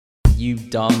you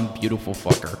dumb, beautiful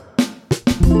fucker.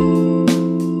 Who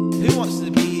wants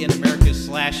to be in America's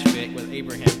slash fic with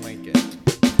Abraham Lincoln?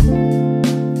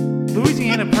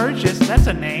 Louisiana Purchase, that's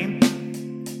a name.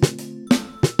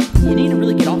 You need to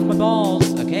really get off my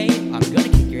balls, okay? I'm gonna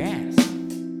kick your ass.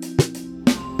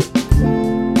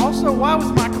 Also, why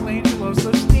was Michelangelo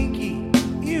so stinky?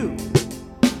 Ew.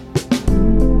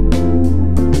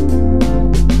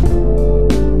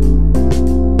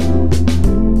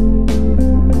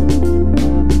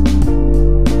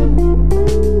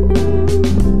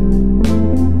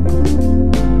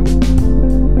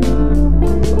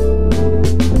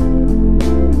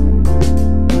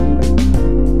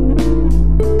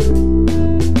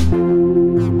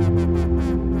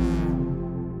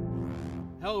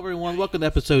 Welcome to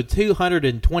episode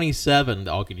 227 of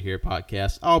the All Can You Hear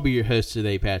podcast. I'll be your host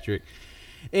today, Patrick.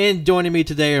 And joining me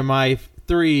today are my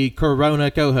three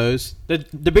Corona co-hosts.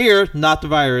 The beer, not the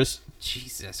virus.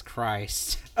 Jesus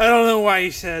Christ. I don't know why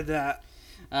you said that.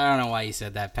 I don't know why you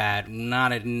said that, Pat.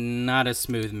 Not a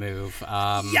smooth move.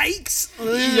 Yikes.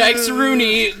 Yikes,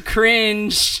 Rooney.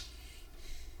 Cringe.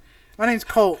 My name's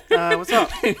Colt. What's up?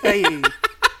 Hey.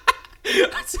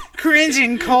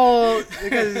 Cringing Colt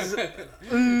because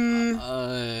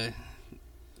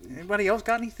anybody else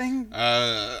got anything?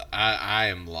 I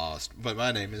am lost, but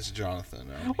my name is Jonathan.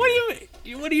 What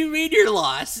do you mean you're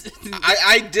lost?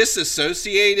 I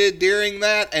disassociated during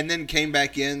that and then came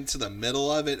back into the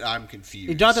middle of it. I'm confused.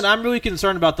 Hey, Jonathan, I'm really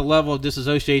concerned about the level of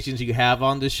disassociations you have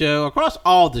on this show, across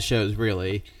all the shows,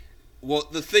 really. Well,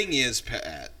 the thing is,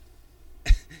 Pat,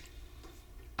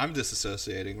 I'm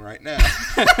disassociating right now.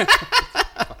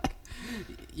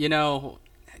 You know,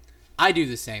 I do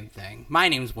the same thing. My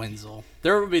name's Wenzel.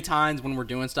 There will be times when we're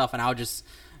doing stuff and I'll just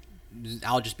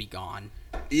be gone.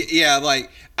 Yeah,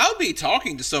 like I'll be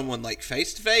talking to someone like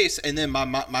face to face, and then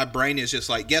my brain is just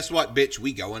like, guess what, bitch?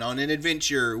 We going on an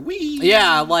adventure.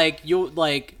 Yeah,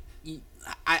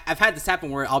 I've had this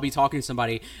happen where I'll be talking to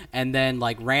somebody and then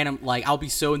I'll be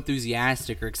so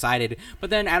enthusiastic or excited, but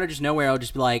then out of just nowhere I'll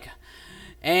just be like,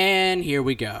 and here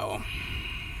we go.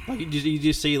 Like you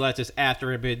just see like this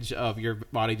after image of your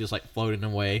body just like floating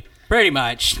away. Pretty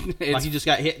much. Like you just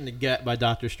got hit in the gut by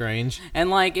Doctor Strange.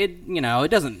 And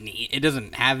it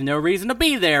doesn't have no reason to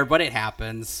be there, but it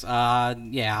happens.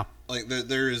 Yeah. Like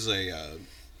there is a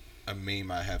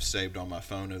meme I have saved on my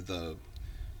phone of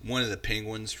one of the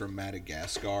penguins from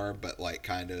Madagascar, but like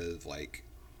kind of like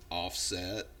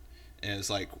offset. And it's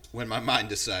like when my mind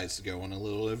decides to go on a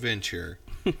little adventure.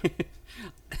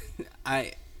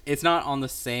 It's not on the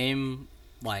same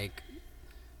like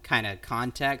kind of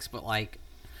context, but like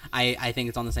I think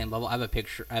it's on the same level. I have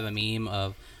a meme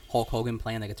of Hulk Hogan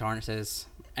playing the guitar and it says,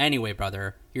 "Anyway,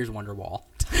 brother, here's Wonderwall."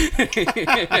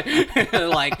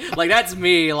 like that's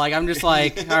me. Like I'm just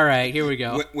like, all right, here we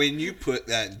go. When you put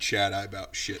that in chat, I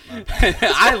about shit my pants.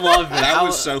 I love it. That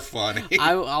was so funny.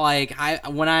 I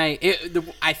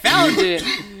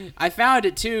found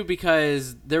it too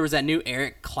because there was that new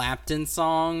Eric Clapton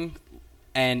song.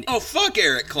 And oh, fuck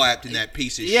Eric Clapton, that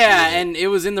piece of shit. Yeah, and it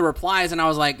was in the replies, and I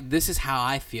was like, this is how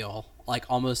I feel, like,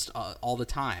 almost all the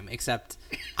time, except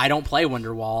I don't play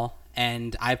Wonderwall,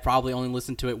 and I've probably only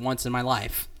listened to it once in my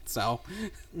life, so.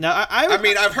 No, I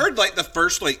mean, I've heard, like, the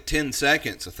first, 10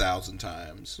 seconds 1,000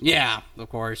 times. Yeah, of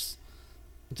course.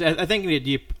 I think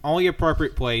the only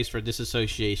appropriate place for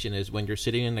disassociation is when you're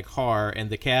sitting in the car and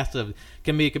the cast of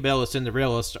Camila Cabello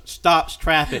Cinderella stops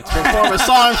traffic to perform a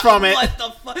song from it. What the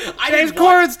fuck? James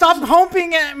Corden, stop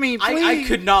humping at me, please. I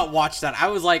could not watch that. I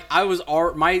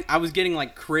was getting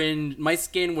like cringe. My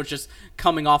skin was just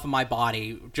coming off of my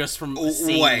body just from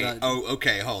seeing.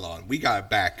 Okay, hold on. We gotta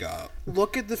back up.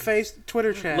 Look at the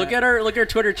Twitter chat. Look at her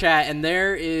Twitter chat, and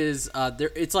there is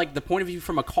it's like the point of view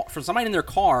from somebody in their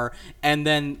car, and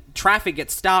then traffic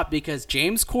gets stopped because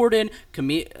James Corden,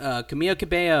 Camila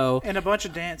Cabello, and a bunch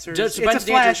of dancers. It's a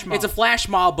flash mob. It's a flash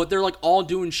mob, but they're like all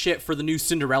doing shit for the new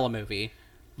Cinderella movie.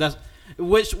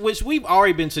 Which we've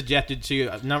already been subjected to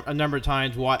a number of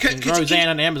times watching Roseanne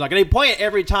on Amazon. They play it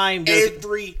every time.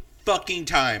 Every fucking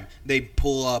time they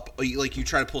pull up, like you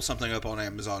try to pull something up on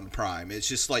Amazon Prime, it's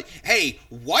just like, hey,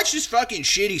 watch this fucking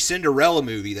shitty Cinderella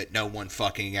movie that no one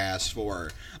fucking asked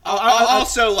for.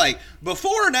 Also, like,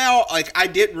 before now, like, I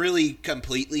didn't really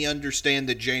completely understand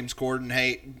the James Corden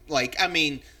hate. Like, I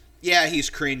mean, yeah, he's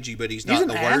cringy, but he's not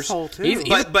the worst. Asshole too.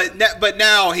 But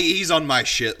now he's on my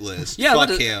shit list. Yeah,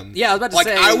 fuck him. Yeah, I was about to like,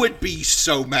 say, I would be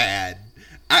so mad.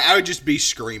 I would just be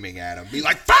screaming at him, be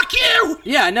like, "Fuck you!"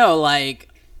 Yeah, no, like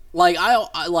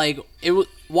I like it was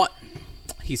what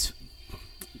he's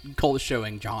Cole is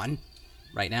showing John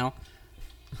right now.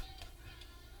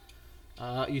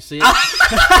 You see it?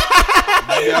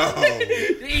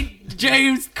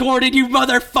 James Corden, you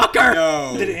motherfucker!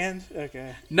 No. Did it end?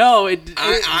 Okay. No,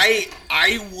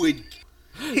 I would.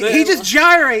 He just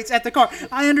gyrates at the car.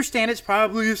 I understand it's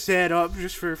probably a setup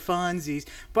just for funsies,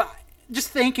 but just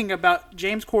thinking about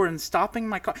James Corden stopping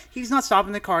my car. He's not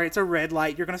stopping the car. It's a red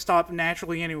light. You're going to stop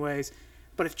naturally anyways.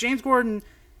 But if James Corden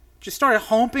just started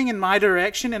humping in my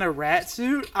direction in a rat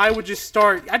suit, I'd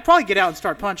probably get out and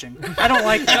start punching. I don't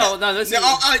like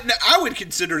that. I would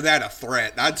consider that a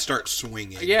threat. I'd start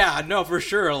swinging. Yeah, no, for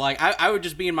sure. Like, I would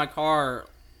just be in my car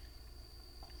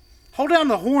Hold down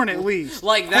the horn at least.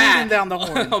 like that. Hold down the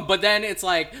horn. But then it's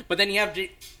like, you have to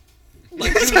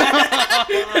like do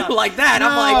that. Like that.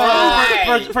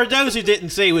 I'm like, For those who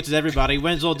didn't see, which is everybody,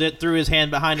 Wenzel threw his hand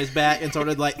behind his back and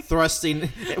started like thrusting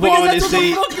while in his that's what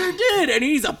seat. the fucker did, and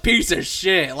he's a piece of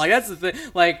shit. Like, that's the thing.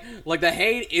 Like the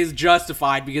hate is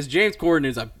justified because James Corden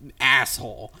is an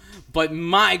asshole. But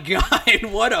my God,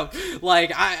 what a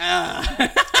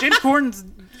James Corden's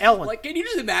Ellen. like. Can you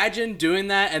just imagine doing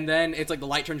that, and then it's like the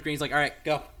light turns green. He's like, all right,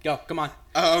 go, come on.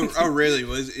 Oh, really?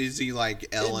 Is he like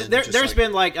Ellen? There's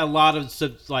been like a lot of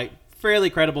like fairly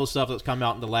credible stuff that's come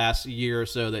out in the last year or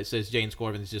so that says James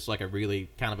Corden is just like a really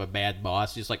kind of a bad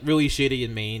boss, just like really shitty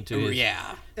and mean to his.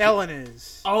 Yeah. Ellen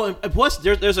is. Oh, and plus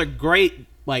there's a great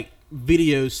like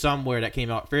video somewhere that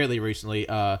came out fairly recently.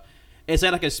 It's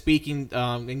at like a speaking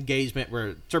engagement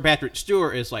where Sir Patrick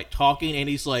Stewart is like talking, and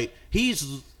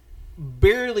he's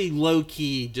barely low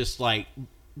key just like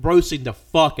roasting the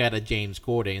fuck out of James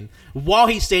Corden while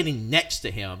he's standing next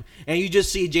to him, and you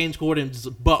just see James Corden's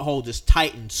butthole just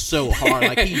tighten so hard,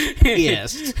 like he's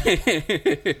pissed.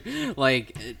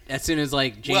 Like, as soon as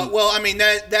like James. Well, I mean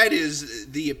that is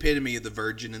the epitome of the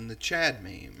Virgin and the Chad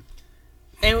meme.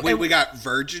 And We got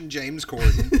Virgin James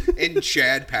Corden and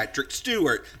Chad Patrick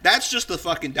Stewart. That's just the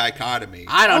fucking dichotomy.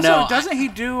 I don't Also, know. doesn't he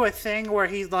do a thing where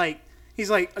he's like,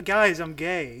 guys, I'm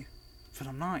gay, but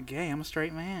I'm not gay. I'm a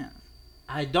straight man.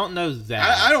 I don't know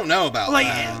that. I don't know about Like,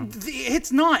 that.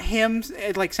 it's not him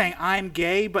like saying I'm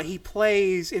gay, but he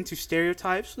plays into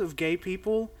stereotypes of gay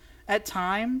people at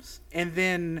times, and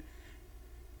then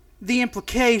the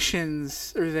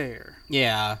implications are there.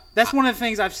 Yeah. That's one of the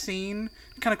things I've seen,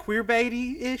 kind of queer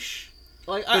baity-ish.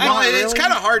 Like, But I, not It's really.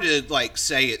 kind of hard to like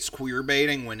say it's queer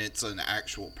baiting when it's an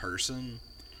actual person.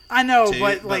 I know, Too,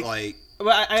 but Well,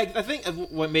 I think of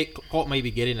what Colt may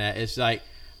be getting at is like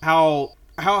how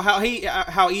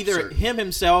either Certain. him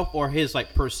himself or his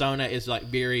like persona is like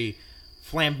very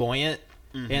flamboyant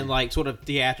and like sort of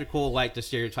theatrical, like the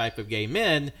stereotype of gay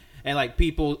men, and like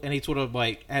people, and he sort of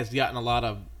like has gotten a lot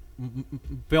of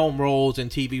film roles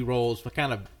and TV roles, but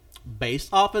kind of based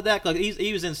off of that. Like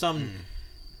he was in some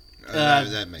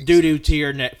That makes doo-doo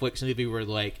tier Netflix movie where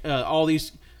like all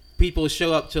these people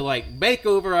show up to like make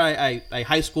over a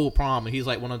high school prom, and he's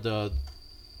like one of the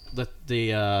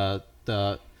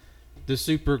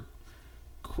super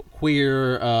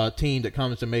queer team that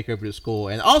comes to make over the school.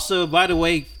 And also, by the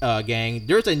way, gang,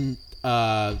 there's an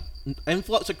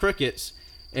influx of crickets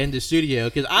in the studio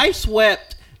because I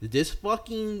swept this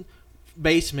fucking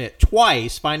basement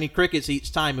twice, finding crickets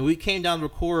each time, and we came down to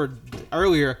record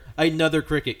earlier, another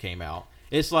cricket came out.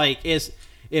 It's like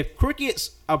if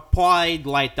crickets applied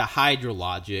like the Hydra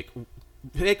logic,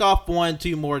 pick off one,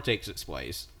 two more takes its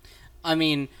place. I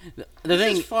mean, the this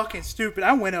thing. is fucking stupid.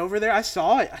 I went over there. I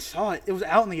saw it. It was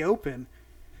out in the open.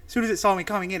 As soon as it saw me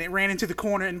coming in, it ran into the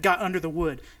corner and got under the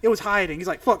wood. It was hiding. He's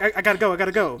like, fuck, I gotta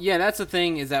go. Yeah, that's the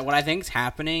thing, is that what I think is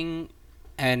happening,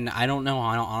 and I don't know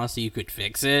how honestly you could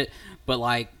fix it, but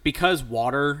like, because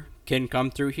water can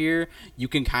come through here, you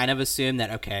can kind of assume that,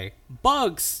 okay,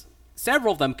 bugs,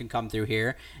 several of them can come through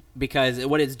here, because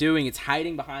what it's doing, it's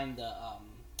hiding behind the,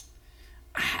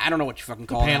 I don't know what you fucking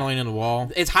call it. Paneling in the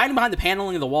wall. It's hiding behind the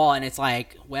paneling of the wall, and it's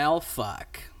like, well,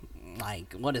 fuck.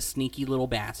 Like, what a sneaky little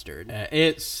bastard.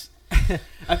 It's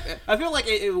I feel like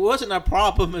it wasn't a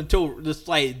problem until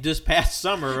this past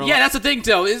summer. Yeah, that's the thing,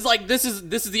 though. It's like, this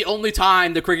is the only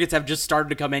time the crickets have just started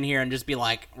to come in here and just be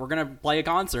like, we're gonna play a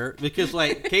concert. Because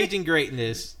like Cajun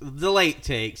Greatness, the late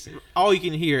takes, all you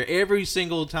can hear every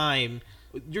single time,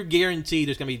 you're guaranteed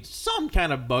there's gonna be some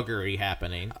kind of buggery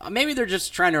happening. Maybe they're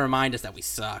just trying to remind us that we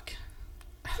suck.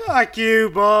 Fuck you,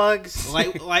 bugs.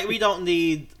 Like we don't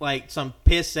need like some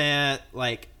pissant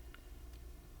like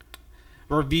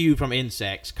review from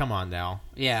insects. Come on now.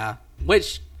 Yeah.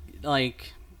 Which,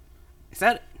 like, is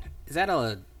that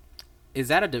a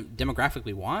demographic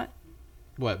we want?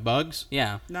 What, bugs?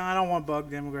 Yeah. No, I don't want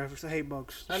bug demographics. I hate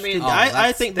bugs. I mean, Oh,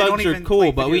 I think they don't bugs are even cool,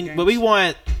 play but video we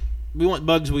games. want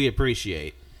bugs we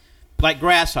appreciate, like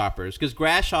grasshoppers, because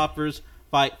grasshoppers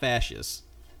fight fascists.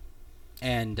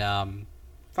 And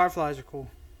Fireflies are cool.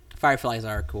 Fireflies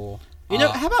are cool. You know,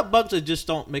 how about bugs that just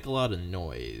don't make a lot of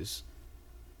noise?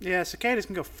 Yeah, cicadas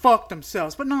can go fuck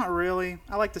themselves, but not really.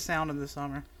 I like the sound in the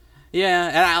summer. Yeah,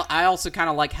 and I also kind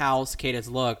of like how cicadas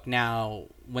look. Now,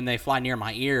 when they fly near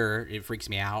my ear, it freaks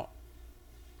me out.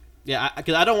 Yeah,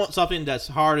 because I don't want something that's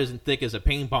hard as and thick as a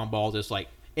ping pong ball just like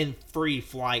in free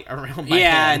flight around my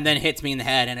head. And then hits me in the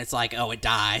head, and it's like, oh, it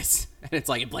dies. And it's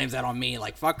like, it blames that on me.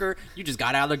 Like, fucker, you just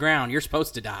got out of the ground. You're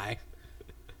supposed to die.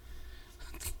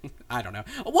 I don't know.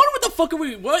 What the fuck are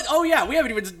we... What? Oh, yeah, we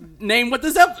haven't even named what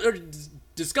this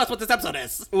discussed what this episode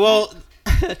is. Well,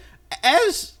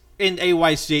 as in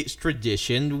AYC's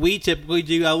tradition, we typically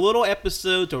do a little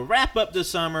episode to wrap up the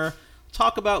summer,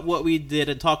 talk about what we did,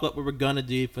 and talk about what we're going to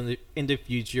do in the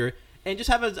future, and just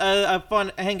have a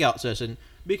fun hangout session.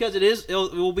 Because it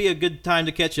will be a good time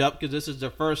to catch up, because this is the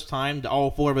first time that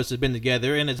all four of us have been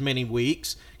together in as many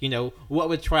weeks. You know, what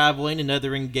with traveling and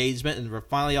other engagement, and we're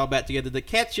finally all back together to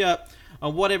catch up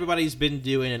on what everybody's been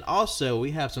doing. And also, we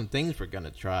have some things we're going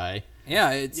to try. Yeah,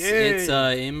 it's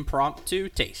impromptu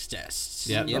taste tests.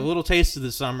 Yeah, a little taste of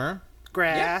the summer.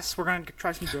 Grass. We're going to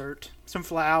try some dirt. Some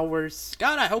flowers.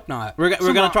 God, I hope not. We're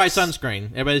going to try rocks.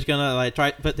 sunscreen. Everybody's going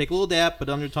to take a little dab, put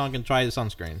it on your tongue, and try the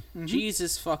sunscreen. Mm-hmm.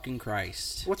 Jesus fucking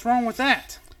Christ. What's wrong with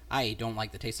that? I don't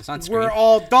like the taste of sunscreen. We're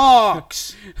all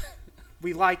dogs.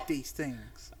 We like these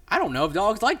things. I don't know if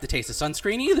dogs like the taste of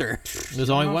sunscreen either. There's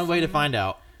only one way to find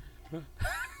out.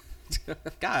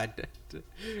 God.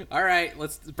 All right,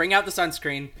 let's bring out the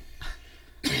sunscreen.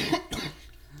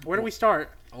 Where do we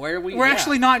start? We're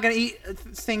actually not going to eat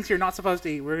things you're not supposed to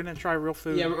eat. We're going to try real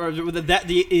food. Yeah,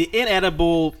 the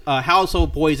inedible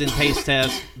household poison taste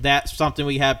test, that's something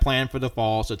we have planned for the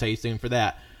fall, so tasting for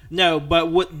that. No,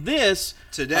 but with this...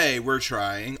 Today, we're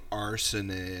trying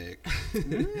arsenic.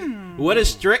 What does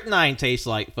strychnine taste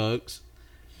like, folks?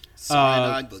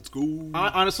 Cyanide, let's go.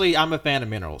 Honestly, I'm a fan of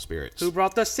mineral spirits. Who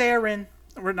brought the sarin?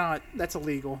 We're not. That's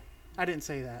illegal. I didn't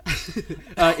say that.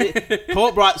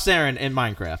 Colt brought sarin in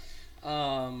Minecraft.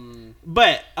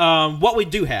 But what we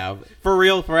do have,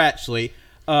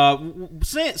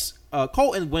 since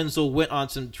Colt and Wenzel went on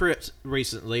some trips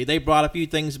recently, they brought a few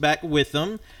things back with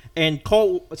them. And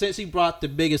Colt, since he brought the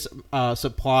biggest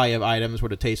supply of items for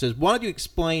the tasters, why don't you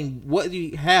explain what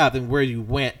you have and where you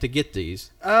went to get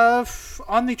these?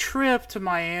 On the trip to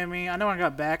Miami, I know I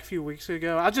got back a few weeks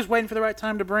ago. I was just waiting for the right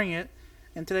time to bring it,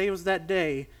 and today was that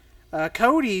day.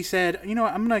 Cody said, you know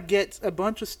what, I'm going to get a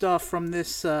bunch of stuff from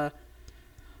this, this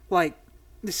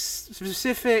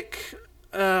specific,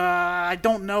 I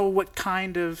don't know what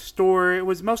kind of store. It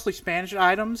was mostly Spanish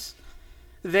items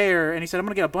there, and he said, I'm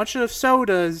going to get a bunch of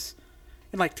sodas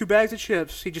and like 2 bags of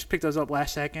chips. He just picked those up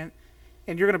last second.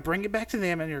 And you're going to bring it back to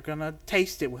them, and you're going to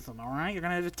taste it with them, all right? You're going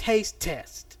to have a taste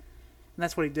test. And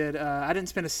that's what he did. I didn't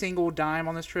spend a single dime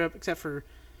on this trip except for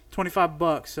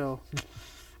 $25, so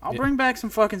I'll bring back some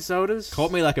fucking sodas.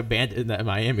 Colt made like a bandit in that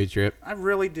Miami trip. I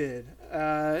really did.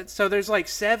 So there's like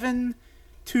 7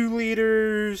 2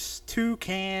 liters, 2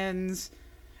 cans,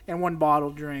 and 1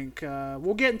 bottle drink.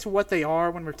 We'll get into what they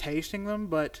are when we're tasting them,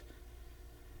 but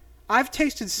I've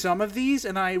tasted some of these,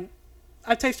 and I've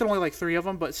tasted only like 3 of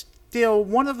them, but still,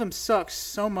 one of them sucks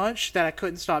so much that I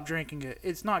couldn't stop drinking it.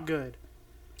 It's not good.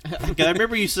 I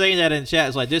remember you saying that in chat.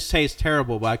 It's like, this tastes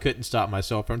terrible, but I couldn't stop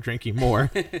myself from drinking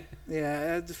more.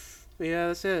 Yeah, that's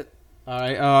it. All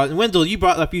right, Wendell, you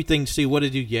brought a few things too. What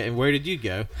did you get, and where did you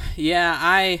go? Yeah,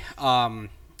 I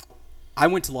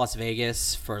went to Las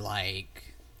Vegas for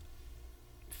like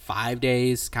 5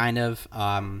 days, kind of,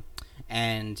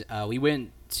 and we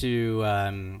went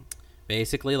to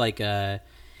basically like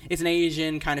it's an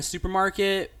Asian kind of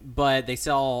supermarket, but they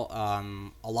sell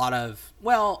a lot of,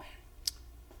 well,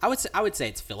 I would say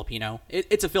it's Filipino.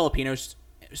 It's a Filipino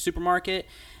supermarket,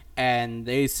 and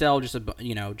they sell just a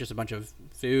bunch of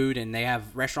food, and they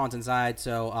have restaurants inside.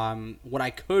 So what I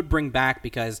could bring back,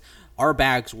 because our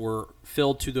bags were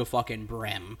filled to the fucking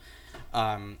brim,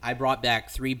 I brought back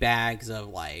 3 bags of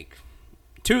like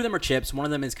 2 of them are chips. One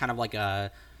of them is kind of like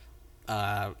a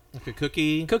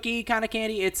cookie kind of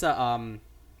candy. It's a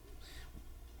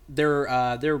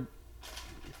they're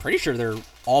pretty sure they're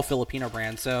all Filipino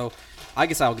brands. So I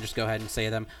guess I'll just go ahead and say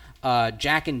them.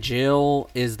 Jack and Jill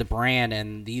is the brand,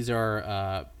 and these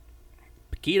are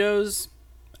Piquitos.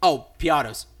 Oh,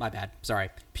 Piatos. My bad. Sorry.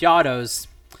 Piatos.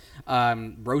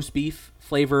 Roast beef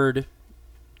flavored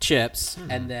chips.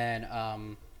 And then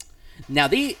now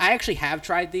I actually have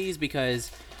tried these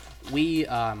because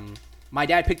my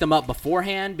dad picked them up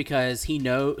beforehand because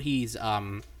he's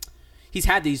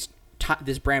had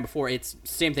this brand before. It's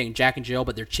same thing, Jack and Jill,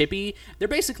 but they're chippy. They're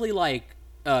basically like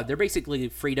they're basically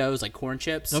Fritos, like corn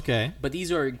chips. Okay. But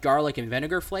these are garlic and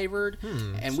vinegar flavored.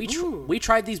 And we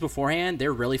tried these beforehand.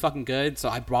 They're really fucking good. So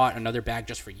I brought another bag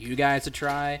just for you guys to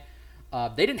try.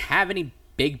 They didn't have any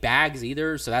big bags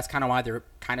either, so that's kind of why they're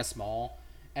kind of small.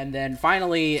 And then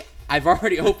finally, I've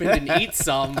already opened and eat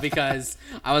some because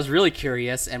I was really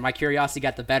curious, and my curiosity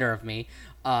got the better of me.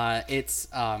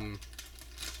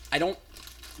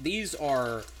 These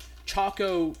are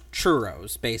Choco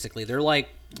churros, basically. They're like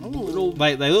little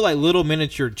Like they look like little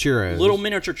miniature churros.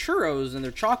 miniature churros, and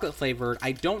they're chocolate flavored.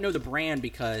 I don't know the brand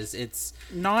because it's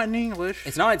Not in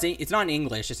English. not not in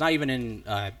English. It's not even in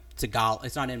Tagalog.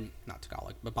 It's not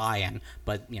Tagalog, Babayan.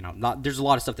 But there's a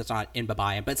lot of stuff that's not in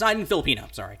Babayan, but it's not in Filipino.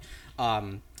 Sorry.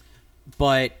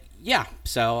 But yeah,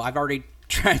 so I've already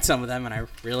tried some of them and I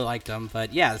really liked them.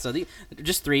 But yeah, so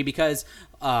just 3 because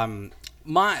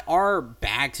our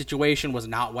bag situation was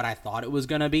not what I thought it was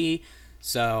gonna be.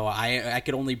 So I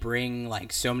could only bring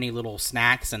like so many little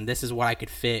snacks, and this is what I could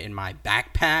fit in my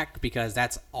backpack because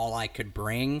that's all I could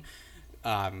bring.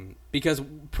 Because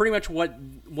pretty much what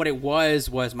it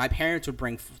was my parents would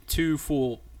bring 2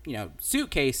 full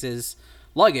suitcases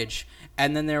luggage,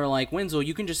 and then they were like, Wenzel,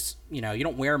 you can just you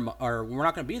don't wear or we're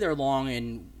not going to be there long,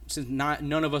 and since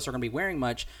none of us are going to be wearing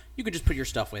much, you could just put your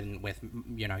stuff with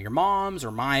your mom's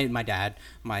or my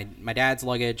dad's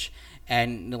luggage,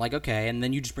 and they're like, okay, and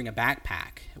then you just bring a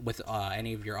backpack with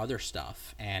any of your other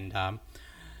stuff, and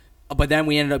but then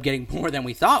we ended up getting more than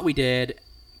we thought we did.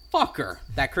 Fucker,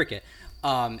 that cricket.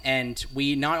 And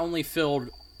we not only filled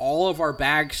all of our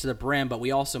bags to the brim, but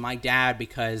we also, my dad,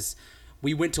 because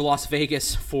we went to Las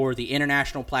Vegas for the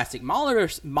International Plastic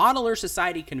Modeler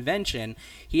Society convention,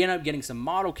 he ended up getting some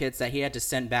model kits that he had to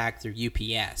send back through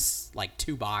UPS, like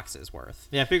 2 boxes worth.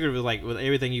 Yeah, I figured it was like with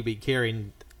everything you'd be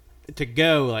carrying to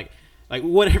go, like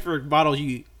whatever bottles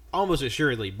you almost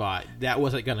assuredly bought, that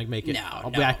wasn't going to make it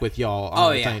back with y'all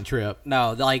on the same trip.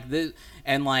 No, like this,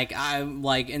 and like I'm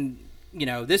like, and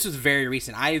this was very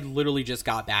recent. I literally just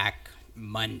got back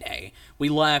Monday. We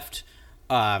left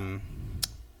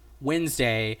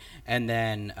Wednesday, and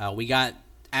then we got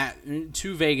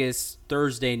to Vegas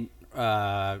Thursday.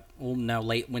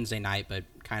 Late Wednesday night, but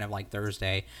kind of like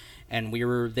Thursday, and we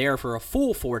were there for a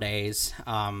full 4 days.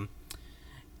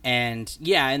 And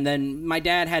yeah, and then my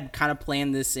dad had kind of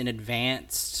planned this in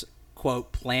advance,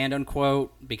 quote, planned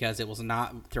unquote, because it was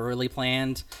not thoroughly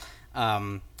planned.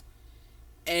 And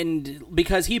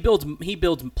because he builds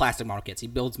plastic model kits, he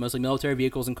builds mostly military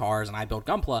vehicles and cars, and I build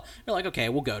Gunpla. We're like, okay,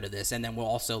 we'll go to this, and then we'll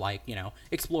also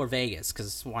explore Vegas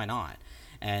because why not?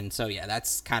 And so yeah,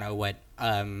 that's kind of what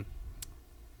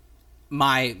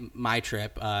my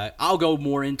trip. I'll go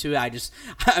more into it.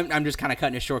 I'm just kind of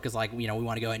cutting it short because we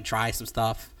want to go ahead and try some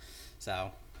stuff.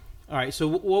 So, all right. So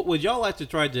would y'all like to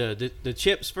try the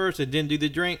chips first and then do the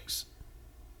drinks?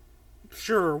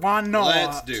 Sure, why not?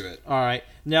 Let's do it. All right.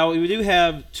 Now, we do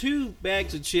have 2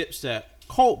 bags of chips that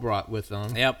Colt brought with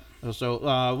them. Yep. So,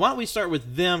 why don't we start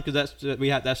with them, because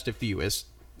that's the fewest.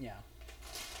 Yeah.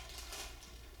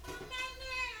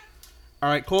 All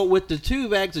right, Colt, with the 2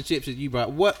 bags of chips that you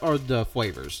brought, what are the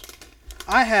flavors?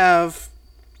 I have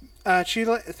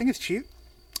Chile. I think it's cheap.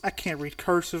 I can't read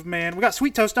cursive, man. We got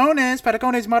sweet tostones,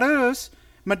 patacones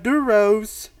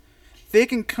maduros,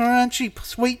 thick and crunchy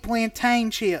sweet plantain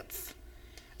chips.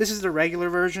 This is the regular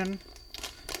version.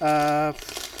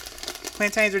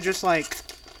 Plantains are just like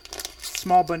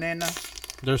small banana.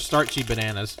 They're starchy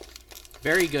bananas.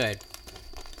 Very good.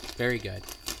 Very good.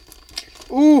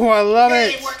 Ooh, I love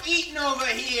Hey, it. we're eating over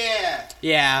here.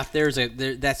 Yeah,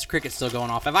 that's cricket still going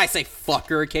off. If I say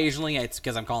fucker occasionally, it's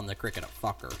because I'm calling the cricket a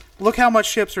fucker. Look how much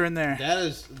chips are in there.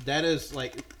 That is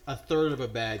like a third of a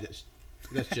bag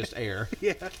that's just air.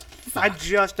 Yeah. I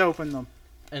just opened them.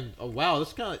 And oh wow,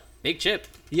 this kind of Big chip.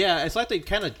 yeah, it's like they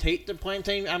kind of take the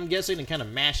plantain, I'm guessing, and kind of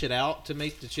mash it out to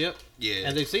make the chip. Yeah.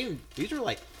 And these are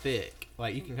like thick.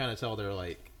 Like you can kind of tell they're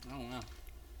like. I don't know.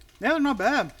 Yeah, they're not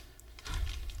bad.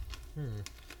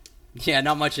 Yeah,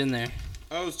 not much in there.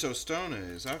 Oh,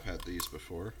 tostones. I've had these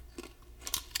before.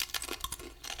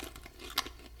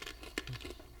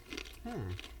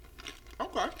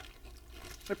 Okay.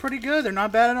 They're pretty good. They're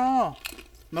not bad at all.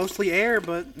 Mostly air,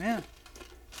 but yeah.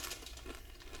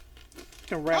 You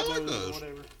can wrap I like those or those.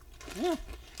 whatever. Yeah.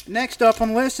 Next up on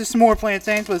the list is some more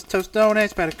plantains with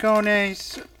tostones,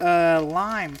 patacones,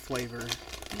 lime flavor.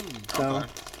 So, Okay.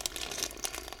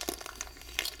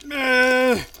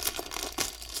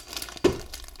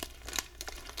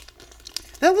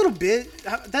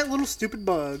 that little stupid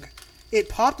bug, it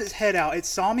popped its head out. It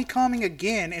saw me coming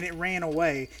again, and it ran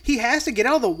away. He has to get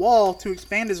out of the wall to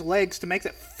expand his legs to make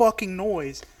that fucking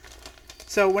noise.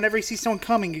 So whenever he sees someone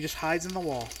coming, he just hides in the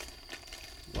wall.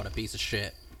 What a piece of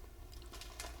shit.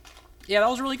 Yeah, that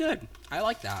was really good. I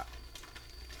like that.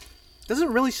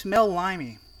 Doesn't really smell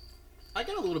limey. I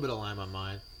got a little bit of lime on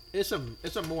mine. It's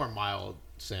a more mild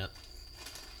scent.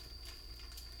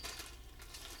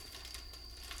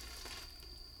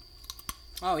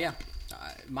 Oh yeah,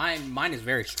 mine is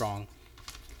very strong.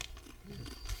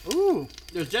 Ooh.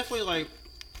 There's definitely like,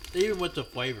 even with the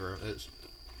flavor, it's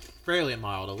fairly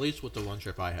mild. At least with the one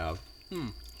strip I have.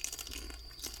 I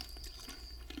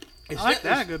like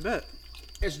that a good bit.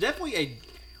 It's definitely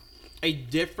a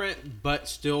different but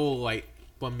still like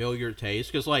familiar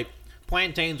taste, because like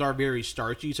plantains are very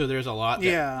starchy, so there's a lot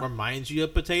that reminds you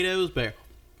of potatoes, but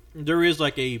there is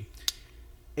like a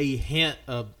hint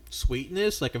of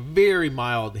sweetness, like a very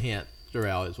mild hint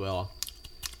throughout as well.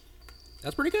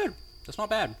 That's pretty good. That's not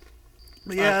bad.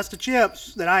 But yeah, that's the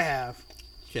chips that I have.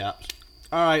 Chaps.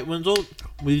 All right, Wenzel,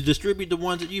 we distribute the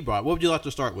ones that you brought. What would you like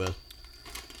to start with?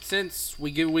 Since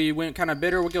we went kind of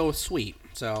bitter, we'll go with sweet.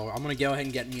 So I'm gonna go ahead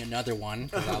and get me another one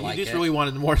because I like You just it. really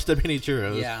wanted more Stebini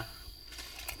churros. Yeah.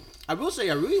 I will say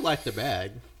I really like the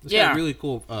bag. It's got Yeah. a really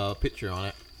cool picture on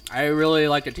it. I really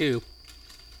liked it too.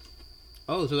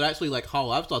 Oh, so they're actually like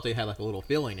hollow. I thought they had like a little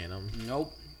filling in them.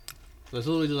 Nope. So it's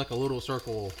literally just like a little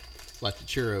circle, like the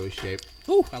churro shape.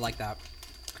 Ooh, I like that.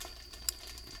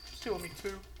 Still me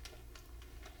too.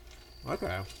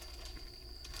 Okay.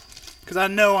 Because I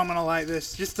know I'm going to like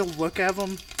this. Just to look at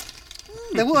them.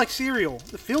 They look like cereal.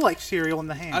 They feel like cereal in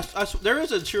the hand. There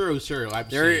is a churro cereal I've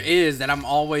There seen. is that I'm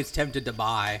always tempted to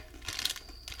buy.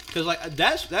 Because like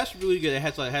that's really good. It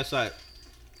has that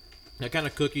kind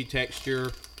of cookie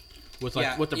texture with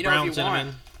like with the you know, if brown you cinnamon.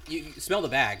 want, you smell the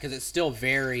bag because it's still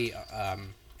very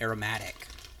aromatic.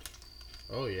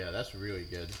 Oh yeah, that's really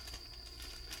good.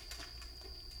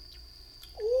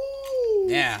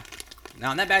 Yeah.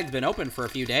 Now, and that bag's been open for a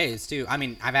few days, too. I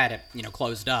mean, I've had it,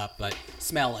 closed up, but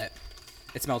smell it.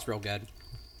 It smells real good.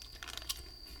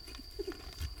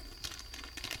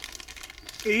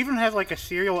 It even has like a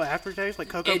cereal aftertaste, like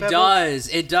Cocoa It Pebbles. does.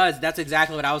 It does. That's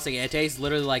exactly what I was thinking. It tastes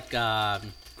literally like,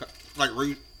 Like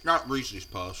not Reese's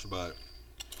Puffs, but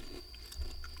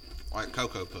like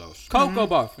Cocoa Puffs. Cocoa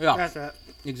Puff. Yeah, That's it.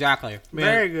 exactly.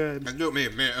 Very good. It took me a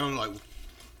minute. I was like,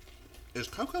 is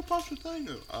Cocoa Puffs a thing?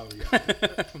 Oh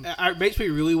yeah. It makes me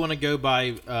really want to go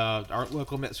by our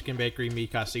local Mexican bakery, Mi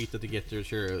Casita, to get their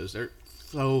churros. They're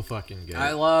so fucking good.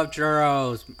 I love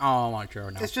churros. Oh, I want a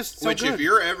churro now. It's just so Which, good. if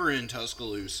you're ever in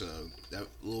Tuscaloosa, that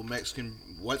little Mexican,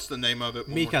 what's the name of it?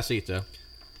 Mi Casita.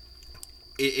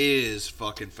 It is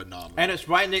fucking phenomenal. And it's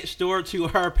right next door to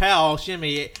our pal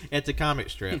Shimmy at the comic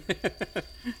strip.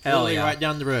 Hell Literally yeah. right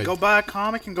down the road. Go buy a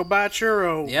comic and go buy a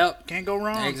churro. Yep. Can't go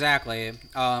wrong. Exactly.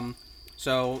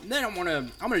 So then I'm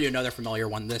gonna do another familiar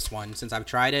one. This one, since I've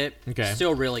tried it, Okay.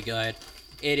 still really good.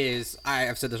 It is.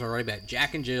 I've said this already, but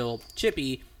Jack and Jill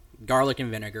Chippy garlic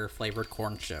and vinegar flavored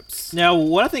corn chips. Now,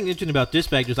 what I think is interesting about this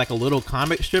bag is like a little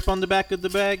comic strip on the back of the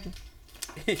bag.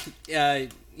 Yeah.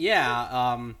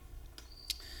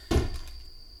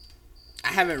 I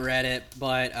haven't read it,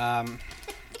 but I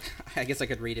guess I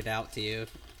could read it out to you.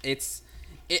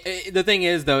 The thing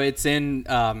is, though, it's in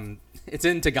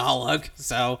Tagalog,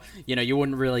 so you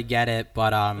wouldn't really get it.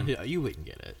 But Yeah, you wouldn't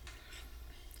get it.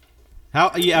 How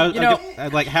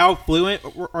like how fluent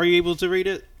are you able to read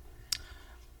it?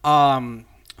 I mean,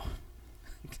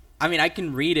 I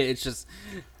can read it. It's just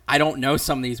I don't know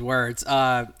some of these words.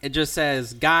 It just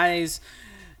says, guys,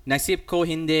 naisip ko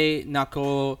hindi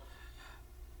nako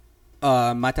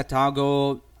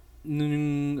matatago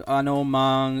ng ano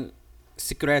mang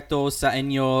sikreto sa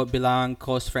inyo bilang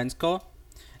close friends ko.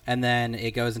 And then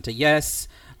it goes into yes,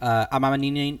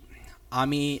 aaminin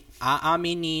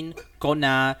ko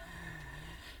na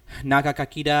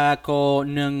nakakakita ko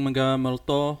ng mga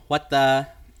multo. What the?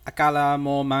 Akala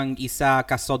mo mang isa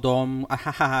ka Sodom?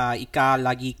 Ahaha, ika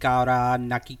lagi ka ra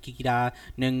nakikita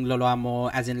ng loloa mo,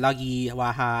 as in lagi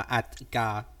waha at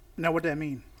ika. Know what that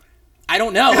mean? I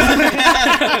don't know.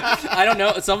 I don't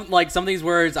know. Some of these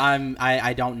words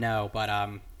I don't know, but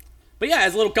yeah,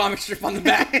 it's a little comic strip on the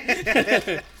back.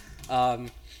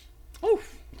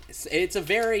 It's a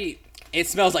very. It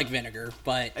smells like vinegar,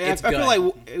 but it's I good. feel like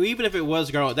even if it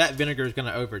was garlic, that vinegar is going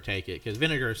to overtake it because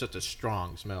vinegar is such a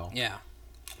strong smell. Yeah.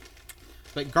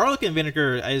 But garlic and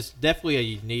vinegar is definitely a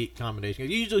unique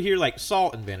combination. You usually hear like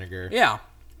salt and vinegar. Yeah.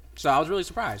 So I was really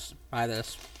surprised by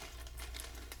this.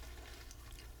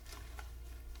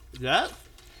 That's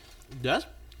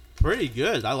pretty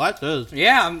good. I like those.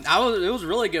 Yeah, it was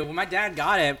really good. When my dad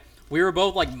got it, we were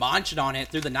both like munching on it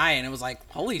through the night, and it was like,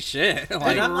 holy shit! like,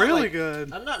 I'm not, really like-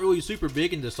 good. I'm not really super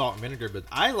big into salt and vinegar, but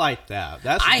I like that.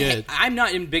 That's good. I'm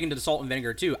not even big into the salt and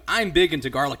vinegar too. I'm big into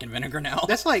garlic and vinegar now.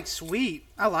 That's like sweet.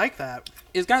 I like that.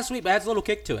 It's kind of sweet, but it adds a little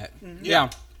kick to it. Yeah.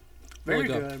 Very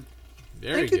Really good.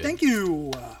 Very Thank good. you. Thank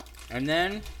you. And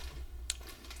then,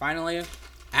 finally, I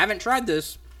haven't tried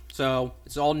this, so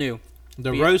it's all new.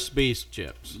 The Beef. roast beef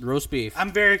chips. Roast beef.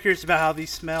 I'm very curious about how these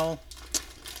smell.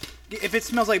 If it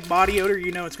smells like body odor,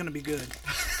 you know it's going to be good.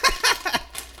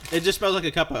 It just smells like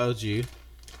a cup of OG. It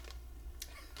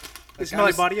smells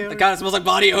like body odor? It kind of smells like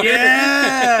body odor.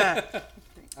 Yeah.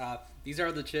 These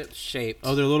are the chips shaped.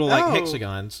 Oh, they're little like Oh.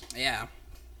 hexagons. Yeah.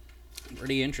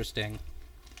 Pretty interesting.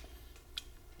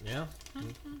 Yeah.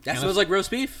 That smells like roast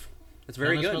beef. It's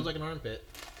very Kinda good. Smells like an armpit.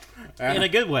 Uh, In a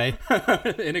good way.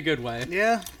 in a good way.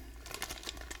 Yeah.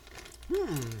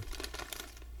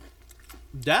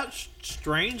 That's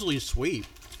strangely sweet.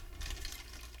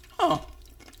 Oh.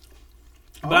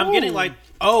 But I'm getting Oh. like,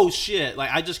 oh shit!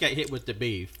 Like I just got hit with the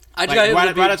beef. I just Like, got hit with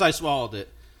right, the right beef. as I swallowed it.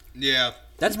 Yeah.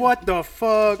 That's What the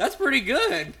fuck? That's pretty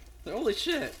good. Holy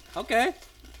shit. Okay.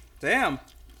 Damn.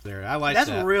 There, I like That's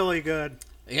that. really good.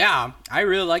 Yeah, I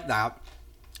really like that.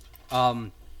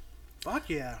 Fuck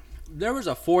yeah. There was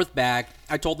a fourth bag.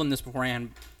 I told them this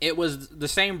beforehand. It was the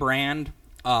same brand.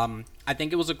 I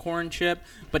think it was a corn chip,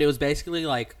 but it was basically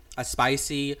like a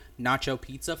spicy nacho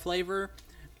pizza flavor.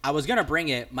 I was gonna bring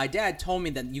it. My dad told me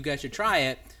that you guys should try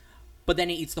it, but then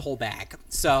he eats the whole bag.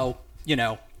 So, you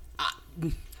know,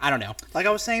 I don't know. Like I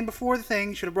was saying before the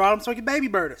thing, should have brought him so he could baby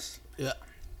bird us. Yeah.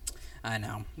 I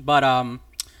know. But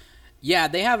yeah,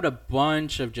 they have a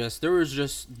bunch of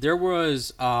there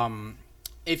was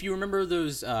if you remember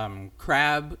those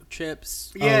crab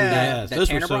chips, Yeah. Yes, those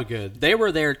were Tanner so brought, good. They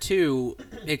were there too,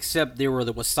 except they were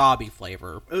the wasabi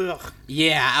flavor. Ugh.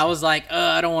 Yeah, I was like,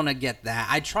 I don't want to get that.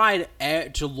 I tried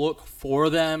to look for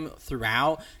them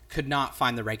throughout, could not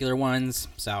find the regular ones.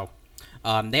 So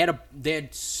they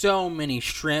had so many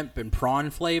shrimp and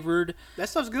prawn flavored. That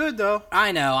stuff's good though.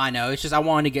 I know. It's just I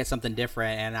wanted to get something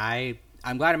different, and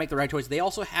I'm glad to make the right choice. They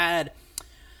also had,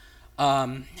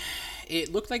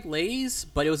 it looked like Lay's,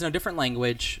 but it was in a different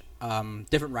language,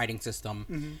 different writing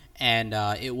system, and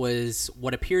it was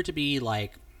what appeared to be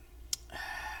like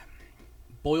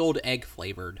boiled egg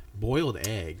flavored. Boiled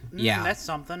egg. Yeah, That's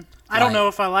something. I don't know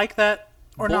if I like that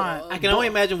or not. I can only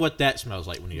imagine what that smells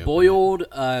like when you open boiled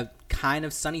kind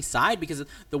of sunny side, because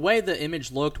the way the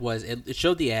image looked was it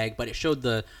showed the egg, but it showed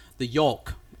the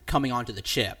yolk coming onto the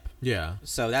chip. it. Yeah.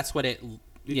 So that's what it.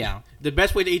 Yeah. The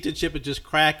best way to eat the chip is just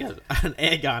crack an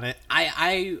egg on it.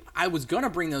 I was gonna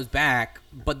bring those back,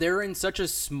 but they're in such a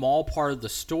small part of the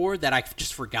store that I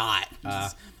just forgot.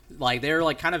 Like they're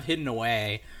like kind of hidden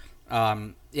away.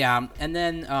 Yeah, and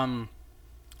then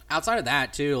outside of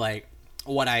that too, like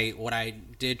what I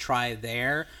did try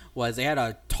there was they had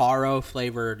a taro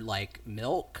flavored like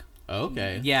milk.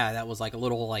 Okay. Yeah, that was like a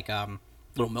little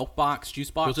little milk box, juice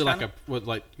box. Was it like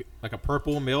kinda. like a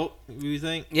purple milk? You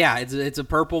think? Yeah, it's a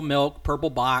purple milk, purple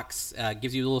box.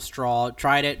 Gives you a little straw.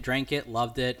 Tried it, drank it,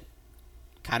 loved it.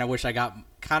 Kind of wish I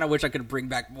could bring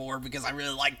back more because I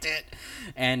really liked it.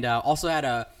 And also had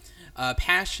a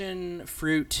passion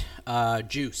fruit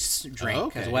juice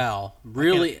drink as Okay. well.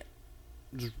 Really,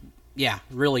 yeah,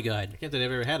 really good. I can't think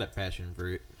I've ever had a passion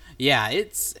fruit. Yeah,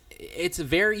 it's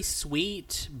very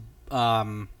sweet.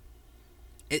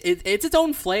 It's its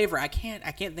own flavor. I can't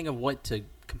think of what to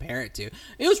compare it to.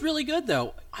 It was really good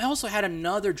though. I also had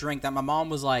another drink that my mom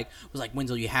was like,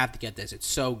 Winslow, you have to get this. It's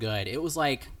so good. It was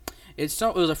like, it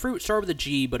was a fruit started with a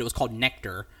G, but it was called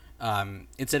nectar.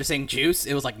 Instead of saying juice,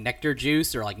 it was like nectar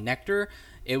juice or like nectar.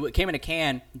 It came in a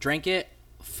can. Drank it.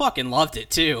 Fucking loved it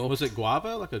too. Was it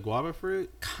guava? Like a guava fruit?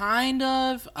 Kind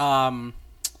of. I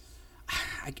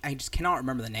just cannot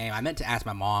remember the name. I meant to ask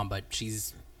my mom, but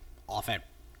she's off at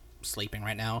sleeping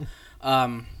right now.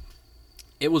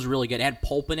 It was really good. It had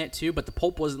pulp in it too, but the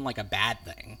pulp wasn't like a bad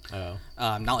thing. Oh.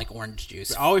 Not like orange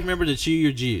juice. Always remember to chew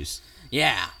your juice.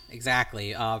 Yeah,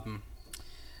 exactly.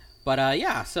 But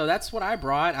yeah, so that's what I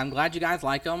brought. I'm glad you guys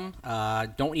like them.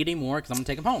 Don't eat any more because I'm gonna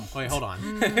take them home. Wait, hold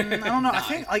on. I don't know. I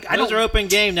think like I Those don't. are open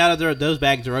game now that those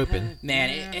bags are open.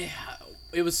 Man,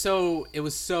 it was so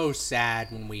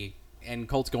sad when and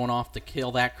Colt's going off to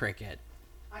kill that cricket.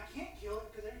 I can't kill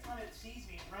it because every time it sees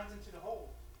me, it runs into the hole.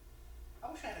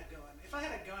 I wish I had a gun. If I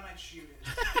had a gun, I'd shoot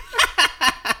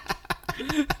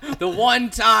it. The one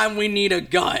time we need a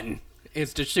gun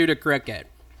is to shoot a cricket.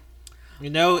 You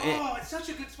know, Oh, it's such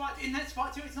a good spot. In that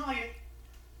spot too, it's not like it.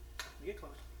 Get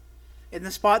close. In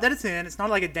the spot that it's in, it's not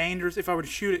like a dangerous. If I were to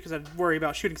shoot it, because I'd worry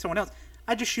about shooting someone else,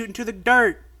 I'd just shoot into the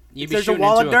dirt. There's a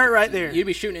wall of dirt right there. You'd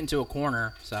be shooting into a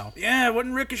corner. So Yeah, it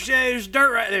wouldn't ricochet. There's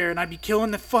dirt right there, and I'd be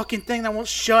killing the fucking thing that won't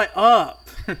shut up.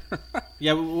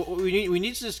 Yeah, we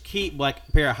need to just keep like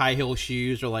a pair of high heel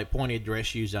shoes or like pointed dress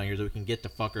shoes down here so we can get the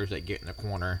fuckers that get in the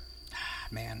corner.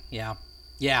 man,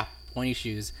 yeah, pointy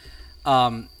shoes.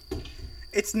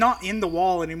 It's not in the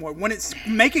wall anymore. When it's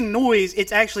making noise,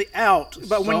 it's actually out.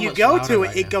 But So when you much go louder to it,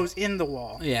 right it now. goes in the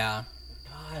wall. Yeah.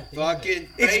 Fucking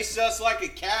face us like a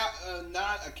cow,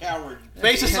 not a coward.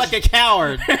 Face us like a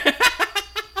coward.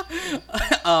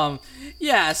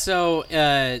 Yeah. So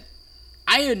I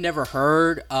had never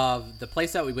heard of the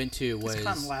place that we went to. Was It's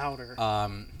kind of louder.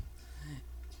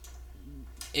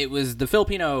 it was the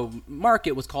Filipino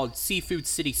market was called Seafood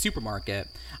City Supermarket.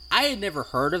 I had never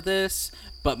heard of this,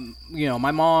 but you know,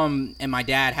 my mom and my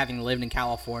dad having lived in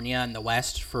California in the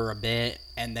West for a bit,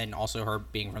 and then also her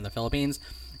being from the Philippines,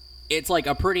 it's like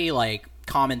a pretty like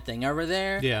common thing over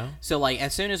there. Yeah. So like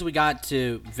as soon as we got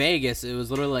to Vegas, it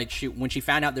was literally like when she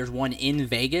found out there's one in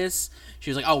Vegas, she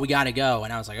was like, "Oh, we gotta go,"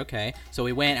 and I was like, "Okay." So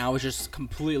we went. And I was just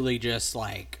completely just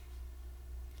like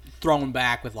thrown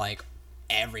back with like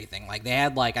everything. Like they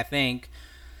had like I think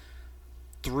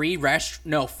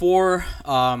four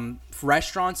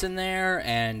restaurants in there,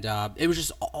 and it was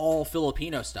just all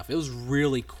Filipino stuff. It was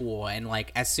really cool. And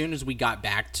like as soon as we got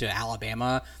back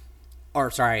to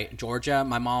Georgia,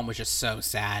 my mom was just so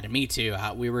sad, and me too.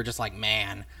 We were just like,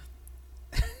 man,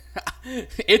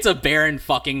 it's a barren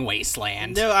fucking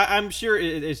wasteland. No, I'm sure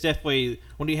it's definitely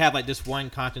when you have like this one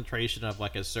concentration of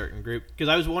like a certain group. Because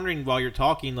I was wondering while you're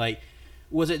talking, like,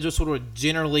 was it just sort of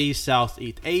generally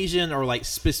Southeast Asian or like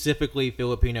specifically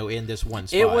Filipino in this one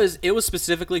spot? It was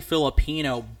specifically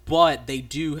Filipino, but they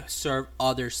do serve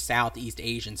other Southeast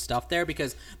Asian stuff there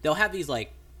because they'll have these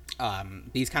like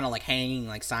these kind of like hanging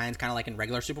like signs, kind of like in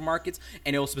regular supermarkets,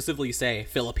 and it will specifically say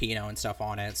Filipino and stuff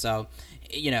on it. So,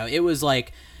 you know, it was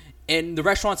like, and the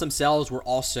restaurants themselves were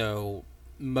also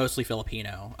mostly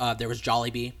Filipino. There was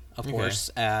Jollibee, of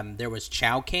course. There was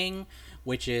Chowking,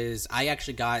 which is, I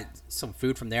actually got some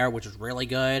food from there, which was really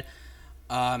good.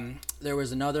 There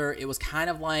was another, it was kind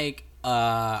of like,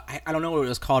 I don't know what it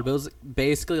was called, but it was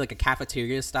basically like a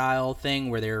cafeteria style thing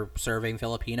where they're serving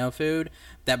Filipino food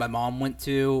that my mom went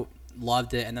to,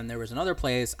 loved it. And then there was another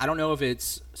place, I don't know if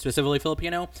it's specifically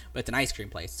Filipino, but it's an ice cream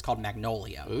place. It's called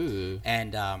Magnolia. Ooh.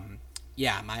 And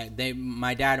yeah,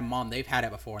 my dad and mom, they've had it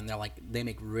before, and they're like, they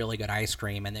make really good ice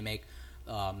cream, and they make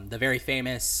the very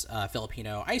famous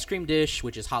Filipino ice cream dish,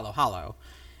 which is halo halo.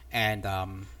 And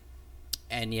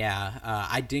yeah,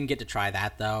 I didn't get to try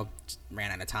that though. Just ran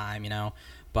out of time, you know.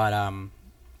 But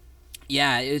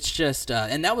yeah, it's just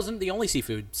and that wasn't the only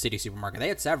Seafood City supermarket. They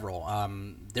had several.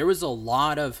 There was a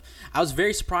lot of. I was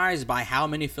very surprised by how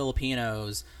many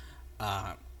Filipinos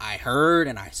I heard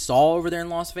and I saw over there in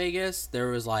Las Vegas. There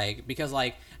was like, because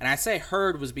like, and I say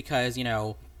heard was because, you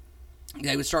know,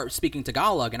 they would start speaking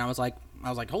Tagalog, and I was like,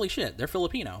 holy shit, they're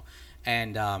Filipino.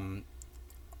 And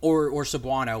or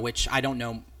Cebuano, which I don't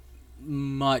know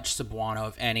much Cebuano,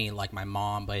 if any, like my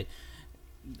mom, but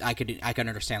I could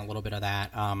understand a little bit of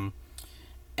that.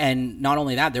 And not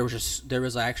only that, there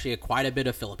was actually quite a bit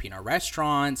of Filipino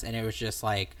restaurants, and it was just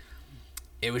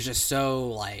so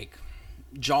like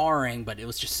jarring, but it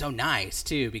was just so nice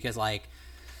too, because like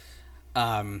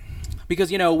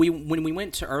because you know, when we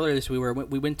went to earlier this, we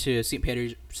went to St.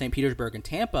 Petersburg and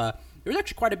Tampa. There was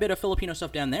actually quite a bit of Filipino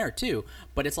stuff down there too,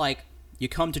 but it's like you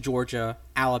come to Georgia,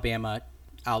 Alabama,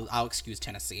 I'll excuse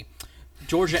Tennessee,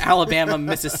 Georgia, Alabama,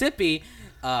 Mississippi,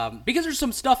 because there's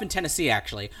some stuff in Tennessee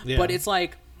actually, Yeah. but it's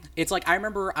like I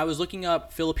remember I was looking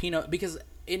up Filipino because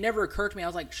it never occurred to me. I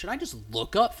was like, should I just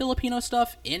look up Filipino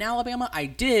stuff in Alabama? I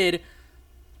did.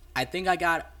 I think I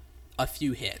got a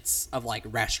few hits of like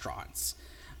restaurants.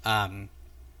 And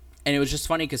it was just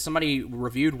funny because somebody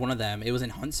reviewed one of them. It was in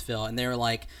Huntsville, and they were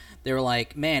like,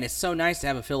 man, it's so nice to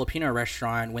have a Filipino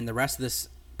restaurant when the rest of this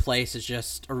place is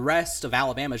just, the rest of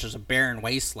Alabama is just a barren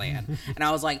wasteland. And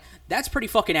I was like, that's pretty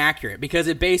fucking accurate, because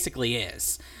it basically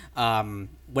is.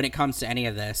 When it comes to any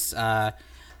of this,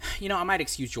 you know, I might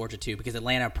excuse Georgia too, because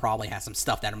Atlanta probably has some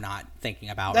stuff that I'm not thinking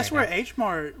about. That's right where now. H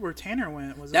Mart, where Tanner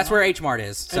went, was it? That's not? where H Mart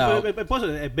is. So But plus,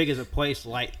 as big as a place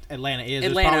like Atlanta is, there's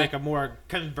Atlanta- probably like a more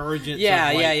convergence yeah,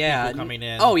 of like yeah. people coming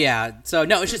in. Oh yeah. So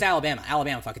no, it's just Alabama.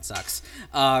 Alabama fucking sucks.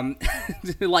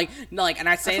 Like, and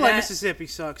I I say feel that like Mississippi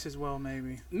sucks as well,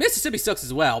 maybe. Mississippi sucks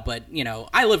as well, but you know,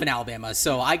 I live in Alabama,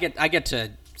 so I get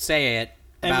to say it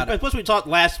about And plus, we talked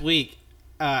last week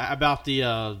about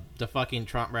the fucking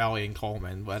Trump rally in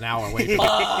Coleman, an hour away from.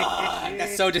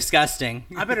 That's so disgusting.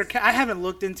 I haven't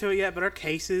looked into it yet, but our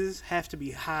cases have to be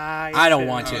high. I don't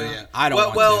want to. Oh, yeah. I don't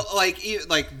want well, to.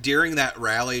 like during that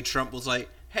rally, Trump was like,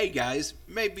 hey guys,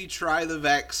 maybe try the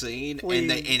vaccine,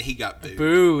 and he got booed.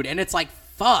 Booed, and it's like,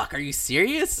 fuck, are you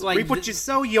serious? Like, Reap what you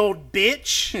sow, you old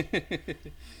bitch.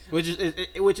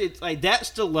 which is like that's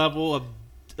the level of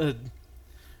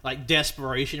like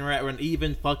desperation, right? When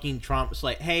even fucking Trump's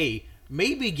like, hey,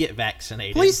 maybe get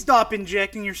vaccinated. Please stop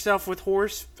injecting yourself with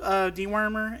horse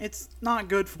dewormer. It's not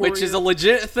good for you. Which is a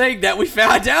legit thing that we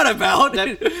found out about. That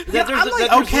Yeah, there's- I'm like that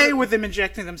there's- okay with them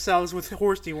injecting themselves with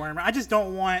horse dewormer. I just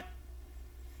don't want.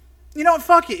 You know what?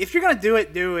 Fuck it. If you're gonna do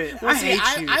it, do it. Well, I see,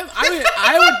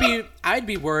 hate you. I'd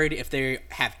be worried if they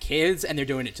have kids and they're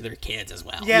doing it to their kids as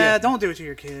well. yeah, don't do it to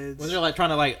your kids. when they're like trying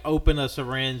to like open a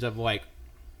syringe of like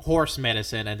horse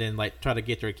medicine and then like try to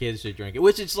get their kids to drink it,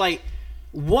 which it's like,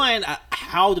 one,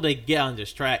 how did they get on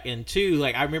this track, and two,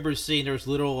 like I remember seeing there was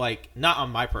little like, not on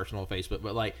my personal Facebook,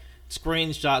 but like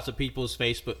screenshots of people's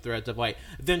Facebook threads of like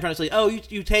them trying to say, oh,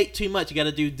 you take too much, you got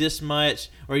to do this much,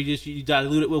 or you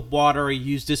dilute it with water, or you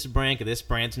use this brand because this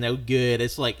brand's no good.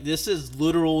 It's like, this is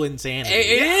literal insanity.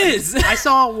 It is. I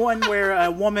saw one where a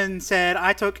woman said,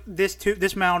 "I took this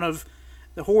amount of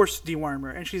the horse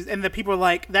dewormer," and the people are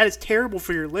like, "That is terrible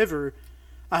for your liver.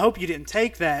 I hope you didn't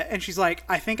take that." And she's like,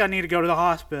 "I think I need to go to the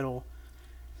hospital."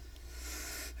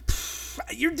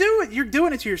 You're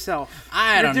doing it to yourself.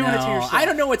 I don't You're doing know. it to yourself. I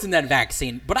don't know what's in that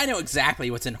vaccine, but I know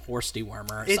exactly what's in horse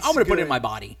dewormer. So It's I'm gonna put it in good. my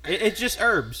body. It's just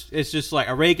herbs. It's just like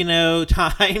oregano,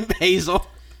 thyme, basil.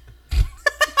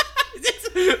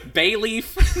 Bay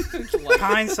leaf.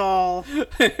 Pine Sol.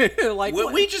 Like Well,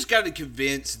 what? we just got to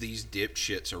convince these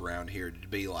dipshits around here to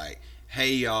be like,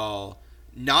 hey, y'all,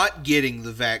 not getting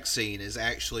the vaccine is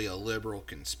actually a liberal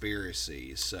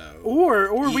conspiracy. So,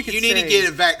 Or we could you need say, to get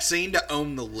a vaccine to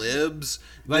own the libs.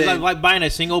 Like, then- like buying a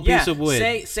single piece of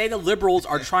wood. Say the liberals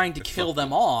are trying to kill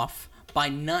them off by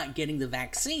not getting the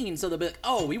vaccine, so they'll be like,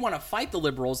 oh, we want to fight the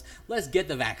liberals, let's get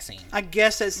the vaccine. I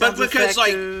guess that but sounds because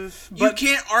effective. you but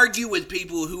can't argue with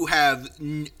people who have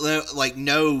like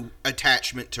no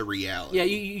attachment to reality. Yeah,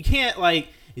 you can't like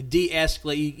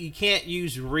de-escalate. You can't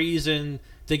use reason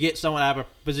to get someone out of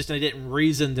a position they didn't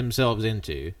reason themselves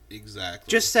into. Exactly.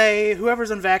 just say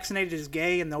whoever's unvaccinated is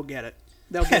gay, and they'll get it.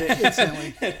 They'll get it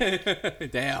instantly.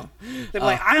 Damn. They'll be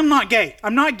like, "I'm not gay.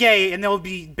 I'm not gay," and they'll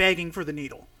be begging for the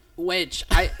needle. Which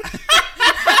I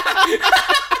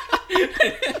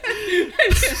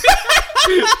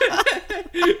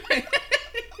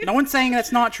No one's saying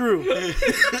that's not true.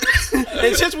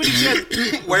 It's just when you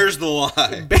said Where's the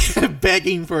lie?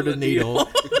 begging for the needle.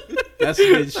 That's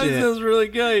good that shit. sounds really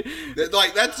good.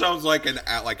 That sounds like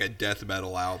a death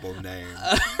metal album name.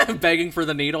 Begging for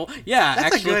the needle. Yeah,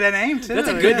 That's actually, a good name too. That's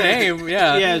a good yeah. name.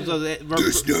 Yeah. Yeah, so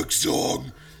This next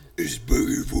song is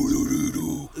begging for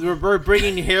the needle. we're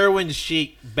bringing heroin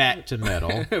chic back to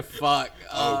metal. Fuck.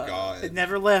 Oh God. It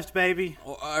never left, baby.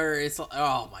 Or it's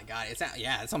oh my god, it's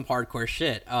some hardcore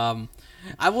shit.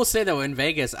 I will say though, in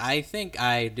Vegas, I think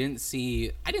I didn't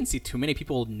see too many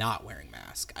people not wearing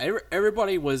masks.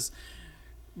 Everybody was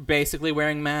basically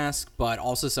wearing masks, but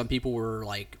also some people were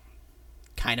like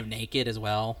kind of naked as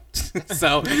well.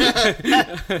 So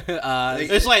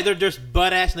It's like they're just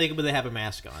butt ass naked, but they have a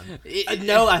mask on.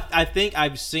 No, I think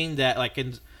I've seen that like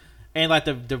in like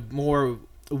the more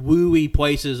wooey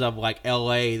places of like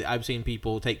L.A. I've seen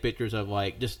people take pictures of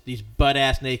like just these butt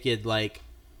ass naked like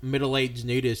middle-aged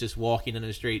nudists just walking in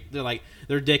the street. They're like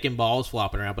their dick and balls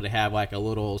flopping around, but they have like a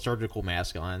little surgical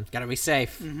mask on. gotta be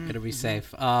safe. Gotta be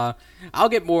safe. I'll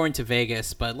get more into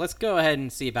Vegas, but let's go ahead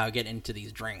and see about getting into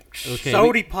these drinks. Okay,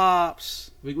 Sody pops.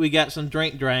 we got some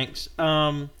drinks.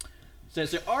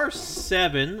 Since there are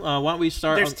 7, why don't we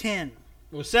start? There's on, 10.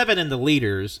 well, 7 in the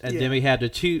liters, and Yeah. then we have the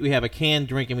 2. We have a canned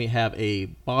drink and we have a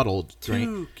bottled drink.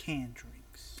 2 canned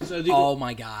drinks. So Oh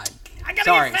my god. I gotta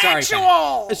Sorry, get sorry,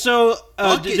 factual. So,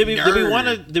 Fucking do we nerd.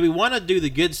 want to do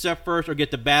the good stuff first, or get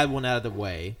the bad one out of the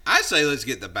way? I say let's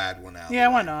get the bad one out. Yeah,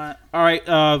 why not? All right,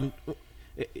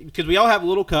 because we all have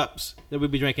little cups that we'll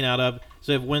be drinking out of.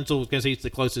 So if Wenzel, because he's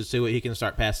the closest to it, he can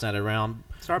start passing that around.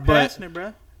 Start But- passing it,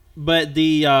 bro. But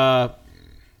the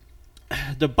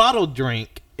bottled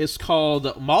drink is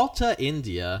called Malta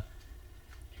India.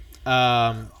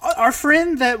 Our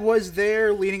friend that was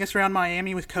there leading us around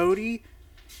Miami with Cody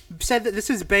said that this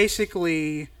is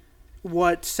basically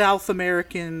what South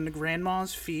American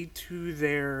grandmas feed to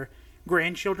their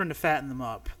grandchildren to fatten them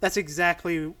up. That's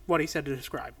exactly what he said to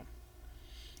describe them.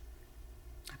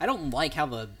 I don't like how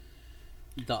the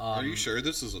Are you sure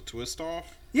this is a twist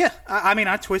off? Yeah, I mean,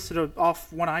 I twisted it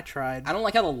off when I tried. I don't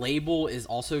like how the label is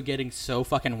also getting so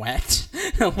fucking wet.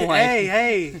 Like,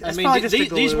 hey, I that's mean, probably just the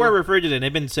these glue. were refrigerated.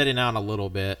 They've been sitting out a little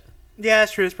bit. Yeah,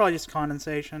 that's true. It's probably just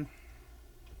condensation.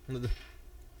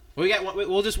 What We got one,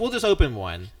 we'll just open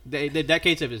one. That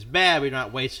case, if it's bad, we're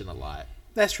not wasting a lot.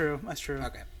 That's true. That's true.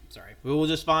 Okay, sorry. We will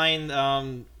just find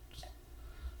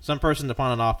some person to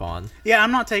pawn it off on. Yeah,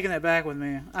 I'm not taking that back with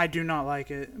me. I do not like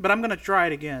it, but I'm gonna try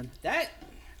it again. I'd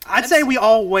That's- say we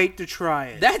all wait to try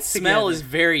it. That smell together. is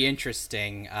very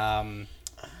interesting. I'm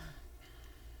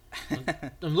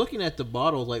looking at the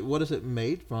bottle. Like, what is it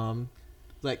made from?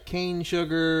 Like cane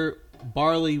sugar,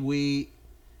 barley wheat.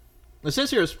 It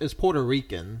says here it's Puerto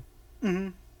Rican. Mm-hmm.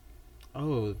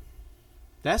 Oh,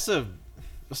 that's a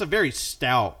very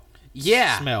stout.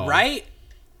 Yeah, smell. right?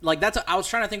 Like I was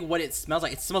trying to think of what it smells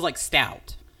like. It smells like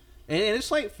stout. And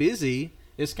it's like fizzy.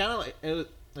 It's kind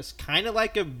of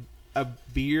like a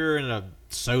beer and a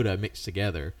soda mixed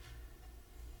together.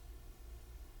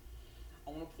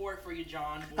 I want to pour it for you,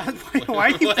 John. Why are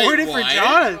you Wait, pouring it for what?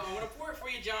 John? I want to pour it for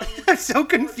you, John. I'm so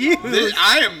confused.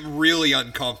 I am really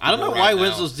uncomfortable. I don't know right why now.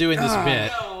 Winslow's doing this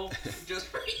bit. No, just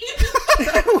for you.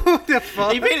 What the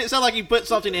fuck? He made it sound like he put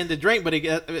something in the drink, but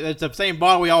it's the same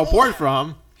bottle we all poured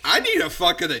from. I need a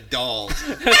fucking adult.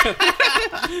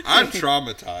 I'm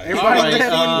traumatized. Everybody All right, What the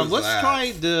fuck was let's that?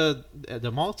 try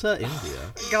the Malta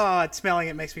India. God, smelling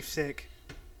it makes me sick.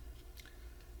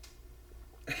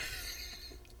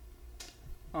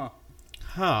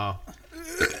 Huh?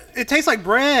 It tastes like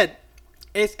bread.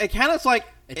 It kind of like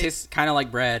It tastes kind of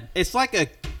like bread. it's like a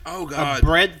Oh god.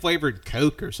 bread flavored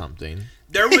Coke or something.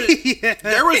 There was Yeah.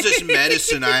 there was this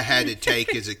medicine I had to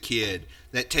take as a kid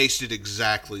that tasted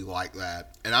exactly like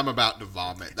that, and I'm about to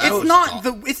vomit. That It's was not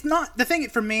awful. it's not the thing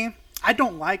for me. I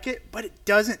don't like it, but it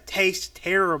doesn't taste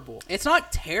terrible. It's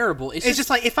not terrible. It's just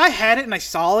like if I had it in a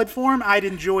solid form, I'd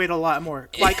enjoy it a lot more.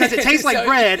 Like because it tastes like So-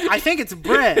 bread. I think it's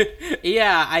bread.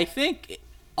 Yeah, I think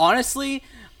honestly,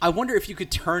 I wonder if you could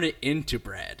turn it into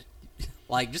bread.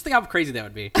 Like, just think how crazy that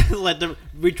would be.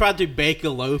 We tried to bake a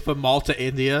loaf of Malta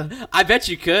India. I bet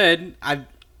you could.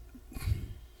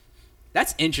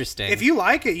 That's interesting. If you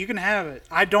like it, you can have it.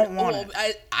 I don't want Well,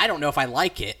 it. I don't know if I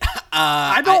like it.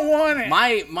 I don't want it.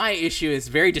 My issue is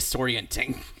very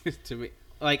disorienting to me.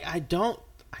 Like I don't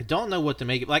know what to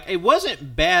make it. Like it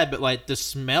wasn't bad, but like the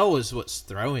smell is what's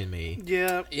throwing me.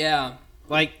 Yeah. Yeah.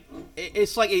 Like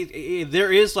it's like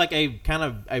there is like a kind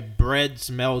of a bread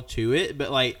smell to it, but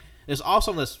like there's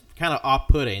also this kind of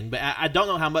off-putting. But I don't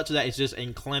know how much of that is just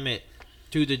inclement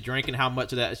to the drink, and how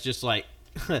much of that is just like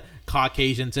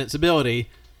Caucasian sensibility.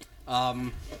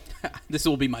 This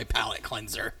will be my palate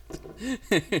cleanser.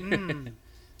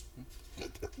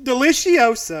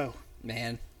 Delicioso.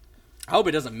 Man, I hope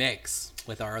it doesn't mix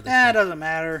with our other That stuff. doesn't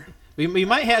matter. We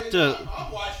might have to.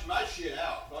 I'm washing my shit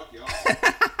out. Fuck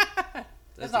y'all.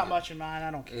 There's not much in mine. I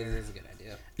don't It care. is a good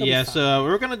idea. Yeah, so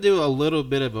we're gonna do a little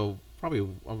bit of probably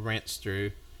a rinse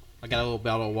through. I got a little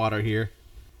bottle of water here.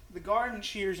 The garden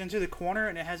shears into the corner,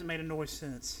 and it hasn't made a noise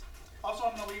since. Also,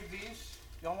 I'm gonna leave these.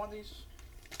 Y'all want these?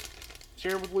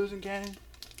 Share with losing Cannon.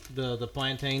 The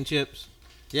plantain chips.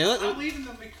 Yeah. I'm leaving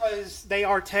them because they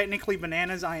are technically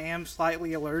bananas. I am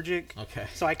slightly allergic, Okay.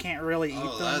 so I can't really eat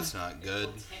Oh, them. that's not good.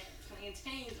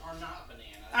 Plantains are not bananas.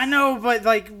 I know, but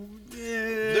like,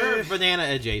 They're banana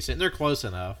adjacent. They're close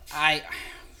enough. I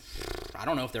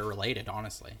don't know if they're related,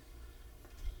 honestly.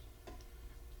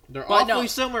 They're Well, awfully no.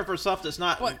 similar for stuff that's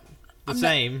not What? the I'm not-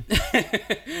 same.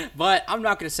 But I'm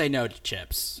not going to say no to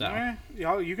chips. So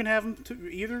y'all, you can have them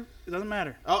either. It doesn't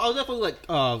matter. I'll definitely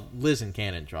let Liz and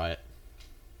Cannon try it.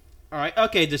 All right.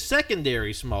 Okay. The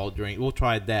secondary small drink. We'll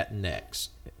try that next.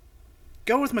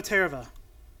 Go with Materva.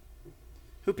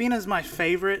 Hupina is my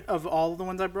favorite of all of the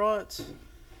ones I brought.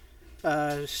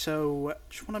 So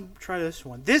just want to try this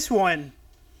one. This one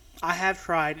I have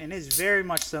tried, and it's very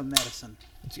much some medicine.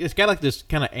 It's got like this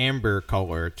kind of amber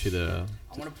color to the.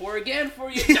 I want to pour again for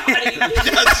you, Johnny.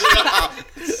 Stop!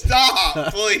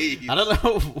 Stop, please. I don't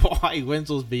know why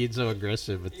Winslow's being so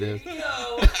aggressive with this.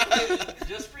 Go.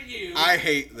 Just for you. I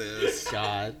hate this.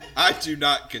 God. I do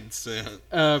not consent.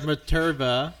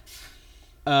 Materva.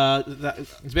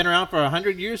 It's been around for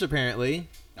 100 years apparently.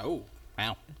 Oh,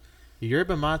 wow.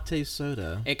 Yerba mate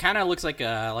soda. It kind of looks like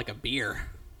a beer.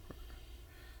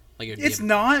 Like it would be It's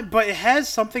not, but it has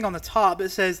something on the top that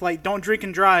says like "Don't drink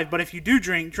and drive." But if you do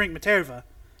drink, drink Materva.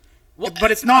 What? But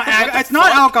it's not. It's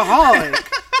not alcoholic.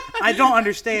 I don't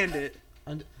understand it.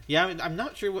 And, yeah, I'm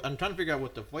not sure. I'm trying to figure out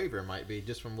what the flavor might be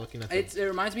just from looking at the. It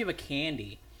reminds me of a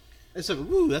candy. That's a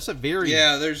very.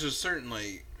 Yeah, there's a certain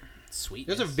like.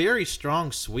 Sweetness. There's a very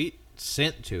strong sweet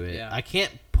scent to it. Yeah. I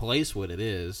can't place what it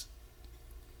is.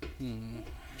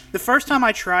 The first time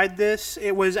I tried this,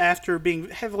 it was after being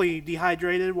heavily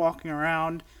dehydrated, walking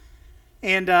around,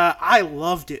 and I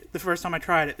loved it. The first time I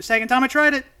tried it. The second time I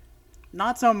tried it,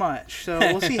 Not so much. So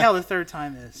we'll see how the third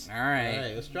time is. All All right.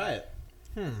 right, let's try it.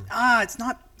 It's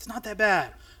not that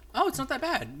bad. Oh, it's not that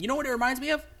bad. You know what it reminds me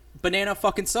of? Banana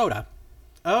fucking soda.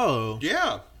 Oh,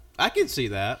 Yeah. I can see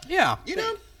that. Yeah. You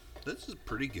know, this is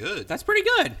pretty good. That's pretty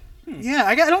good. Yeah,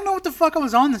 I don't know what the fuck I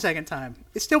was on the second time.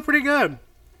 It's still pretty good.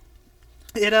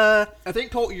 It I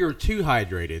think Colt, you're too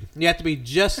hydrated. You have to be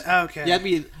just Okay. You have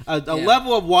to be a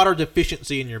level of water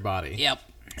deficiency in your body. Yep.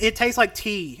 it tastes like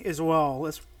tea as well.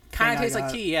 That's Kind of thing I tastes like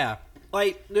got. tea, yeah.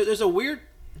 Like there's a weird.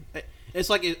 It's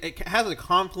like it has a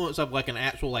confluence of like an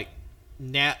actual like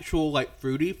natural like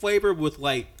fruity flavor with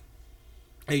like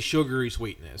a sugary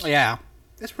sweetness. Yeah.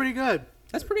 It's pretty good.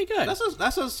 That's pretty good.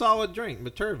 That's a solid drink,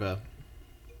 Maturva.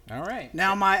 All right.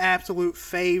 Now my absolute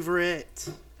favorite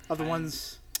of the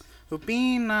ones,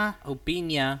 Ubina.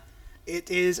 Opinia. It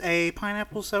is a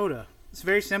pineapple soda. It's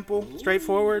very simple,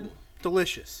 straightforward,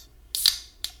 delicious.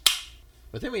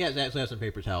 I think we actually have some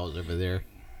paper towels over there.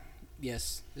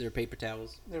 Yes. There are paper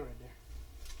towels. They're right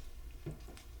there.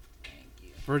 Thank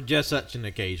you. For just such an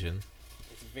occasion.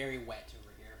 It's very wet over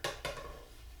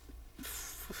here.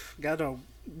 Got a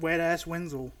wet ass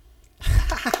Wenzel.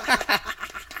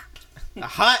 A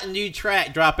hot and new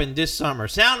track dropping this summer.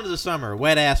 Sound of the summer.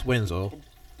 Wet ass Wenzel.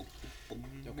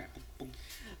 Okay. I'm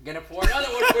gonna pour another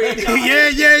one for you, John.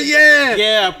 yeah.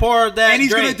 Yeah, pour that. And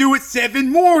he's drink. gonna do it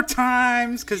 7 more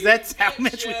times because that's how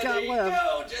much we got There you left.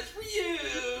 go, just for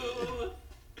you.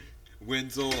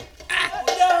 Wenzel. Oh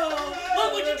no!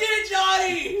 Look what you did,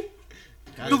 Johnny!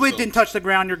 The lid didn't touch the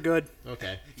ground. You're good.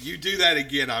 Okay. You do that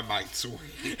again, I might swing.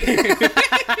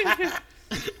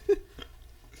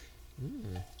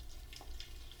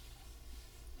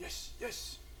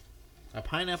 Yes. A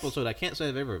pineapple soda. I can't say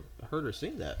I've ever heard or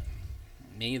seen that.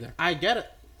 Me either. I get it.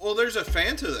 Well, there's a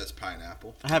Fanta that's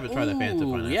pineapple. I haven't tried the Fanta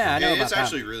Ooh, pineapple. yeah, I know Yeah, about it's that.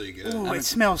 actually really good. Ooh, it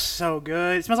smells so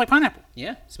good. It smells like pineapple.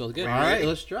 Yeah, smells good. All right, Ready?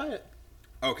 let's try it.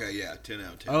 Okay, yeah, 10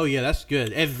 out of 10. Oh yeah, that's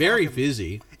good and very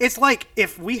fizzy. It's like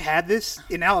if we had this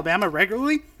in Alabama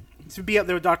regularly, this would be up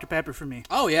there with Dr. Pepper for me.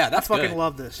 Oh yeah, I that's fucking good.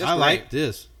 love this. That's I great. like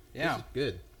this. Yeah. This is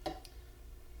good.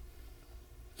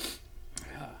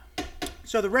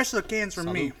 So the rest of the cans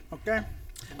from me, okay?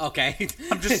 Okay.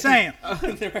 I'm just saying.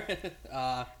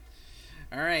 All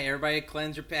right, everybody,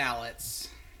 cleanse your palates.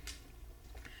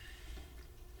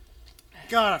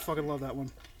 God, I fucking love that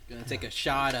one. Gonna take a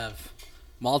shot of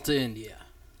Malta India.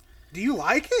 Do you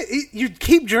like it? You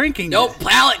keep drinking. Nope,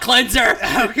 palate cleanser.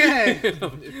 it. Okay.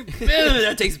 Ew,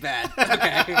 that tastes bad.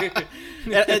 Okay.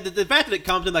 And the fact that it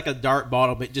comes in like a dark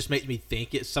bottle, it just makes me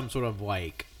think it's some sort of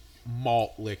like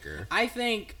malt liquor. I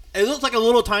think It looks like a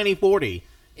little tiny 40.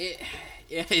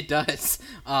 it does.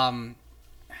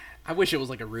 I wish it was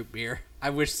like a root beer. I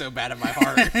wish so bad in my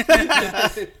heart.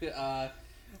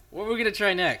 What are we gonna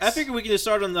try next? I figure we can just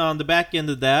start on the back end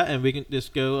of that, and we can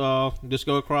just go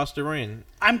across the ring.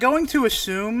 I'm going to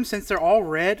assume, since they're all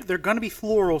red, they're going to be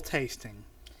floral tasting.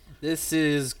 This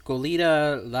is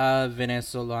Colita La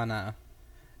Venezolana.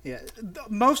 Yeah,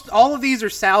 all of these are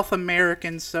South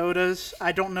American sodas.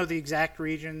 I don't know the exact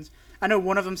regions. I know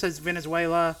one of them says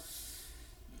Venezuela,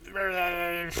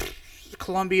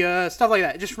 Colombia, stuff like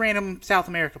that. Just random South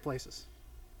America places.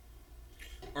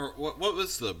 Or what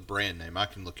was the brand name? I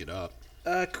can look it up.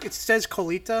 It says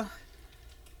Colita,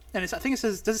 and I think it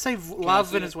says. Does it say La I see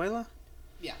it? Venezuela?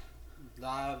 Yeah,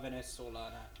 La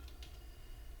Venezolana.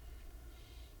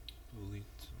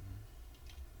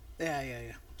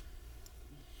 Yeah.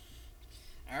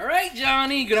 All right,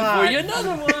 Johnny, gonna God. pour you another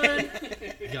one.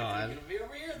 God, Gonna be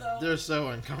over here though. they're so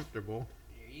uncomfortable.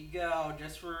 Here you go,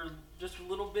 just for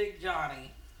little big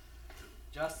Johnny.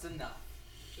 Just enough.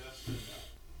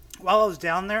 While I was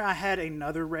down there, I had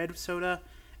another red soda,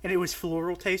 and it was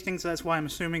floral tasting, so that's why I'm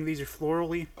assuming these are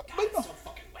florally. God, it's so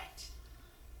fucking wet.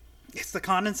 It's the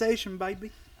condensation,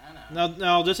 baby. I know.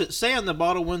 Now, does it say on the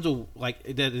bottle Wenzel like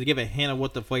to give a hint of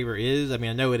what the flavor is? I mean,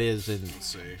 I know it is in Let's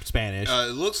see. Spanish.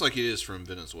 It looks like it is from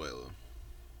Venezuela.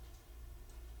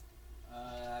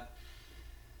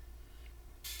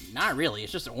 Not really.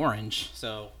 It's just orange,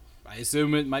 so I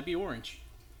assume it might be orange.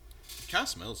 It kind of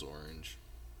smells orange.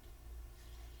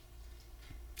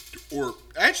 Or,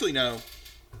 actually, no.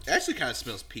 It actually kind of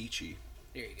smells peachy.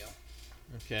 There you go.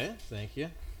 Okay, thank you.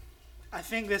 I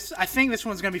think this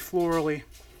one's gonna be florally.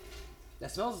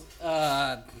 That smells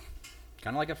kind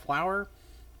of like a flower,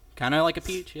 kind of like a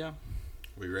peach. Yeah.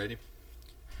 We ready?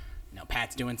 No,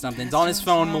 Pat's doing something. He's Pat's on his doing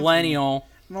phone, something. millennial.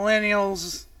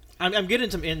 Millennials. I'm getting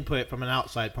some input from an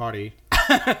outside party.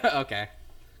 Okay,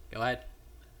 go ahead.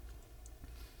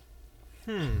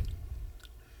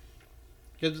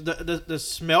 Because the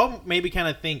smell maybe kind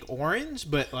of think orange,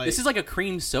 but like This is like a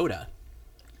cream soda.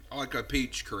 Like a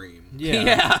peach cream. Yeah,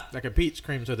 Yeah. like a peach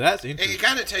cream soda. That's It interesting.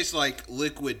 kind of tastes like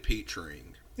liquid peach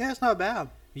ring. Yeah, it's not bad.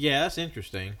 Yeah, that's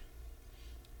interesting.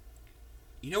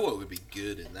 You know what would be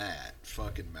good in that?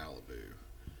 Fucking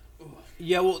Malibu.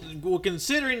 Yeah, well,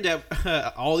 considering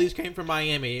that all these came from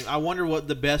Miami, I wonder what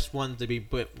the best one to be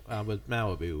put with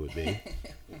Malibu would be.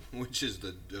 Which is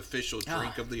the official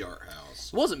drink of the art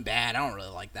house. It wasn't bad. I don't really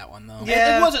like that one though.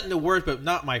 Yeah. It wasn't the worst, but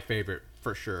not my favorite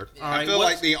for sure. All I right, feel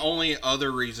what's- like the only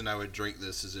other reason I would drink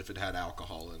this is if it had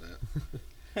alcohol in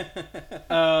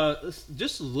it.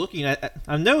 just looking at,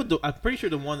 I'm pretty sure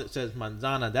the one that says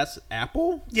manzana, that's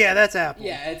apple. Yeah, that's apple.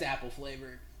 Yeah, it's apple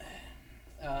flavored.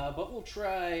 But we'll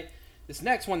try this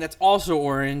next one that's also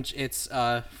orange. It's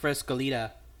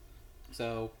Frescolita.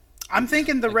 So, I'm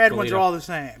thinking the Like red ones are Toledo. all the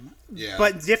same. Yeah.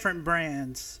 But different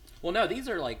brands. well, no, these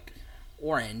are like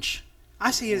orange. I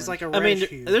see it as like a I red mean,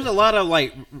 hue. there's a lot of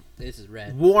like This is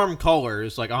red. warm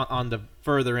colors like on the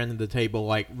further end of the table,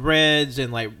 like reds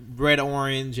and like red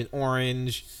orange and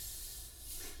orange.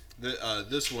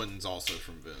 This one's also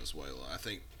from Venezuela. I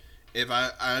think, if I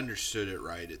understood it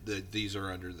right, these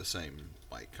are under the same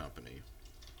like company.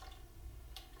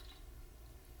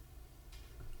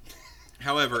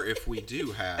 However, if we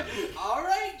do have, All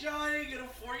right, Johnny, gonna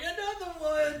pour you another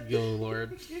one. Go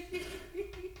Lord.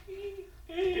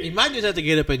 You might just have to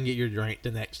get up and get your drink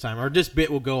the next time, or this bit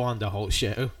will go on the whole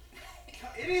show.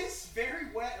 It is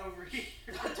very wet over here.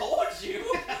 I told you.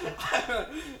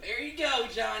 There you go,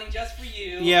 Johnny, just for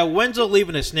you. Yeah, Wenzel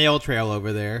leaving a snail trail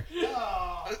over there.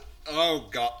 oh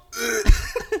god,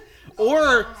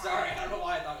 Or Sorry, I don't know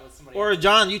why I thought it was somebody. or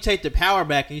John, you take the power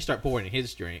back and you start pouring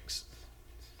his drinks.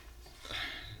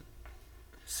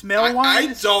 Smell I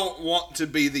wise? don't want to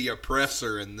be the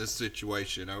oppressor in this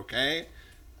situation. Okay,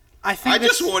 I think I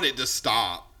this- just want it to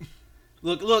stop.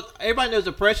 Look, everybody knows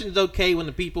oppression is okay when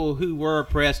the people who were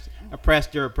oppressed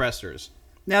their oppressors.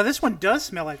 Now this one does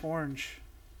smell like orange.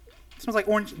 It smells like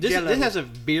orange This jello. this has a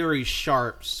very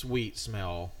sharp, sweet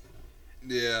smell.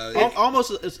 Yeah,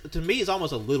 Almost to me, it's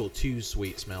almost a little too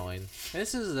sweet smelling.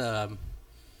 This is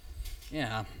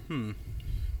yeah. all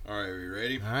right, are we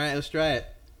ready? All right, let's try it.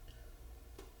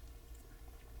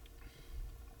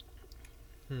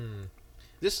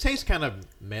 This tastes kind of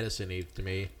medicine-y to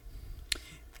me.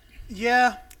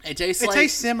 Yeah, It tastes it like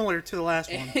tastes similar to the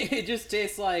last one. it just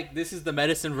tastes like this is the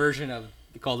medicine version of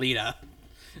Colita.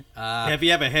 If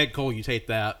you have a head cold, you take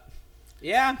that.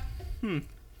 Yeah.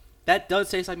 That does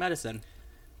taste like medicine.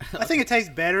 I think it tastes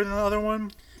better than the other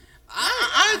one.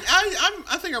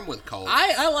 I think I'm with Cole.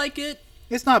 I like it.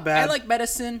 It's not bad. I like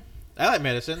medicine. I like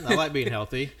medicine. I like being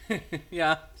healthy.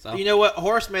 Yeah. So You know what?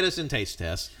 Horse medicine taste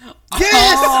test.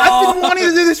 Yes, I've been wanting to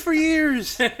do this for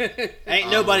years. Ain't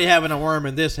nobody having a worm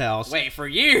in this house. wait for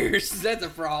years. That's a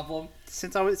problem.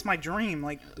 Since it's my dream.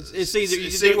 Like, It's either you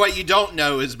See, do- what you don't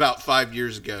know is about 5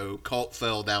 years ago, Colt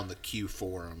fell down the Q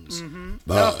forums. no,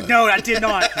 I did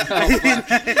not.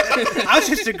 I was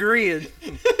just agreeing.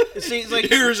 See, it's like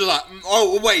Here's a lot.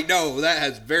 Oh, wait, no, that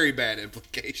has very bad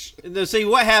implications. see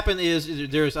what happened is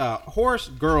there's horse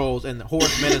girls and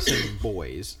horse medicine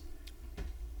boys.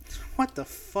 What the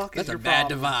fuck That's is a your bad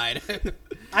problem? divide.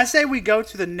 I say we go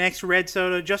to the next red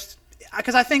soda just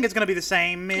because I think it's going to be the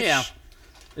same. Yeah.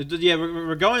 Yeah,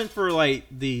 we're going for like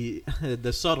the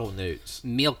subtle notes.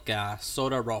 Milka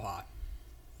Soda Roja.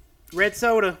 Red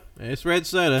soda. It's red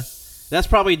soda. That's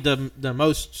probably the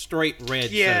most straight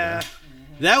red Yeah.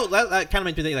 soda. That kind of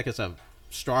makes me think like it's a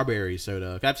strawberry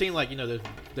soda. I've seen like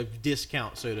the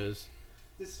discount sodas.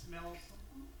 This smells.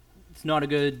 It's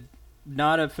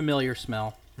not a familiar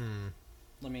smell.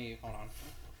 Let me hold on.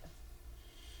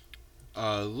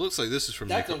 Looks like this is from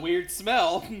That's a weird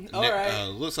smell. All right.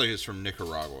 looks like it's from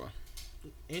Nicaragua.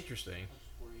 Interesting.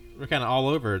 We're kind of all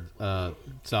over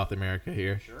South America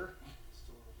here. Sure.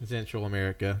 Central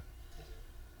America.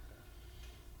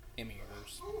 Give me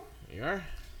yours. You are.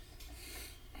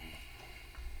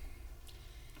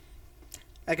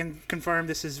 I can confirm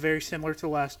this is very similar to the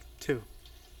last two.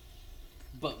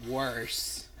 But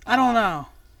worse. I don't know.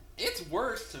 It's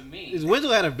worse to me.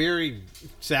 Wenzel had a very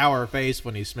sour face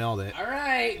when he smelled it. All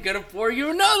right, gonna pour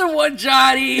you another one,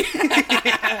 Johnny.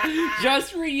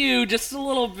 Just for you, just a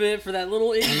little bit for that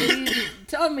little itty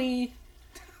tummy.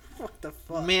 What the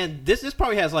fuck? Man, this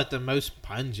probably has like the most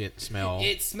pungent smell.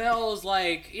 It smells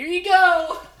like here you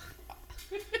go.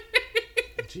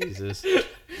 Jesus.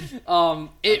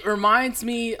 It reminds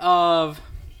me of.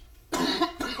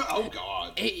 Oh,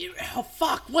 God. Oh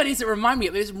fuck! What does it remind me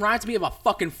of? It reminds me of a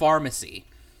fucking pharmacy.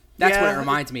 That's what Yeah. it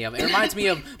reminds me of. It reminds me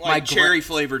of my Like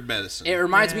cherry-flavored medicine. It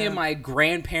reminds me Yeah. of my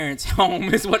grandparents'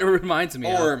 home. Is what it reminds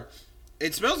me of. Or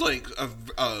it smells like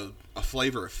a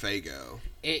flavor of Faygo.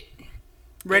 It.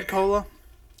 Red cola.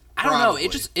 I don't know. Probably.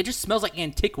 It just smells like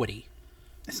antiquity.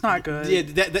 It's not good. Yeah,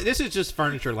 this is just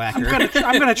furniture lacquer.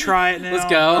 I'm gonna try it now. Let's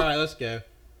go. All right, let's go.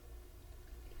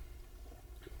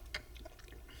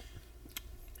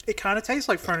 It kind of tastes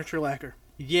like furniture lacquer.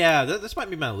 Yeah, this might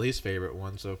be my least favorite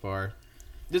one so far.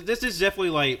 This is definitely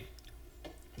like,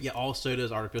 yeah, all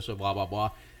sodas artificial, blah blah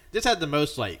blah. This had the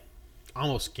most like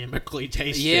almost chemically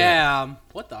taste. to it. Yeah.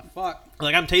 What the fuck?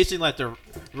 Like I'm tasting like the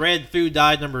red food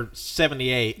dye number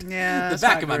 78. Yeah, The it's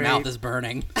back not of my great. mouth is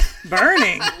burning.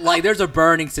 burning. Like there's a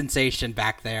burning sensation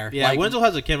back there. Yeah, Like, Wenzel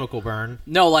has a chemical burn.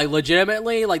 no, like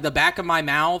legitimately, like the back of my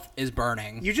mouth is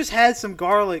burning. You just had some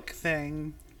garlic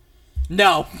thing.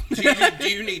 No. Do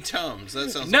you need Tums?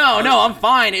 That sounds No, like no, I'm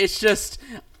fine. It's just,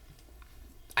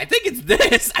 I think it's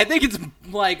this. I think it's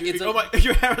like it's. Oh my,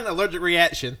 you're having an allergic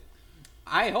reaction.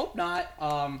 I hope not.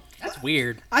 That's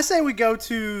weird. I say we go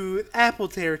to apple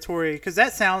territory because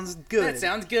that sounds good. That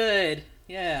sounds good.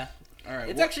 Yeah, All right.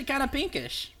 it's actually kind of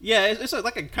pinkish. Yeah, it's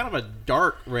like a kind of a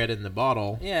dark red in the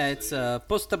bottle. Yeah, it's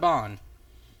Postabon,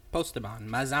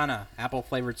 Mazana apple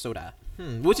flavored soda.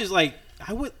 Which is like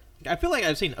I feel like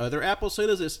I've seen other apple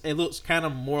sodas. It looks kind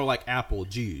of more like apple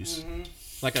juice,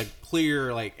 like a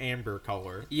clear like amber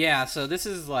color. Yeah, so this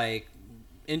is like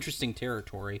interesting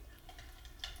territory.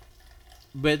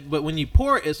 But when you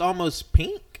pour it, it's almost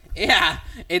pink. Yeah,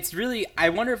 it's really. I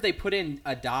wonder if they put in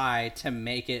a dye to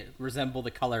make it resemble the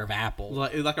color of apple.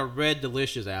 Like a red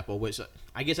delicious apple, which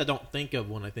I guess I don't think of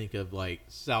when I think of like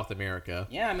South America.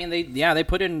 Yeah, I mean they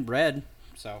put in red.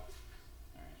 So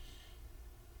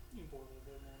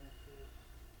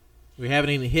We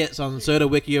having any hits on Soda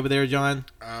Wiki over there, John?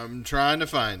 I'm trying to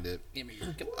find it. give me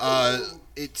your.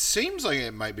 It seems like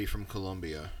it might be from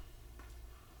Colombia.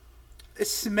 It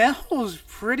smells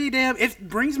pretty damn. It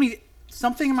brings me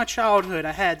something in my childhood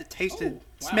I had that tasted,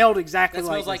 wow. smelled exactly That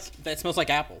like. smells this. that smells like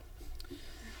apple.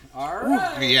 All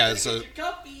right. Yeah, so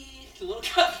A little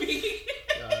cuppy.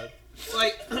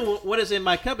 Like what is in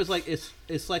my cup is like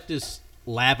it's like this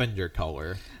lavender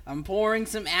color. I'm pouring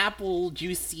some apple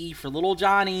juicy for little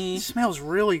Johnny It smells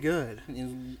really good.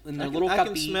 in I their can, little I cuppy.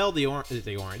 can smell the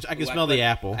orange. I can Ooh, smell the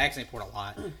apple. I actually poured a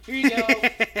lot. Here you go.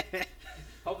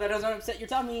 Hope that doesn't upset your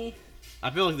tummy. I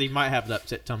feel like they might have an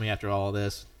upset tummy after all of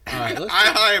this. All right, let's.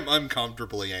 I am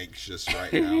uncomfortably anxious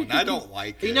right now, and I don't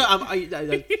like it. You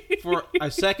know, for a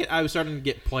second, I was starting to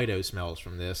get Play-Doh smells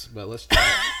from this, but let's try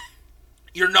it.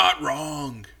 You're not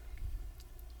wrong.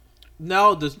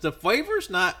 No, the flavor's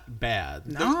not bad.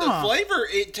 The Nah. flavor,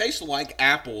 it tastes like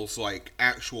apples, like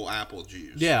actual apple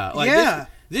juice. Yeah, like Yeah.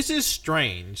 This is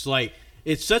strange. Like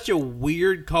it's such a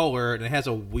weird color, and it has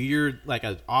a weird like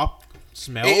a off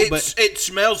smell, It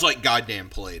smells like goddamn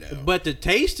Play-Doh. but the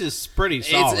taste is pretty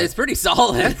solid. It's pretty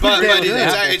solid. But damn it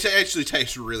good. actually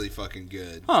tastes really fucking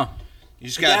good. Huh. You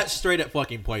just got That's straight up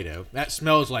fucking Play-Doh. That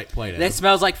smells like Play-Doh. That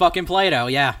smells like fucking Play-Doh.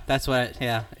 Yeah, that's what.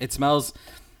 It smells.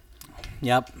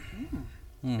 Yep.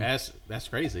 That's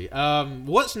crazy.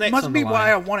 What's next? Must on be the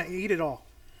why I line? want to eat it all.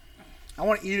 I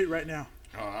want to eat it right now.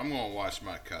 Oh, I'm gonna wash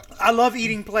my cup. I love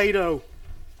eating Play-Doh.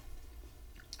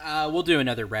 We'll do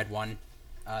another red one.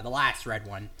 The last red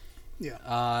one.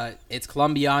 Yeah. It's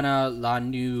Colombiana La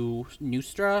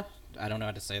Nustra. I don't know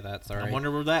how to say that. Sorry. I wonder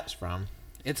where that's from.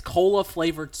 It's cola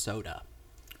flavored soda.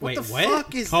 Wait, the what?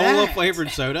 fuck is Cola that? flavored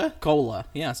soda? Cola.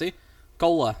 Yeah. See,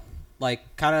 cola.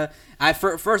 Like kind of.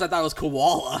 First I thought it was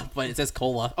koala, but it says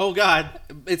cola. Oh God!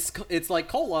 It's like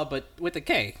cola, but with a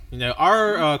K. You know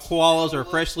our koalas are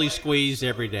freshly squeezed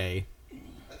every day.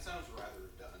 That sounds rather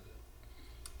redundant.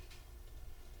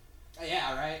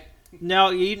 Yeah. Right.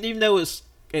 Now, even though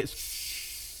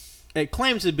it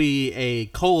claims to be a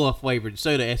cola flavored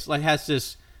soda, it's like has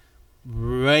this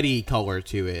ruddy color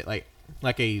to it, like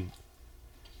a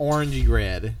orangey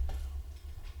red.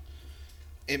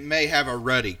 It may have a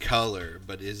ruddy color,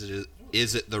 but is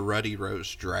it the Ruddy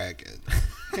Roast Dragon?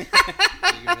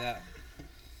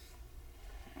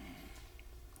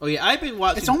 Oh yeah, I've been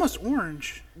watching It's almost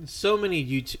orange. so many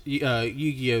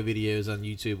Yu-Gi-Oh videos on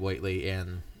YouTube lately,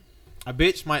 and a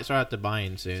bitch might start to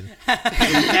buying soon.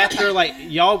 After like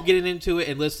y'all getting into it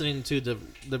and listening to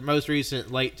the most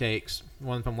recent late takes,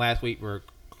 one from last week where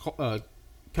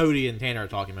Cody and Tanner are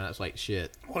talking about it, it's like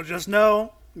shit. Well, just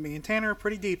know me and Tanner are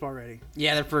pretty deep already.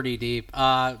 Yeah, they're pretty deep.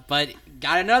 But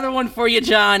got another one for you,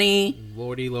 Johnny.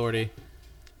 Lordy.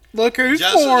 Look who's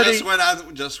Just 40. when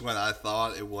I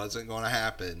thought it wasn't going to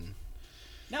happen.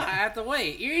 No, I have to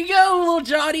wait. Here you go, little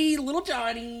Johnny,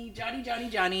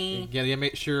 Johnny. You gotta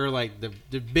make sure like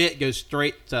the bit goes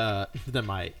straight to the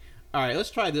mic. All right,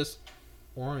 let's try this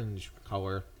orange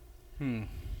color.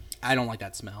 I don't like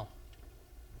that smell.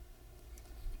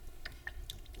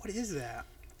 is that?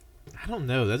 I don't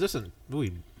know. That doesn't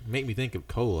really make me think of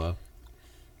cola.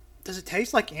 Does it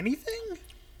taste like anything?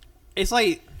 It's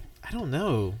like, I don't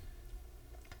know.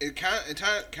 It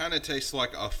kind of tastes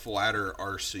like a flatter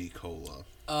RC cola.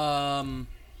 Um,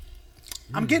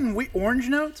 I'm getting orange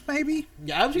notes, maybe.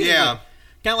 Yeah, I was getting kind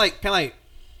of like,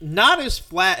 not as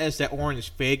flat as that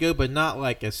orange Faygo, but not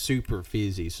like a super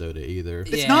fizzy soda either.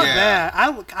 It's Yeah. not Yeah.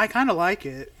 bad. I kind of like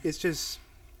it. It's just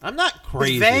I'm not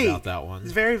crazy vague. about that one.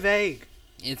 It's very vague.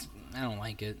 I don't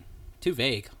like it. Too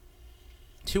vague.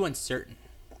 Too uncertain.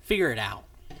 Figure it out.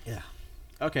 Yeah.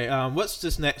 Okay. What's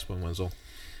this next one, Wenzel?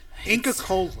 Inca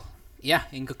Cola. Yeah,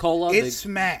 Inca Cola. It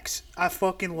smacks. I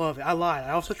fucking love it. I lied.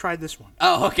 I also tried this one.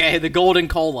 Oh, okay. The golden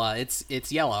cola.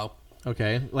 It's yellow.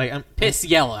 Okay. Like I'm Piss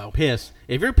yellow. pissed.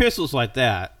 If your pistol's like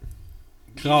that,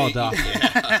 call it off.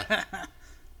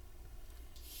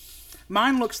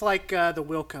 Mine looks like the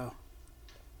Wilco.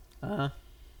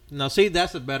 No, see,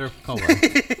 that's a better color.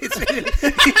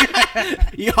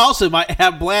 You also might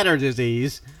have bladder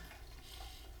disease.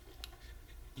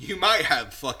 You might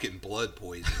have fucking blood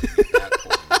poisoning at that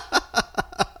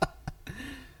point.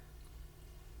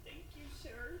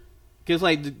 Because,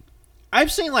 like,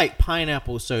 I've seen, like,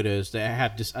 pineapple sodas that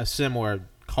have just a similar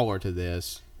color to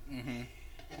this. Mm-hmm.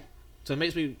 So it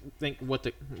makes me think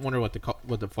wonder what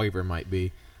the flavor might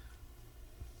be.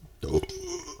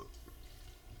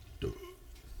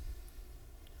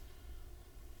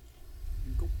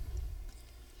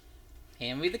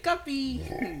 Hand me the cuppy.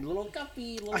 Little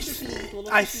cuppy. Little cuppy. Little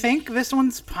I cuppy. think this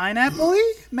one's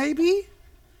pineapple-y, maybe?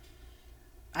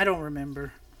 I don't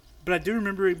remember. But I do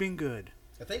remember it being good.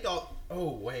 I think I'll...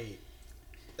 Oh, wait.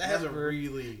 That has a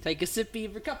really Take a sippy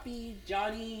of your cuppy,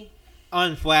 Johnny.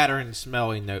 unflattering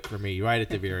smelling note for me right at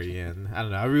the very end. I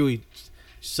don't know. I really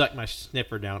sucked my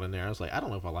sniffer down in there. I was like, I don't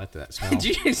know if I like that smell.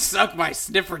 Did you suck my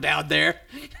sniffer down there?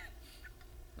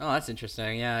 Oh, that's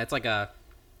interesting. Yeah, it's like a...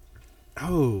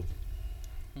 Oh.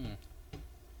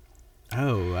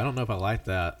 Oh, I don't know if I like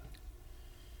that.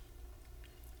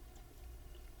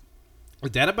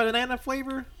 Is that a banana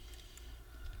flavor?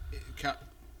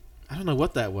 I don't know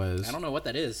what that was. I don't know what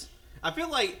that is. I feel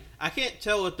like I can't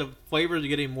tell if the flavors are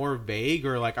getting more vague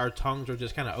or like our tongues are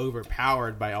just kind of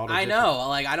overpowered by all the I different- know.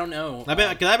 Like, I don't know.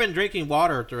 Because I've been drinking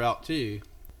water throughout too.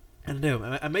 I don't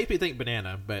know. It makes me think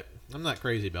banana, but I'm not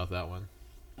crazy about that one.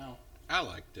 Oh. I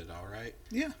liked it, all right.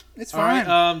 Yeah, it's All fine.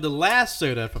 right. The last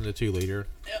soda from the 2 liter.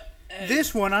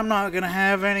 This one, I'm not going to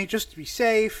have any just to be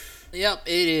safe. Yep,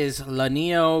 it is La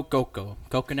Neo Coco.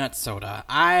 Coconut soda.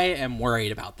 I am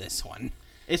worried about this one.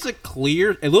 It's a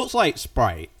clear. It looks like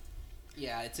Sprite.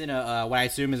 Yeah, it's in a what I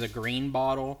assume is a green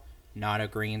bottle, not a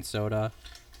green soda.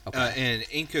 Okay. And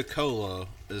Inca Cola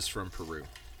is from Peru.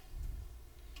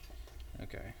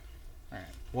 Okay. All right.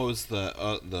 What was the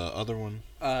other one?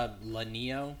 La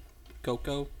Neo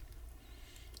Coco.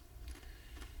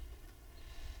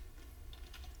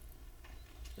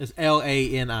 It's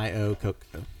LANIO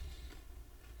Cocoa.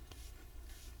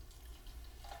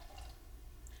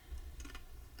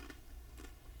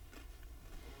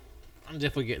 I'm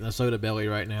definitely getting a soda belly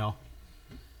right now.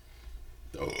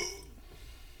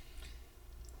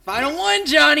 Final one,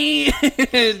 Johnny. You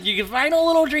can final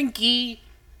little drinky.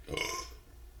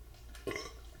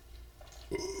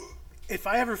 If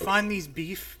I ever find these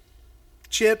beef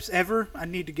chips ever, I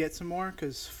need to get some more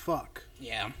because fuck.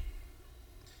 Yeah.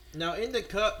 Now in the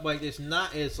cup, like it's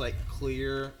not as like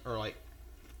clear or like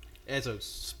as a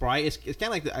Sprite. It's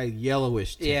kind of like a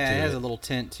yellowish tint. Yeah, to it has a little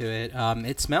tint to it.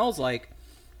 It smells like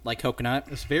coconut.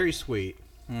 It's very sweet.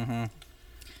 Mm-hmm. All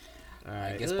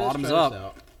right, guess let's bottoms try this up.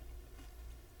 out.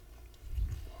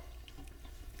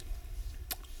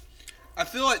 I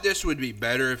feel like this would be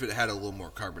better if it had a little more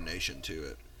carbonation to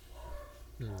it.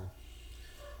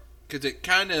 Because it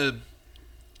kind of...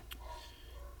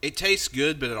 It tastes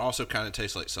good, but it also kind of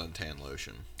tastes like suntan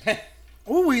lotion.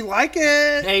 Oh, we like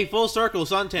it. Hey, full circle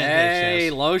suntan. Hey, makes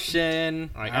sense. lotion.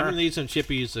 All right, I'm gonna need some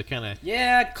chippies to kind of.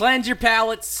 Yeah, cleanse your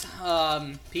palates,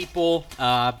 people.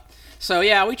 So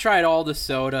yeah, we tried all the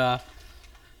soda.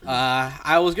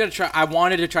 I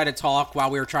wanted to try to talk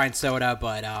while we were trying soda,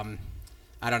 but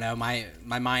I don't know. My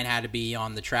mind had to be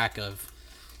on the track of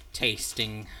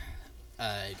tasting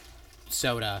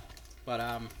soda.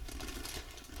 But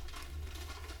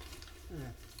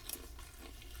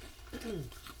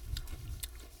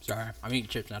sorry, I'm eating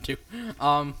chips now too.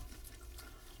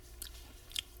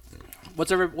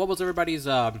 What was everybody's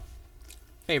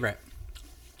favorite?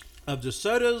 Of the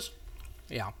sodas,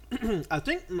 Yeah. I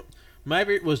think my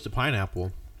favorite was the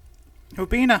pineapple.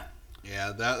 Opina.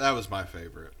 Yeah, that was my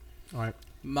favorite. All right.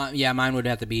 Mine would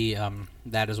have to be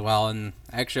that as well. And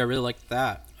actually, I really liked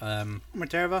that.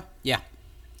 Materva. Yeah.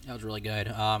 That was really good.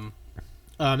 And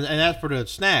as for the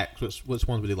snacks, which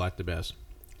ones would you like the best?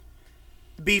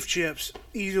 Beef chips,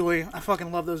 easily. I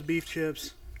fucking love those beef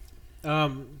chips.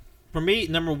 For me,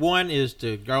 number 1 is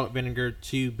the garlic vinegar,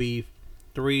 2 beef,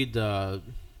 3 the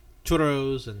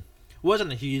churros, and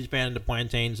wasn't a huge fan of the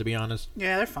plantains, to be honest.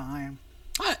 Yeah, they're fine.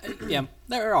 Yeah,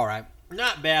 they're all right.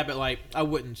 Not bad, but like I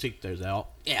wouldn't seek those out.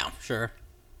 Yeah, sure.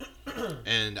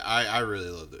 And I really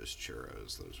love those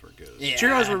churros. Those were good. Yeah.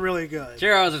 Churros were really good.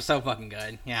 Churros are so fucking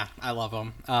good. Yeah, I love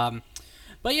them.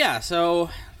 But yeah, so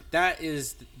that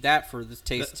is that for this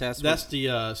taste test. That's the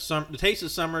the Taste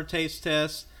of Summer taste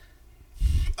test.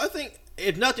 I think,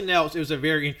 if nothing else, it was a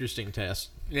very interesting test.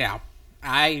 Yeah,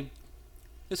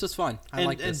 this was fun. I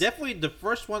like this. And definitely the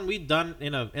first one we've done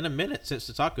in a minute since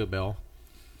the Taco Bell.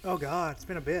 Oh God, it's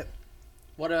been a bit.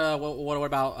 What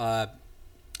about?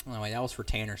 Oh wait, that was for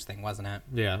Tanner's thing, wasn't it?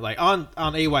 Yeah, like on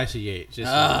AYCH.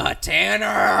 Just,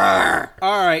 Tanner.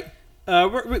 all right,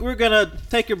 we're gonna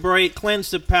take a break,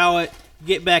 cleanse the palate,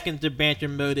 get back into banter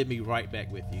mode, and be right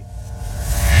back with you.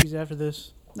 After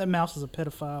this, that mouse is a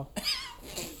pedophile.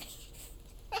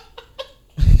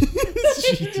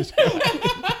 Jesus Christ.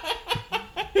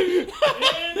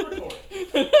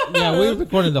 Yeah, we were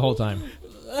recording the whole time.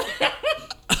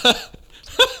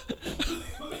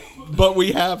 But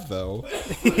we have, though.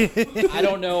 I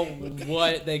don't know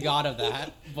what they got of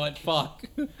that, but fuck.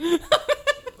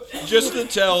 Just the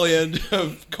tail end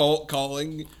of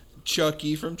calling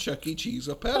Chucky from Chuck E. Cheese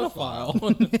a pedophile.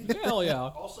 Hell yeah.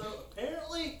 Also,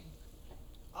 apparently,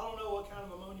 I don't know what kind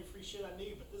of ammonia-free shit I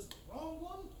need, but this is the wrong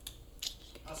one.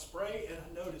 I spray and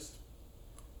I noticed,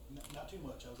 not too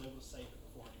much, I was able to save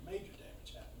it before any major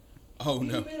damage happened. Oh,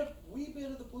 no. Wee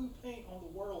bit of the blue paint on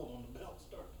the world on the belt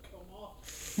started to come off.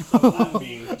 So I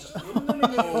mean, just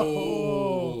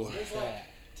there's like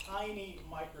tiny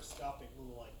microscopic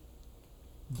little like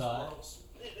swirls.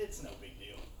 It's no big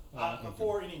deal.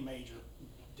 Before any major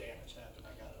damage happened,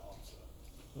 I got it off.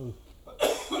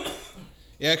 So.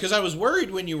 Yeah, because I was worried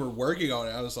when you were working on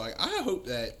it. I was like, I hope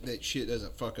that shit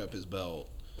doesn't fuck up his belt,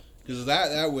 because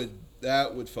that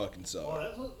would fucking suck. Well,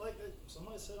 that's what, like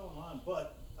somebody said online,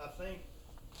 but I think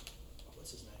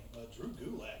what's his name? Drew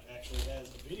Gulak actually has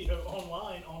a video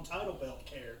online on title belt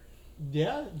care.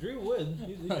 Yeah, Drew would.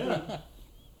 Yeah.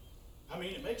 I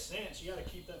mean, it makes sense. You got to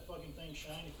keep that fucking thing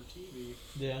shiny for TV.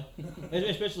 Yeah,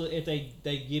 especially if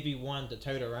they give you one to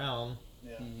tote around.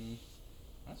 Yeah. Mm-hmm.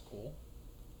 That's cool.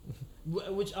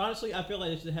 Which honestly, I feel like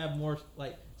they should have more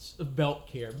like belt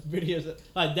care videos.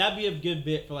 Like that'd be a good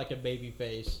bit for like a baby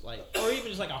face, like, or even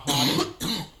just like a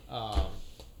hot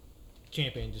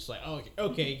champion. Just like, oh,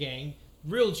 okay, gang,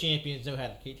 real champions know how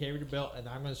to carry the belt, and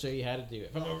I'm going to show you how to do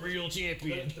it from a real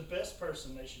champion. The best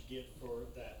person they should get for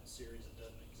that series that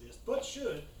doesn't exist, but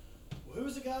should. Well,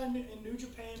 who's the guy in New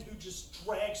Japan who just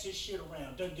drags his shit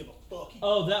around, doesn't give a fuck?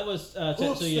 Oh, that was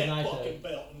Tetsuya that Naito. fucking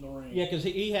belt in the ring. Yeah, because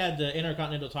he had the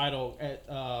Intercontinental title. At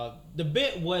the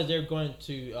bit was they're going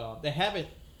to they haven't.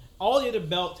 All the other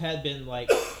belts had been like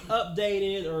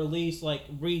updated or at least like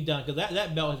redone, because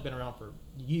that belt has been around for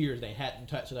years. They hadn't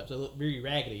touched it up, so it looked very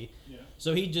raggedy. Yeah.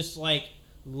 So he just like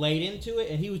laid into it,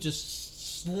 and he was just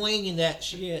slinging that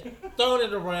shit, throwing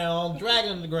it around, dragging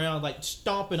it on the ground, like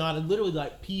stomping on it. Literally,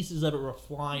 like pieces of it were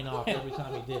flying off every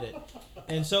time he did it.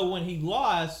 And so when he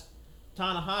lost,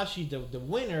 Tanahashi, the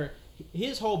winner,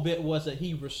 his whole bit was that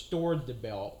he restored the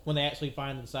belt when they actually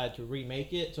finally decided to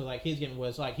remake it. So like his game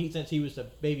was like, since he was the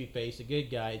babyface, a good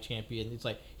guy champion, it's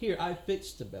like, here, I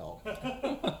fixed the belt.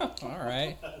 All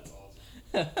right.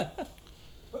 That's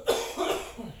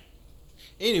awesome.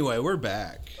 Anyway, we're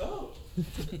back. Oh.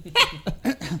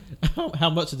 How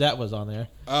much of that was on there?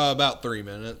 About 3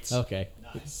 minutes. Okay.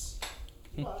 Nice.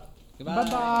 Goodbye.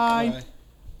 Bye.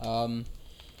 Bye.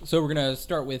 So we're gonna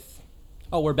start with.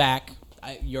 Oh, we're back.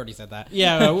 You already said that.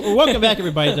 Yeah, welcome back,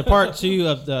 everybody, to part 2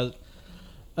 of the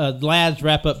Lads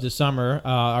Wrap Up the Summer,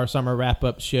 our summer wrap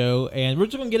up show, and we're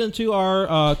just gonna get into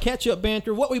our catch up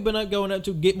banter, what we've been going up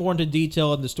to, get more into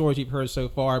detail of the stories you've heard so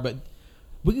far. But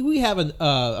we have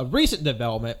a recent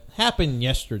development happened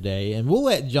yesterday, and we'll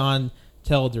let John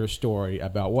tell their story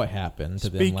about what happened to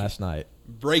them last night.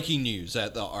 Breaking news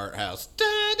at the art house.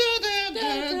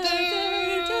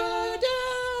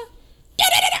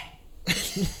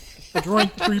 I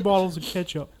drank 3 bottles of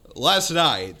ketchup. Last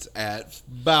night at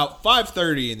about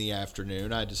 5:30 in the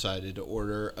afternoon, I decided to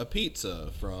order a pizza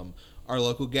from our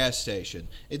local gas station.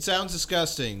 It sounds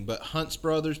disgusting, but Hunt's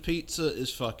Brothers Pizza is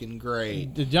fucking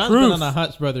great. John's Proof. been on a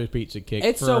Hunt's Brothers pizza kick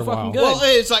It's for so a while. fucking good. Well,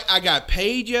 it's like I got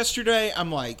paid yesterday. I'm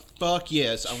like, fuck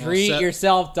yes. I'm Treat gonna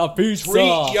yourself to pizza.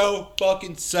 treat your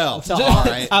fucking self. It's All all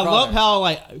right. I brother. love how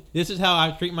like this is how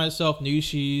I treat myself: new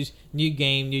shoes, new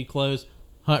game, new clothes.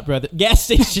 Hunt Brothers gas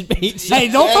station pizza. Hey,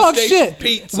 don't Gas talk station shit.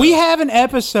 pizza. We have an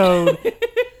episode,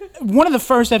 one of the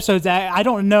first episodes that I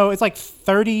don't know, it's like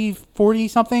 30, 40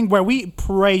 something, where we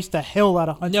praised the hell out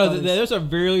of Hunt's No, Brothers. there's a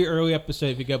very early episode.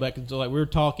 If you go back and so like we were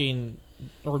talking,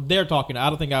 or they're talking. I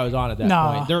don't think I was on at that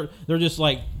Nah. point. They're just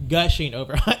like gushing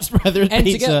over Hunt's Brothers And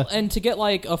pizza. to get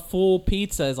like a full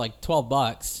pizza is like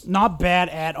 $12. Not bad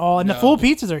at all. And the No. full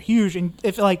pizzas are huge. And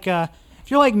if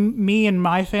you're like me and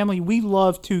my family, we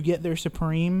love to get their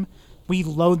Supreme. We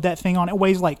load that thing on. It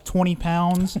weighs like 20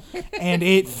 pounds, and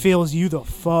it fills you the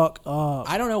fuck up.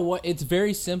 I don't know what. It's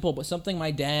very simple, but something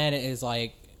my dad is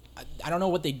like. I don't know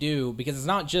what they do because it's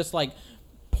not just like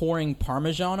pouring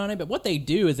Parmesan on it, but what they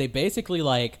do is they basically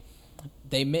like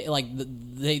they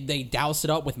douse it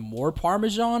up with more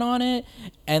Parmesan on it,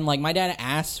 and like my dad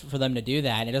asked for them to do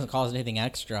that, and it doesn't cost anything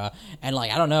extra, and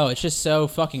like I don't know, it's just so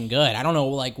fucking good. I don't know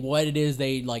like what it is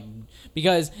they like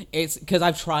because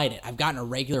I've tried it. I've gotten a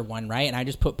regular one, right, and I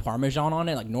just put Parmesan on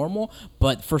it like normal,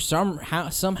 but for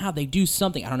somehow they do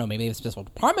something. I don't know, maybe it's just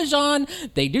Parmesan.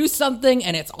 They do something,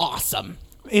 and it's awesome.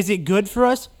 Is it good for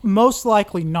us? Most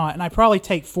likely not. And I probably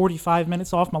take 45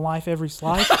 minutes off my life every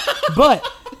slice, but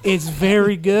it's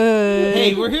very good.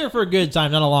 Hey, we're here for a good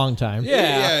time, not a long time.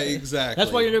 Yeah, exactly.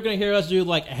 That's why you're going to hear us do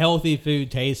like healthy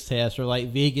food taste tests or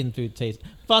like vegan food taste.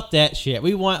 Fuck that shit.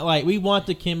 We want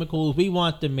the chemicals, we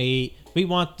want the meat, we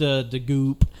want the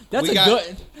goop. That's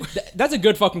That's a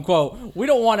good fucking quote. We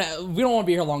don't want to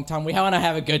be here a long time. We want to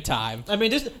have a good time. I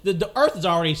mean, the Earth is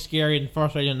already scary and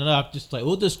frustrating enough. Just like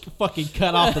we'll just fucking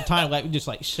cut off the time, like just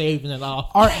like shaving it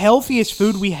off. Our healthiest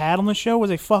food we had on the show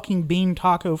was a fucking bean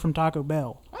taco from Taco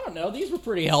Bell. I don't know. These were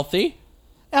pretty healthy.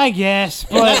 I guess,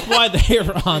 And but that's why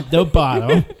they're on the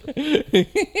bottom.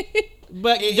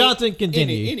 But Johnson,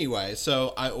 continue. Anyway,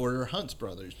 so I order Hunt's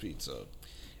Brothers Pizza,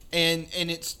 and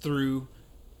it's through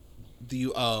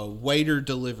the Waiter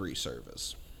delivery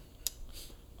service.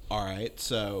 All right,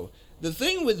 so the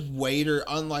thing with Waiter,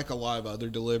 unlike a lot of other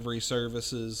delivery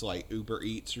services like Uber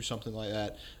Eats or something like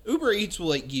that, Uber Eats will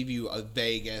like give you a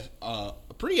vague, a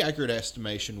pretty accurate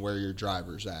estimation where your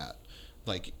driver's at,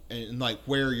 like and like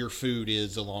where your food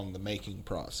is along the making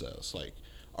process. Like,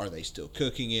 are they still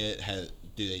cooking it?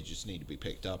 Do they just need to be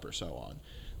picked up or so on?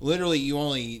 Literally, you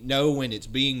only know when it's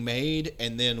being made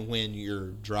and then when your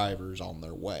driver's on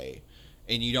their way.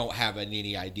 And you don't have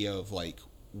any idea of, like,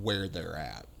 where they're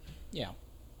at. Yeah.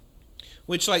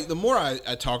 Which, like, the more I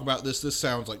talk about this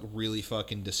sounds, like, really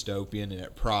fucking dystopian, and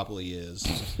it probably is.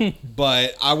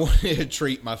 But I wanted to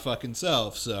treat my fucking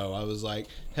self, so I was like,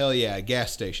 hell yeah,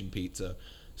 gas station pizza.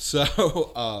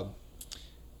 So,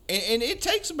 and it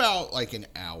takes about, like, an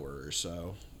hour or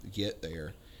so to get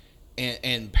there.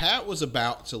 And Pat was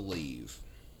about to leave.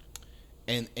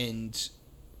 And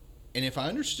if I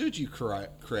understood you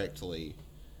correctly,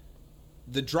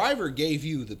 the driver gave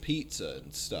you the pizza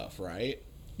and stuff, right?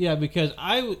 Yeah, because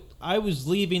I was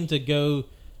leaving to go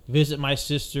visit my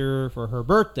sister for her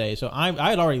birthday, so I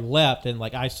had already left, and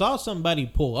like I saw somebody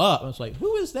pull up. I was like,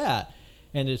 "Who is that?"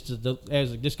 And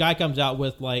this guy comes out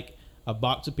with like a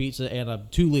box of pizza and a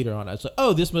 2-liter on it. So,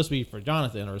 oh, this must be for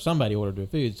Jonathan or somebody ordered their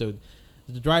food. So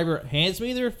the driver hands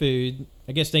me their food,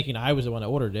 I guess thinking I was the one that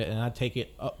ordered it, and I take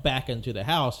it up back into the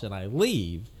house and I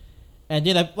leave. And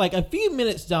then like a few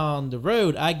minutes down the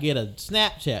road, I get a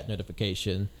Snapchat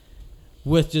notification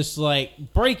with just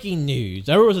like breaking news.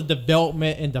 There was a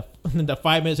development in the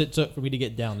 5 minutes it took for me to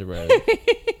get down the road.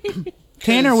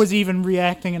 Tanner was even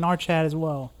reacting in our chat as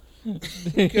well.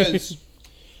 Because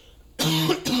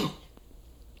there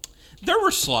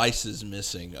were slices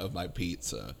missing of my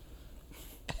pizza.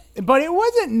 But it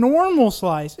wasn't normal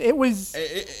slice. It was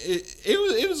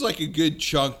It was like a good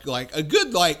chunk, like a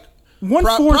good like 1/4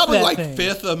 probably that like thing.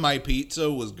 fifth of my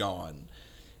pizza was gone.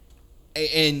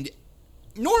 And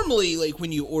normally, like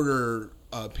when you order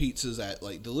pizzas at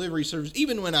like delivery service,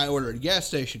 even when I ordered gas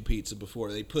station pizza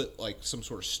before, they put like some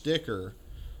sort of sticker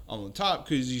on the top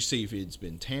because you see if it's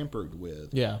been tampered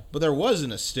with. Yeah. But there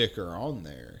wasn't a sticker on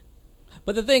there.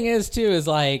 But the thing is, too, is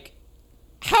like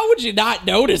how would you not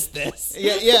notice this?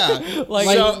 Yeah. Like,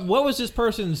 Like, So- what was this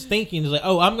person's thinking? It's like,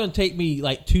 oh, I'm going to take me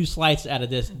like 2 slices out of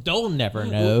this. They'll never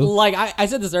know. like I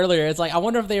said this earlier. It's like I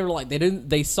wonder if they were like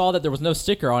they saw that there was no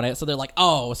sticker on it, so they're like,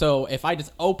 oh, so if I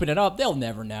just open it up, they'll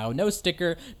never know. No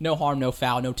sticker, no harm, no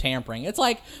foul, no tampering. It's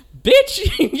like,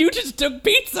 bitch, you just took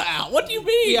pizza out. What do you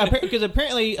mean? Yeah, because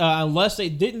apparently, unless they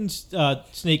didn't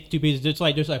sneak 2 pizzas, it's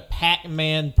like there's a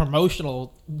Pac-Man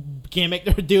promotional gimmick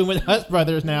they're doing with Huss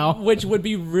Brothers now. Which would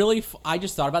be really. I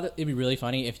just thought about it. It'd be really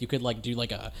funny if you could like do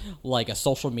like a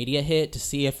social media hit to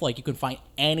see if like you could find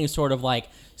any sort of like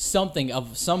something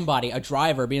of somebody, a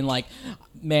driver, being like,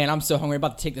 "Man, I'm so hungry, I'm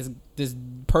about to take this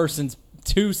person's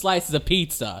 2 slices of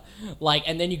pizza," like,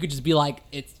 and then you could just be like,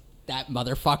 "It's that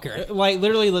motherfucker." Like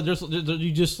literally,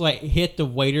 you just like hit the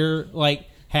waiter like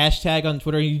hashtag on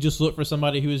Twitter, and you just look for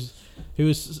somebody who's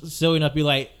silly enough to be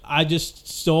like, I just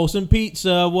stole some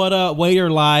pizza. What up, waiter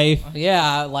life?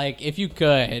 Yeah, like if you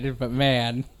could, but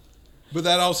man, But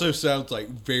that also sounds like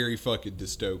very fucking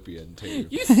dystopian too.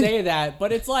 you say that,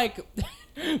 but it's like,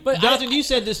 but Johnson, you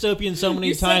said dystopian so many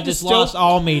You said times, it's lost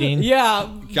all meaning. yeah.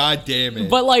 God damn it.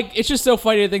 But like, it's just so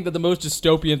funny to think that the most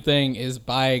dystopian thing is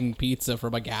buying pizza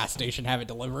from a gas station, have it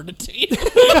delivered to you.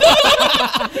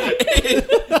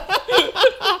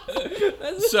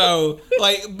 So,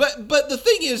 like, but the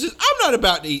thing is I'm not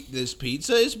about to eat this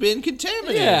pizza. It's been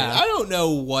contaminated. Yeah. I don't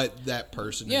know what that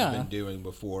person Yeah. has been doing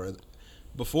before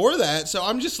that. So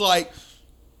I'm just like,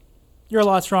 You're a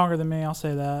lot stronger than me. I'll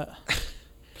say that.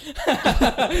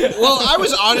 well, I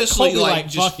was honestly Colby, like like,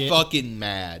 just fuck it. fucking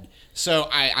mad. So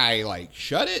I like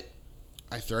shut it.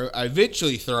 I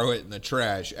eventually throw it in the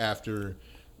trash after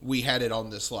we had it on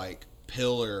this like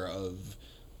pillar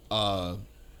of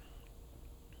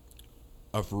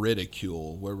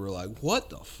ridicule where we're like, what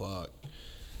the fuck?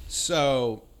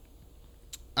 So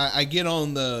I get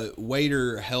on the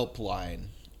waiter helpline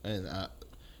and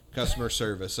customer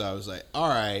service. I was like, all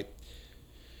right.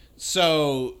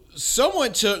 So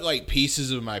someone took like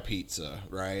pieces of my pizza,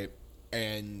 right?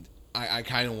 And I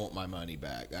kind of want my money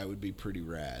back. That would be pretty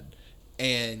rad.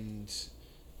 And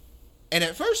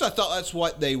at first I thought that's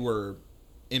what they were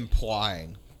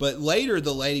implying. But later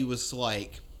the lady was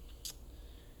like,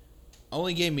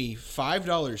 only gave me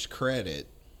 $5 credit.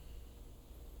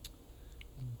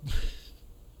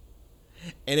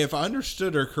 And if I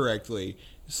understood her correctly,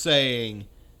 saying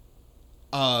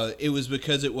it was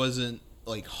because it wasn't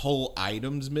like whole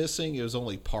items missing. It was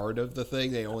only part of the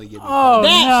thing. They only give me Oh,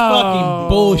 That's no. fucking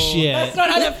bullshit. That's not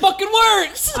how that fucking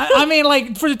works. I mean,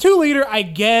 like, for the 2 liter, I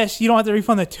guess you don't have to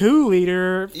refund the 2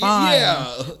 liter. Fine.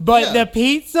 Yeah. But yeah. the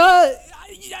pizza.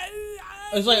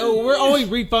 It's like, oh, we're only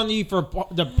refunding you for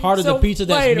the part of the pizza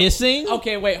that's wait, missing.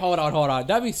 Okay, wait, hold on.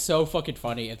 That'd be so fucking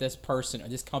funny if this person or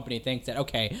this company thinks that,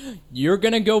 okay, you're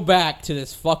gonna go back to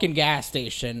this fucking gas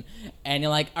station and you're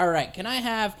like, all right, can I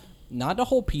have not the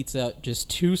whole pizza, just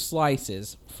 2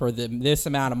 slices for this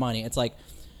amount of money? It's like,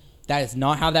 that is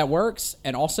not how that works,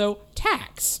 and also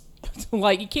tax.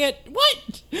 Like, you can't.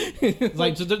 What?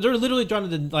 Like, so they're literally trying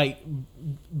to like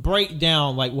break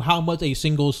down like how much a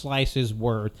single slice is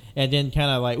worth, and then kind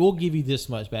of like, we'll give you this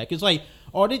much back. It's like,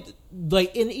 are they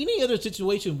like in any other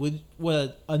situation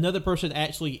would another person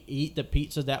actually eat the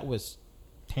pizza that was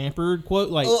tampered? Quote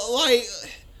like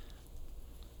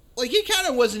it kind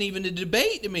of wasn't even a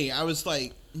debate to me. I was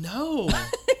like, no.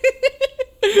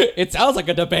 It sounds like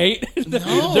a debate.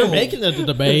 No. they're making it a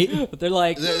debate. But they're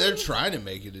like, They're trying to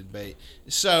make it a debate.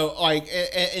 So, like,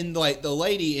 and like, the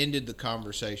lady ended the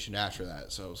conversation after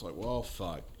that. So I was like, well,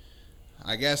 fuck.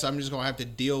 I guess I'm just going to have to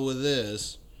deal with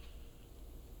this.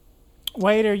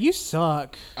 Waiter, you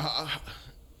suck.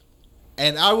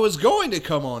 And I was going to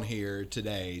come on here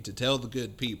today to tell the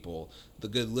good people, the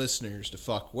good listeners, to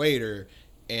fuck waiter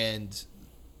and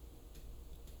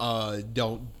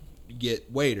don't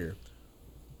get waiter.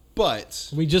 But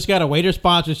We just got a waiter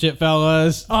sponsorship,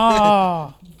 fellas.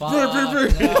 Oh. fuck,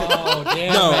 no,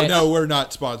 damn it. no, we're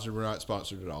not sponsored. We're not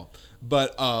sponsored at all.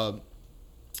 But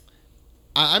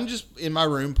I'm just in my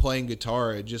room playing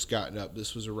guitar. I had just gotten up.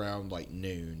 This was around like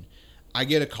noon. I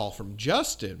get a call from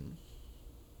Justin.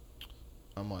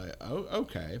 I'm like, oh,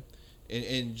 okay.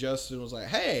 And Justin was like,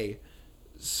 hey,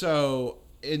 so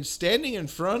standing in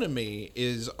front of me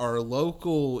is our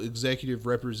local executive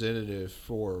representative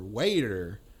for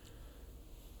waiter.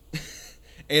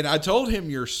 And I told him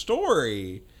your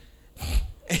story.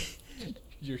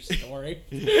 Your story.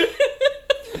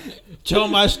 Tell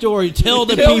my story. Tell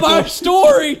the Tell people. my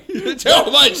story. Tell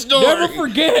my story. Never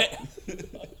forget.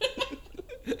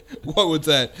 What was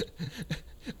that?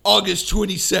 August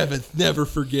 27th. Never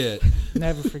forget.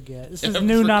 Never forget. This is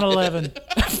new 9/11.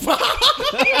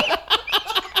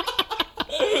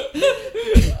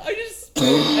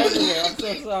 everywhere. I'm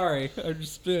so sorry. I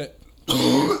just spit.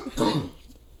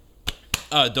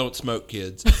 Don't smoke,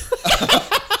 kids.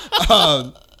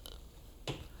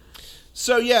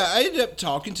 So yeah, I ended up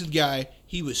talking to the guy.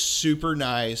 He was super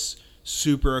nice,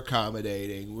 super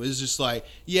accommodating. Was just like,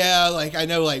 yeah, like I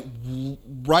know, like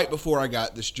right before I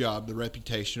got this job, the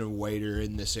reputation of waiter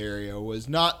in this area was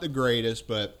not the greatest,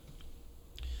 but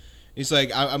he's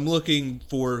like, I'm looking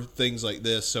for things like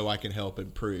this so I can help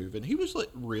improve. And he was like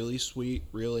really sweet,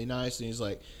 really nice. And he's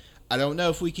like, I don't know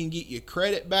if we can get you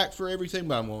credit back for everything,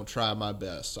 but I'm going to try my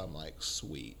best. So I'm like,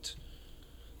 sweet.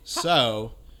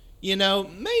 So,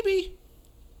 maybe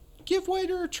give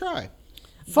waiter a try.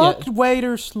 Fuck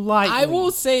waiters slightly. I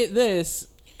will say this.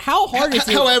 How hard is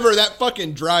it? However, that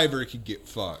fucking driver could get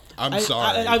fucked. I'm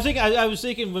sorry. I was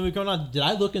thinking when we were going on, did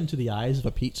I look into the eyes of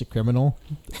a pizza criminal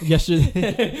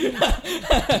yesterday?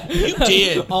 You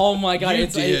did. Oh my god, You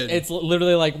it's did. it's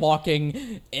literally like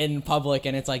walking in public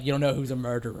and it's like you don't know who's a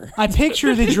murderer. I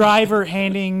picture the driver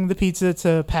handing the pizza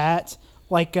to Pat,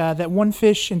 like that one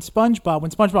fish in SpongeBob. When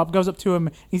SpongeBob goes up to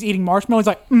him, he's eating marshmallow. He's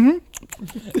like,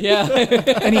 Yeah.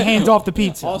 and he hands off the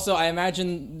pizza. Also, I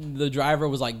imagine the driver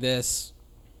was like this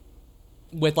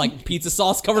with like pizza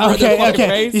sauce covered around their fucking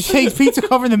Okay. You face. say pizza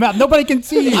covering the mouth. Nobody can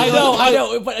see you. I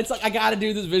know, but it's like I gotta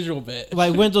do this visual bit.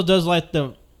 Like Wenzel does, like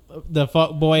the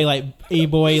fuck boy, like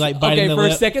e-boy, like biting Okay, the for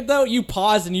lip. a second though, you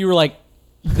paused and you were like,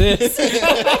 this.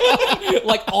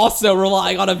 Like also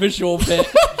relying on a visual bit.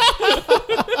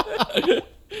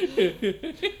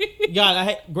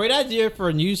 God, great idea for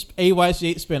a new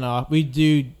AYC8 spinoff. We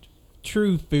do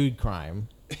true food crime.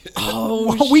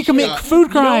 Oh, We commit food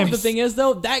You know what crimes. the thing is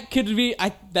though, that could be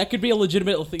a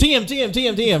legitimate thing.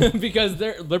 TM. Because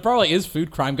there probably is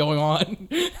food crime going on.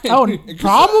 Oh,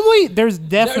 probably. There's There's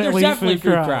definitely, definitely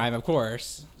food crime. crime, of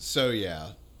course. So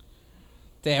yeah.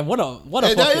 Damn, what a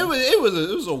It fucking...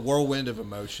 was a whirlwind of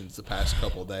emotions the past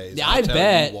couple days. Yeah, I'll I tell you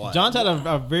bet. what. John's had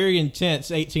a very intense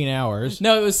 18 hours.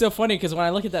 No, it was so funny because when I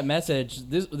look at that message,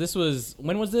 this was...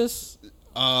 When was this?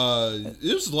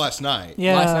 It was last night.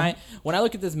 Yeah. Last night. When I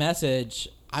look at this message,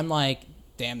 I'm like,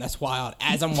 damn, that's wild.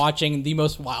 As I'm watching the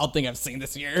most wild thing I've seen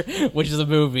this year, which is a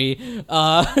movie.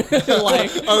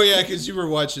 Like, Oh yeah, because you were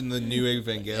watching the new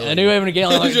Evangelion. a new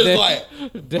Evangelion. Like, Just this- like,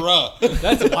 bruh.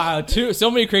 that's wild too. So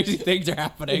many crazy things are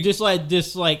happening. Just like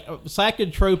this, like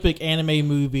psychotropic anime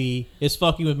movie is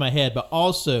fucking with my head, but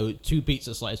also 2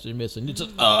 pizza slices are missing. It's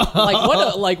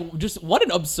just, what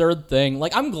an absurd thing.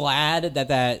 Like, I'm glad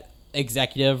that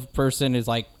executive person is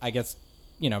like, I guess,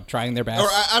 trying their best. Or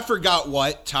I forgot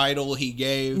what title he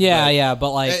gave. Yeah,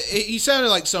 but like, he sounded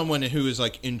like someone who was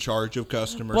like in charge of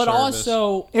customer but service.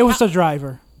 also, It was the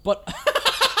driver. but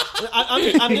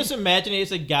I'm just imagining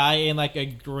it's a guy in like a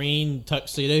green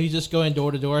tuxedo. He's just going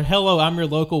door to door. Hello, I'm your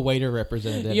local waiter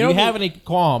representative. You You, know, have any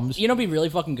qualms? it'd be really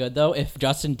fucking good though if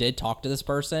Justin did talk to this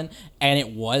person and it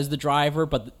was the driver,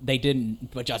 but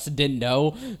Justin didn't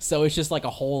know. So it's just like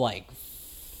a whole like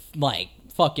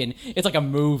fucking, it's like a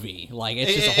movie. Like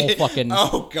it's just a whole fucking.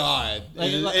 Oh god,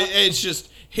 it's just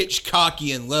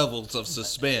Hitchcockian levels of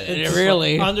suspense. It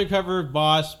really. Undercover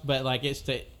boss, but like it's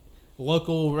the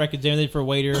local representative for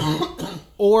waiter,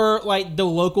 or like the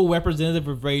local representative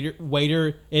of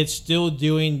waiter is still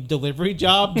doing delivery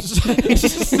jobs.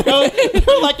 So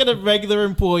they're like a regular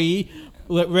employee,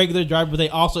 regular driver, but they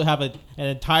also have an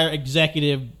entire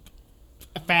executive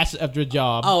facet of their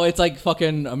job. Oh, it's like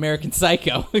fucking American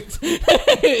Psycho.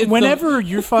 Whenever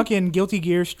your fucking Guilty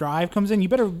Gear Strive comes in, you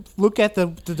better look at the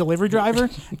delivery driver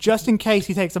just in case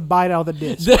he takes a bite out of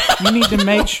the disc. You need to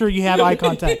make sure you have eye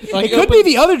contact. It could be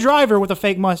the other driver with a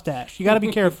fake mustache. You got to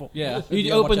be careful. Yeah, You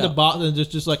yeah, open watch the out. box and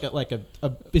just like a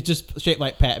it's just shaped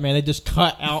like Pac-Man. They just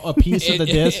cut out a piece of the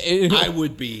disc. I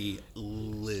would be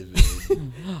livid.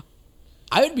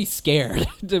 I would be scared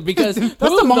because That's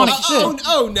demonic shit.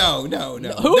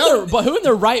 who in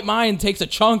their right mind takes a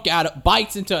chunk out,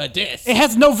 bites into a disc? It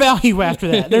has no value after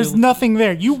that. There's nothing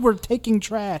there. You were taking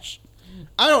trash.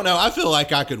 I don't know. I feel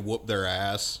like I could whoop their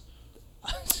ass.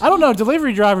 I don't know.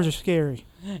 Delivery drivers are scary.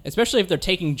 Especially if they're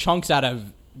taking chunks out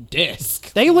of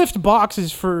disc. They lift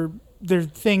boxes for their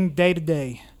thing day to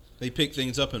day. They pick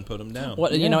things up and put them down.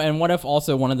 What and what if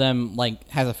also one of them like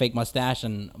has a fake mustache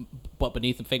but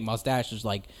beneath the fake mustache is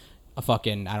like a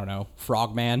fucking, I don't know,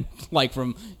 frogman, like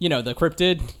from the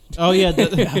cryptid. Oh yeah,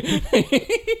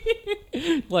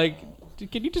 Like,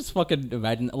 can you just fucking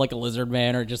imagine like a lizard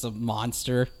man or just a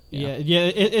monster? yeah.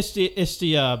 It's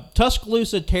the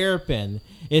Tuscaloosa terrapin.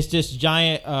 It's this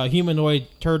giant humanoid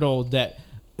turtle that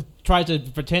tries to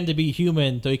pretend to be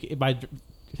human by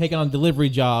taking on delivery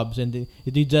jobs, and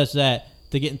he does that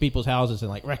to get in people's houses and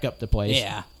like wreck up the place.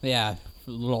 Yeah.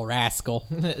 Little rascal.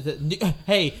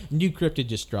 Hey, new cryptid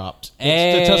just dropped.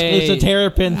 Hey. It's the Tuscaloosa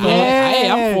Terrapin. Yeah. Hey,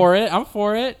 I'm for it. I'm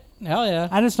for it. Hell yeah.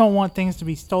 I just don't want things to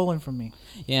be stolen from me.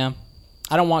 Yeah.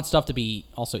 I don't want stuff to be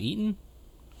also eaten.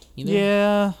 Either.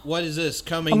 Yeah. What is this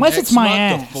coming Unless next it's my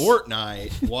month ass. to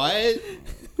Fortnite? What?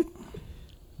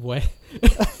 What?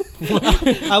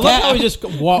 I love how we just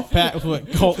walked past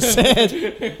what Colt said.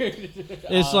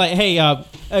 It's like, hey, a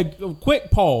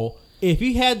quick poll. If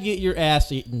you had to get your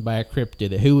ass eaten by a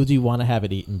cryptid, who would you want to have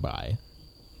it eaten by?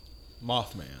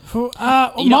 Mothman.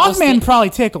 You know, I was Mothman think- probably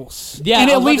tickles. Yeah, and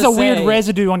I it was about leaves to a weird say-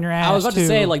 residue on your ass. I was about too. to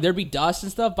say, like, there'd be dust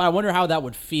and stuff, but I wonder how that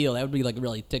would feel. That would be, like,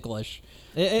 really ticklish.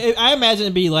 I imagine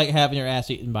it'd be like having your ass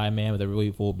eaten by a man with a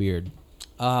really full beard.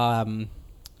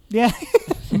 Yeah.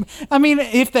 I mean,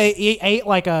 if they ate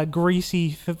like a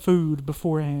greasy food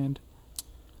beforehand.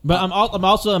 But I'm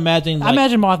also imagining. Like, I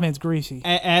imagine Mothman's greasy.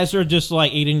 as they're just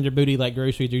like eating their booty like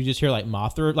groceries, you just hear like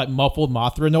Mothra, like muffled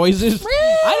Mothra noises.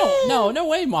 I don't know. No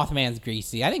way Mothman's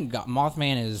greasy. I think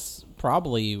Mothman is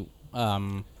probably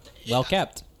well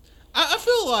kept. I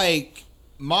feel like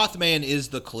Mothman is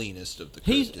the cleanest of the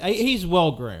cryptids. He's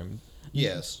well groomed.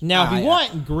 Yes. Now, if you yeah.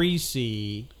 want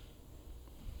greasy,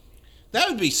 That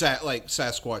would be like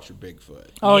Sasquatch or Bigfoot.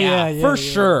 Oh, yeah, for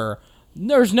yeah. sure.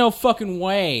 There's no fucking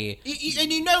way.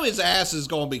 And you know his ass is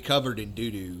going to be covered in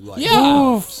doo-doo. Like,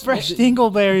 Yeah. Ooh, fresh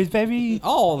dingleberries, baby.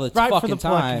 All the Right for fucking the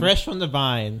plucking. time. fresh from the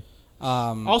vine.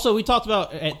 Also, we talked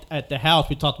about at the house.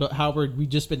 We talked about how we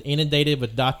just been inundated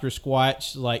with Dr.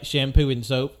 Squatch like shampoo and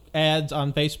soap ads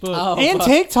on Facebook. Oh, And fuck.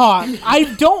 TikTok.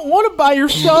 I don't want to buy your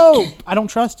soap. I don't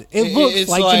trust it. It looks it's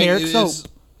like generic it soap. is-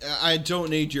 I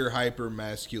don't need your hyper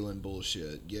masculine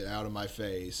bullshit. Get out of my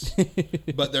face.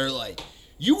 But they're like,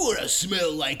 you want to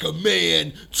smell like a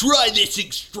man? Try this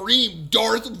extreme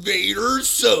Darth Vader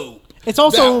soap. It's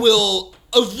also- that will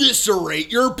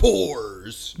eviscerate your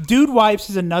pores. Dude wipes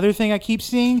is another thing I keep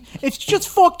seeing. It's just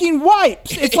fucking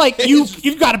wipes. It's like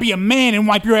you've got to be a man and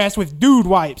wipe your ass with dude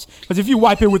wipes. Because if you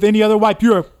wipe it with any other wipe,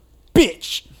 you're a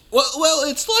bitch. Well,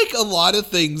 it's like a lot of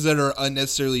things that are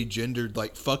unnecessarily gendered,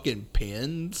 like fucking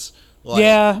pins. Like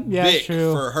Yeah, Bic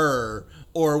true. for her,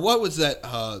 or what was that?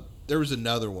 There was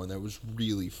another one that was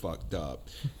really fucked up,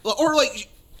 or like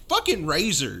fucking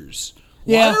razors.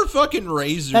 Yeah. Why are fucking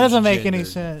razors? That doesn't make any gendered?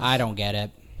 sense. I don't get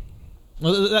it.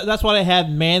 Well, that's why they have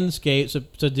Manscaped,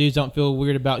 so dudes don't feel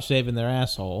weird about shaving their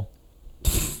asshole.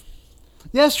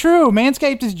 That's true.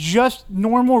 Manscaped is just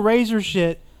normal razor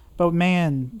shit, but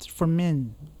man, it's for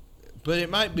men. But it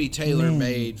might be tailor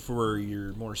made for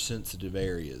your more sensitive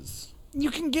areas.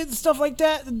 You can get stuff like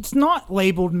that. It's not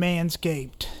labeled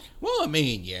Manscaped. Well, I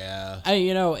mean, yeah.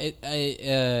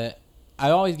 I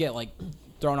always get like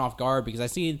thrown off guard because I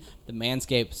see the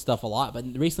Manscaped stuff a lot, but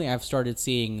recently I've started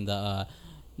seeing the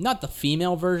not the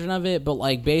female version of it, but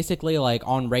like basically like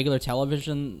on regular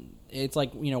television, it's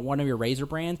like, you know, one of your razor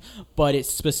brands, but it's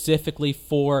specifically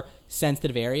for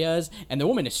sensitive areas, and the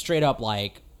woman is straight up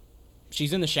like,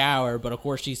 she's in the shower, but of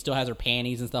course she still has her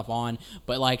panties and stuff on,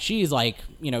 but like she's like,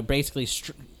 you know, basically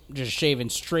just shaving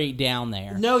straight down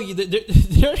there. No,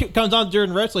 there comes on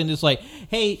during wrestling. It's like,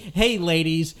 hey,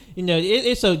 ladies, you know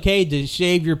it's okay to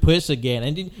shave your puss again,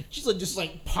 and then she's like just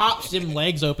like pops them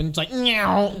legs open. It's like,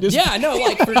 meow. Just- Yeah, no,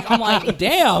 like I'm like,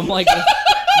 damn, like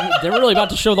they're really about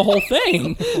to show the whole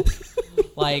thing.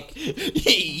 Like,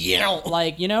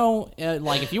 like, you know,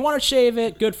 like if you want to shave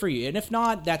it, good for you, and if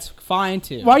not, that's fine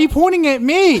too. Why are you pointing at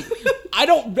me?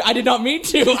 I did not mean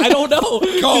to. I don't know.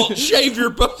 Colt, shave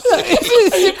your pussy.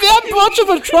 Is that much of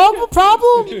a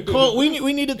problem? Cole,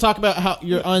 we need to talk about how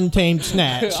your untamed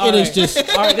snatch. It is just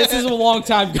All right, this is a long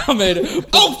time coming.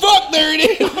 Oh fuck! There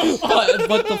it is.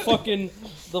 But the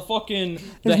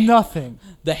There's nothing.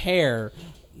 the hair,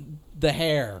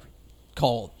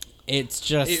 Colt. It's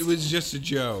just It was just a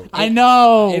joke. I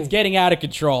know. it's getting out of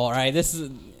control. All right, this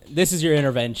is your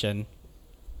intervention.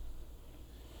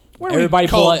 Where are we- Everybody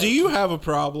pull Colt, out. do you have a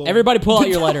problem? Everybody pull out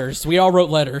your letters. We all wrote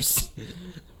letters.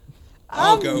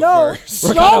 I'll go know first.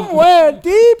 somewhere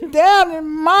deep down in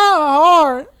my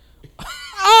heart,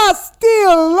 I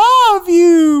still love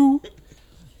you.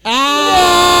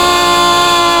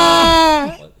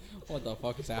 Ah! What the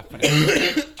fuck is happening?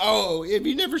 Oh, have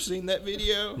you never seen that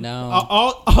video? No.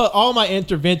 all my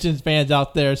interventions fans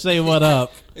out there, say what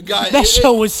up. God, That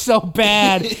show was so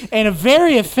bad and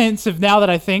very offensive now that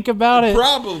I think about it.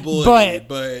 probably,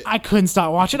 But I couldn't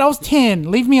stop watching. I was 10.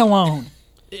 Leave me alone.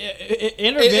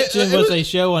 Intervention it was was- a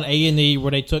show on A&E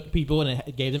where they took people and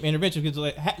gave them intervention because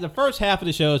like, the first half of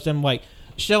the show is them like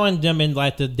showing them in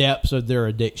like the depths of their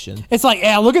addiction. It's like,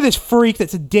 yeah, look at this freak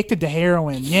that's addicted to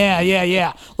heroin.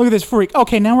 Yeah. Look at this freak.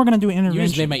 Okay, now we're gonna do an You just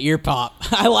intervention. made my ear pop.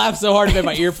 I laughed so hard it made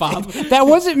my ear pop. That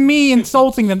wasn't me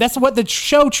insulting them. That's what the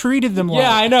show treated them like.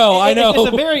 Yeah, I know.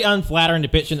 It's a very unflattering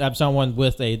depiction of someone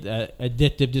with a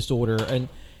addictive disorder,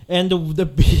 and the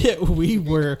bit we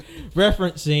were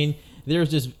referencing,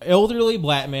 there's this elderly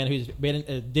black man who's been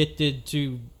addicted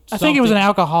to. I think he was an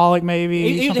alcoholic,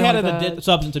 maybe. He something had like a that.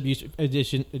 substance abuse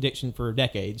addiction for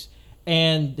decades,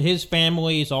 and his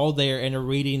family is all there and are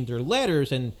reading their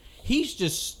letters, and he's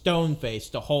just stone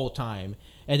faced the whole time.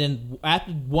 And then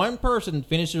after one person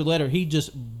finishes their letter, he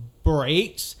just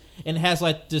breaks and has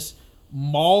like this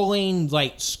mauling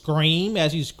like scream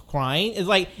as he's crying. It's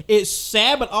like it's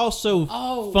sad, but also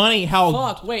funny how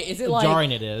Fuck. Wait, is it like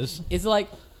jarring it is. Is it like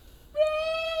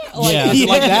Yeah. is it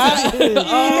like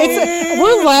that?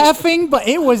 We're laughing, but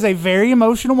it was a very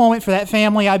emotional moment for that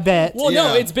family, I bet. Well,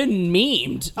 no, Yeah. it's been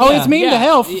memed. Oh, it's memed to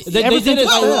hell. They Ever did since it-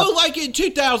 it's Well, up. like in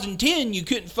 2010, you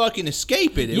couldn't fucking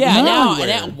escape it. It Yeah, was now,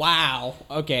 everywhere. wow.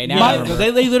 Okay, now I remember.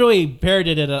 They literally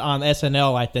parodied it on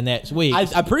SNL like the next week.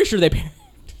 I'm pretty sure they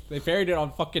parodied it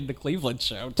on fucking the Cleveland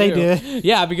show. Too. They did.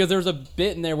 Yeah, because there was a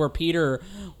bit in there where Peter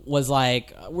was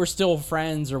like, "We're still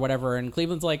friends" or whatever, and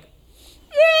Cleveland's like,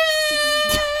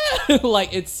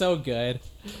 like it's so good.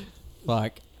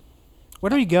 Fuck. Where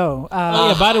do we go? Oh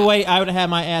yeah, by the way, I would have had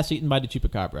my ass eaten by the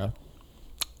chupacabra.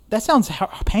 That sounds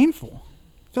painful.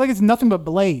 I feel like it's nothing but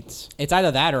blades. It's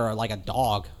either that or like a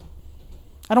dog.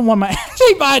 I don't want my ass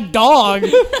eaten by a dog.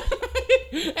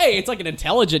 Hey, it's like an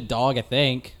intelligent dog, I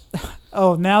think.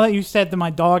 Oh, now that you said that my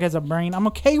dog has a brain, I'm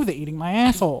okay with it eating my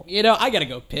asshole. You know, I gotta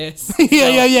go piss.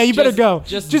 yeah. You better just- go.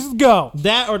 just- go.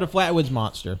 That or the Flatwoods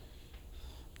Monster.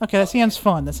 Okay, that sounds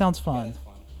fun. That sounds fun.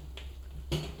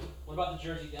 What about the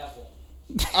Jersey Devil?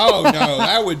 Oh no,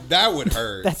 that would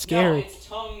hurt. That's scary. No, its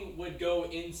tongue would go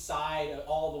inside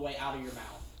all the way out of your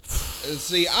mouth.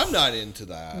 See, I'm not into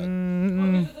that.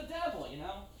 Because it's the devil, you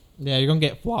know? Yeah, you're gonna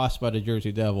get flossed by the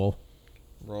Jersey Devil.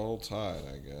 Roll Tide,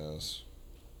 I guess.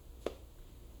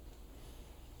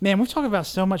 Man, we've talked about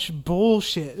so much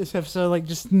bullshit this episode, like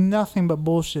just nothing but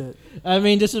bullshit. I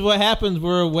mean, this is what happens.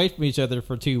 We're away from each other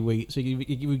for 2 weeks, so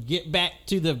you get back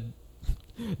to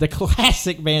the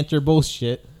classic banter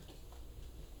bullshit.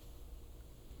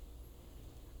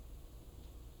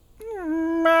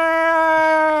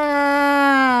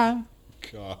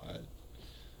 God.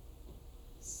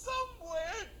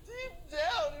 Somewhere deep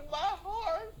down in my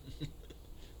heart,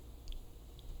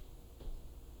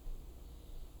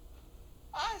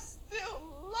 I still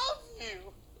love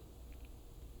you.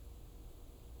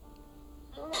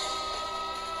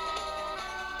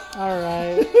 All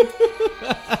right.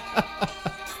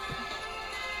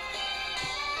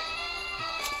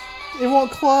 It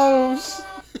won't close.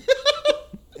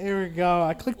 There we go.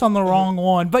 I clicked on the wrong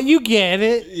one, but you get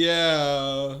it.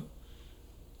 Yeah.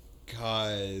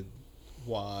 God.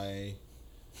 Why?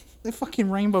 They fucking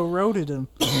rainbow roaded him.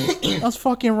 That's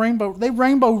fucking rainbow. They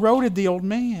rainbow roaded the old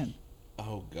man.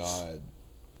 Oh God.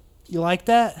 You like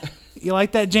that? You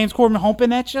like that James Corden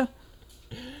humping at you?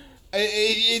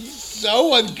 It's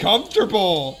so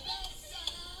uncomfortable.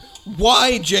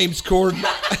 Why, James Corden?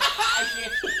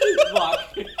 Fuck.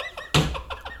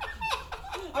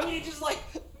 I mean, just like...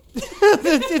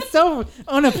 It's so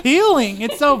unappealing.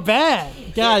 It's so bad.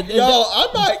 God, Yo, I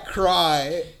might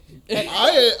cry.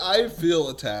 I feel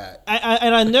attacked.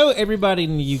 I know everybody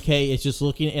in the UK is just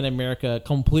looking at America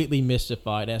completely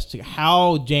mystified as to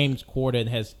how James Corden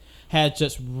has had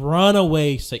just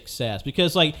runaway success,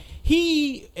 because like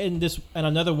he and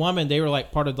another woman, they were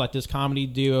like part of like this comedy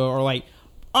duo, or like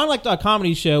on like a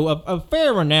comedy show of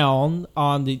fair renown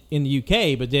in the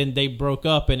UK, but then they broke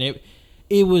up, and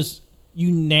it was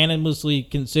unanimously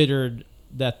considered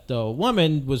that the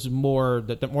woman was the more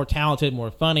talented,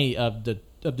 more funny of the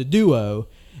duo.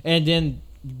 And then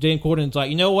James Corden's like,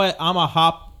 you know what, I'm gonna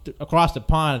hop across the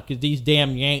pond because these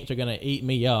damn Yanks are gonna eat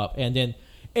me up. And then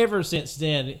ever since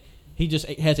then, he just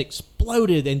has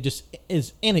exploded and just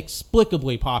is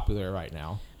inexplicably popular right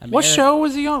now. What show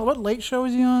was he on? What late show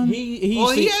was he on?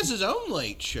 He has his own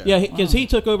late show. Yeah, because he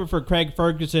took over for Craig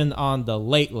Ferguson on the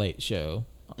Late Late Show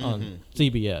on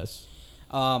CBS.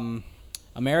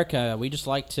 America, we just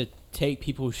like to take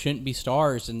people who shouldn't be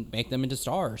stars and make them into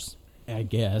stars. I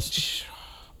guess.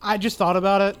 I just thought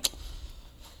about it.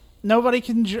 Nobody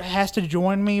has to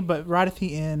join me, but right at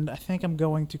the end, I think I'm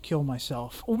going to kill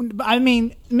myself. I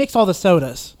mean, mix all the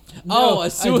sodas.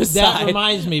 A suicide. That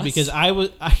reminds me, because I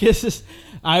was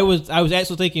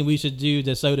actually thinking we should do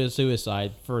the soda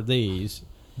suicide for these,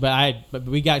 but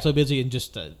we got so busy and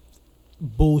just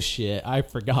bullshit. I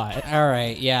forgot. All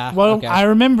right, yeah. Well, okay. I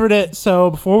remembered it. So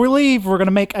before we leave, we're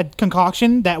gonna make a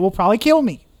concoction that will probably kill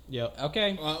me. Yep.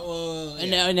 Okay.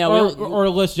 Yeah. No, Or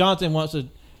unless Johnson wants to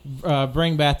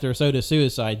bring back their soda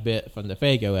suicide bit from the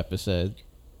Fago episode.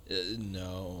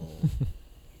 No.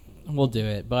 we'll do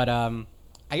it. But I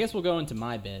guess we'll go into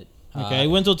my bit. Okay,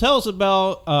 Wenzel, tell us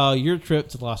about your trip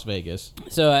to Las Vegas.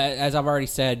 So as I've already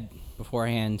said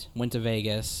beforehand, went to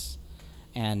Vegas,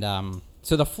 and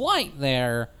so the flight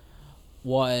there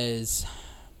was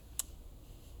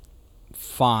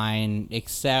fine,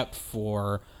 except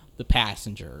for the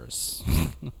passengers.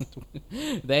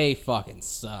 They fucking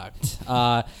sucked.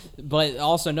 But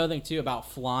also another thing too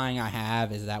about flying I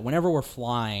have is that whenever we're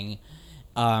flying,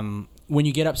 when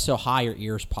you get up so high, your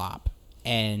ears pop,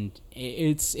 and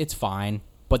it's fine.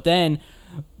 But then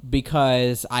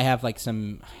because I have like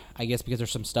because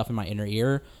there's some stuff in my inner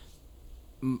ear,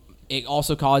 it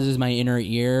also causes my inner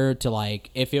ear to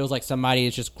like, it feels like somebody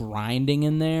is just grinding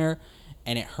in there,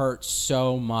 and it hurts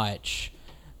so much.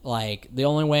 Like the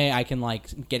only way I can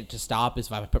like get it to stop is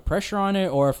if I put pressure on it,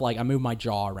 or if like I move my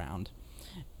jaw around.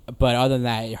 But other than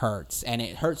that, it hurts, and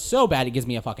it hurts so bad it gives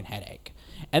me a fucking headache.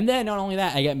 And then not only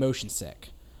that, I get motion sick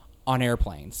on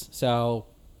airplanes. So,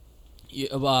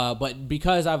 but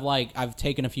because I've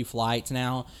taken a few flights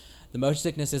now, the motion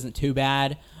sickness isn't too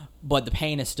bad, but the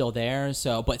pain is still there.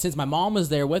 So, but since my mom was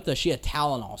there with us, she had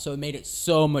Tylenol, so it made it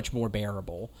so much more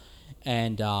bearable.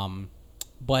 And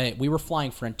but we were flying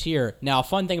Frontier. Now, a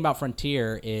fun thing about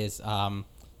Frontier is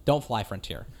don't fly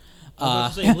Frontier.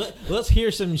 Let's hear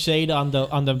some shade on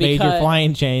the major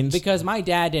flying chains. Because my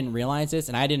dad didn't realize this,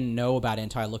 and I didn't know about it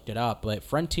until I looked it up. But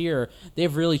Frontier, they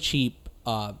have really cheap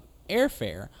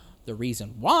airfare. The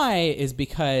reason why is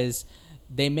because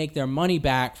they make their money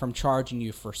back from charging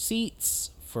you for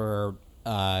seats, for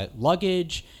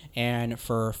luggage, and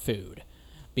for food.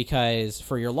 Because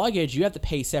for your luggage, you have to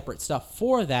pay separate stuff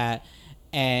for that,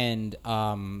 and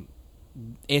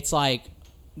it's like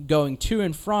going to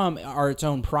and from are its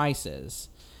own prices.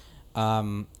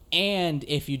 And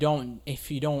if you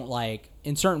don't like,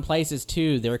 in certain places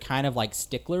too, they're kind of like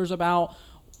sticklers about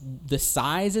the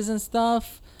sizes and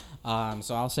stuff.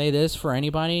 So I'll say this for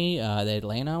anybody, the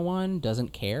Atlanta one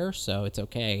doesn't care, so it's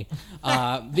okay.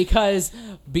 Because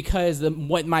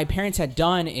what my parents had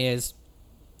done is,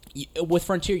 with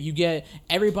Frontier,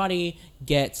 everybody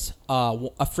gets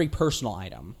a free personal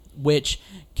item, which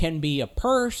can be a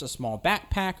purse, a small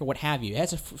backpack, or what have you. It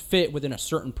has to fit within a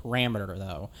certain parameter,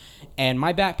 though. And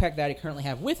my backpack that I currently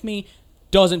have with me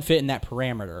doesn't fit in that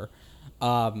parameter.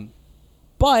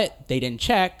 But they didn't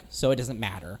check, so it doesn't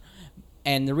matter.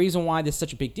 And the reason why this is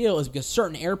such a big deal is because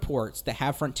certain airports that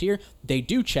have Frontier, they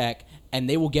do check, and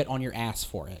they will get on your ass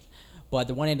for it. But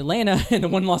the one in Atlanta and the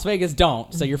one in Las Vegas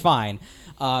don't, so you're fine.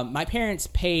 My parents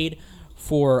paid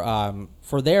for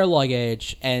their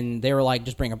luggage, and they were like,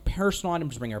 just bring a personal item,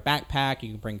 just bring your backpack.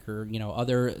 You can bring your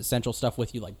other essential stuff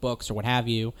with you, like books or what have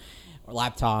you, or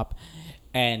laptop,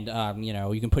 and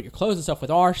you can put your clothes and stuff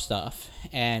with our stuff,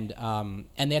 and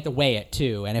they have to weigh it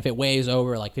too. And if it weighs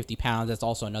over like 50 pounds, that's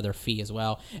also another fee as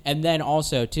well. And then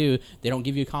also too, they don't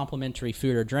give you complimentary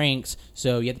food or drinks,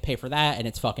 so you have to pay for that, and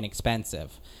it's fucking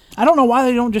expensive. I don't know why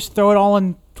they don't just throw it all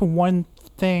into one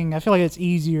thing. I feel like it's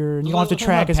easier, and you don't have to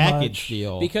track as much.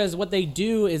 Deal. Because what they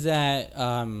do is that,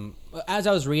 as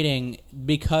I was reading,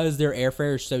 because their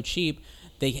airfare is so cheap,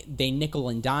 they nickel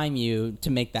and dime you to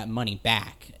make that money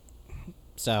back.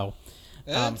 So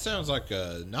that sounds like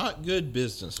a not good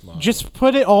business model. Just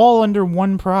put it all under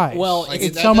one price. Well,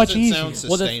 it's so much easier.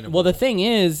 Well, the thing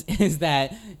is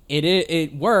that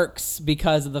it works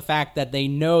because of the fact that they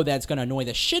know that's going to annoy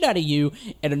the shit out of you,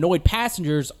 and annoyed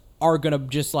passengers are going to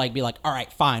just like be like, all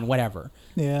right, fine, whatever.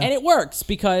 Yeah. And it works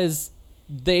because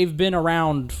they've been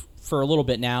around for a little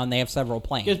bit now, and they have several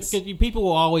planes. Because people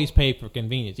will always pay for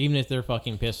convenience, even if they're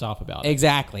fucking pissed off about it.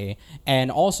 Exactly. And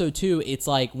also, too, it's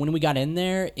like when we got in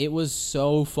there, it was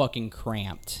so fucking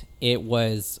cramped. It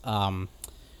was,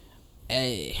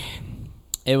 it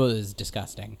was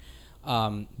disgusting.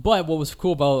 But what was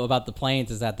cool about the planes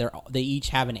is that they each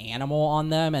have an animal on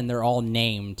them, and they're all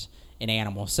named an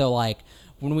animal. So, like,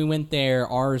 when we went there,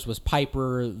 ours was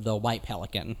Piper the white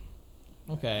pelican.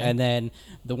 Okay. And then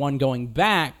the one coming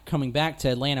back to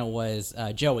Atlanta was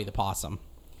Joey the possum.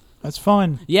 That's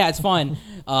fun. Yeah, it's fun.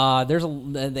 There's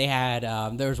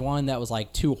one that was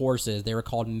like two horses. They were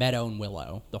called Meadow and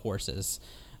Willow, the horses.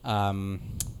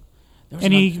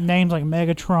 Any names like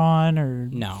Megatron or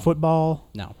No. football?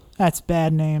 No. That's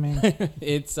bad naming.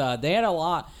 It's they had a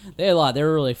lot. They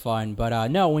were really fun. But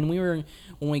no, when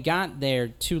we got there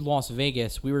to Las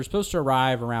Vegas, we were supposed to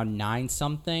arrive around 9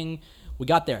 something. We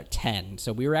got there at 10,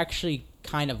 so we were actually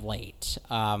kind of late.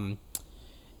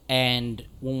 And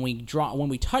when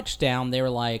we touched down, they were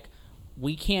like,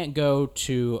 we can't go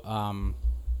to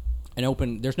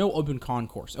there's no open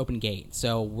concourse, open gate,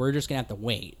 so we're just gonna have to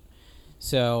wait.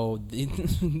 So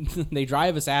they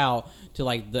drive us out to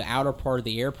like the outer part of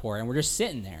the airport, and we're just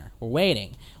sitting there. We're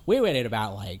waiting. We waited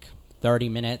about like 30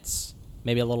 minutes,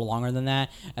 maybe a little longer than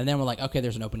that, and then we're like, okay,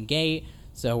 there's an open gate,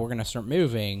 so we're gonna start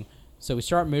moving. So we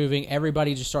start moving.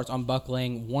 Everybody just starts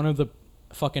unbuckling. One of the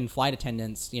fucking flight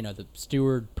attendants, the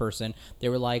steward person, they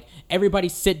were like, everybody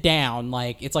sit down.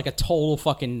 Like, it's like a total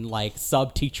fucking like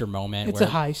sub teacher moment. It's a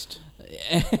heist.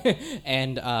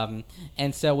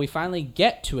 And so we finally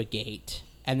get to a gate,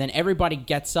 and then everybody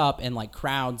gets up and like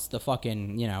crowds the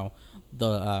fucking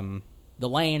the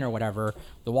lane or whatever,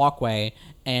 the walkway.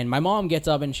 And my mom gets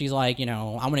up and she's like,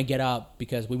 I'm gonna get up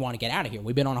because we want to get out of here.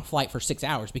 We've been on a flight for 6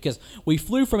 hours because we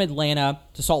flew from Atlanta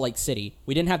to Salt Lake City.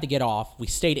 We didn't have to get off. We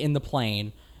stayed in the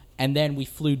plane, and then we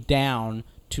flew down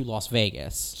to Las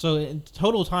Vegas. So in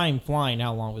total time flying,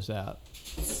 how long was that?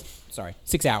 Sorry,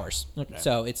 6 hours. Okay.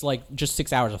 So it's like just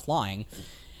 6 hours of flying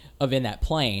in that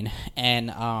plane. And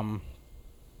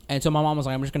so my mom was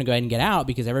like, I'm just going to go ahead and get out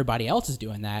because everybody else is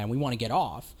doing that and we want to get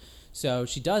off. So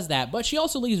she does that, but she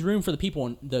also leaves room for the people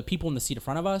in the seat in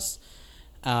front of us.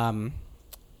 And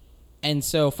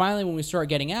so finally when we start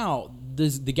getting out,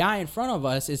 the guy in front of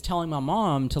us is telling my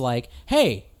mom to like,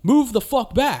 hey, move the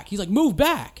fuck back. He's like, move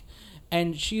back.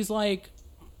 And she's like,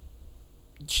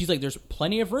 there's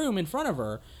plenty of room in front of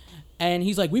her. And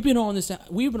he's like, we've been on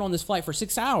this flight for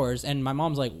 6 hours. And my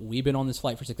mom's like, we've been on this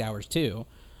flight for 6 hours too.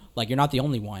 Like, you're not the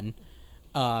only one.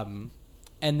 And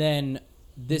then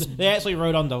they actually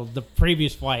rode on the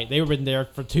previous flight. They were in there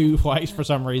for 2 flights for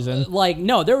some reason. Like,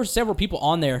 no, there were several people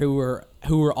on there who were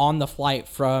on the flight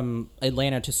from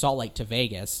Atlanta to Salt Lake to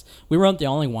Vegas. We weren't the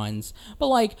only ones. But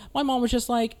like, my mom was just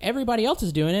like, everybody else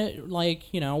is doing it. Like,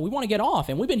 we want to get off,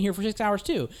 and we've been here for 6 hours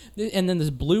too. And then this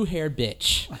blue-haired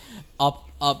bitch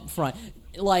up front.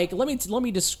 Like, let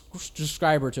me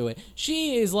describe her to it.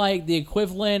 She is like the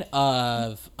equivalent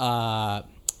of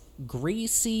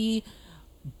Greasy,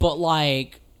 but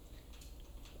like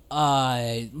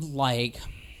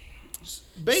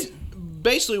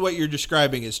Basically, what you're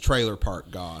describing is trailer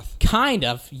park goth. kind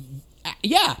of.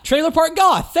 Yeah, trailer park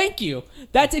goth. Thank you.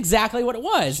 That's exactly what it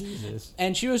was. Jesus.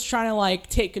 And she was trying to like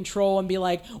take control and be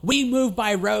like, we move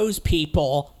by rows,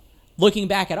 people. Looking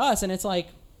back at us, and it's like,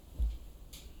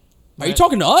 are you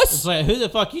talking to us? It's like, who the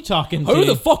fuck you talking to? Who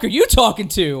the fuck are you talking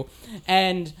to?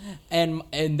 And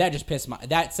that just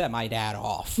set my dad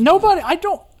off.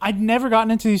 I'd never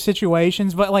gotten into these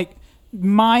situations, but like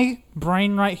my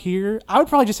brain right here, I would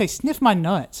probably just say sniff my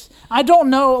nuts. I don't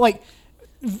know, like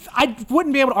I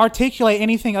wouldn't be able to articulate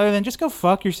anything other than just go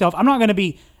fuck yourself. I'm not going to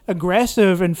be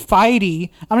aggressive and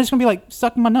fighty. I'm just going to be like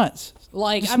sucking my nuts.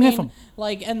 Like, just I sniff mean, them.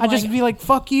 like, and I just be like,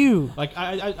 fuck you. Like,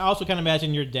 I also kind of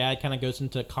imagine your dad kind of goes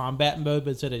into combat mode,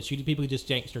 but instead of shooting people, he just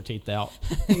yanks their teeth out.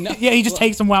 Yeah, he just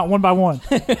takes them out one by one.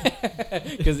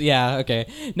 Because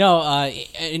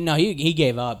no, he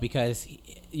gave up because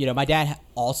my dad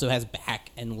also has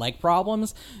back and leg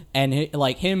problems, and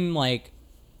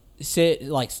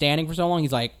standing for so long,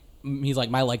 he's like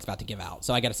my leg's about to give out,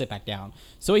 so I got to sit back down.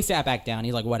 So he sat back down.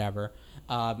 He's like, whatever.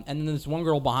 And then this one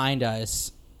girl behind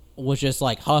us was just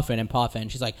like huffing and puffing.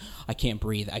 She's like, I can't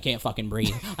breathe. I can't fucking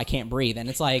breathe. I can't breathe. And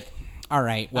it's like, all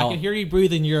right, well, I can hear you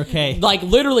breathing. You're okay. Like,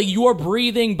 literally, you are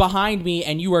breathing behind me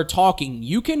and you are talking.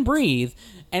 You can breathe.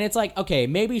 And it's like, okay,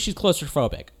 maybe she's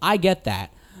claustrophobic. I get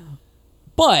that.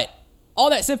 But all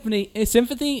that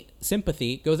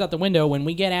sympathy goes out the window when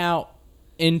we get out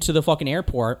into the fucking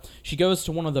airport. She goes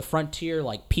to one of the Frontier,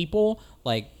 like, people,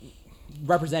 like,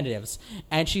 representatives.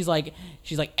 And she's like,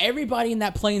 everybody in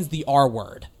that plane's the R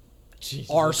word.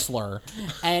 Jesus. R slur.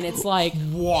 And it's like,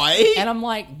 What? and I'm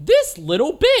like, this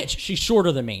little bitch. She's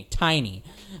shorter than me, tiny.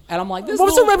 And I'm like, this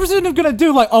What's the representative going to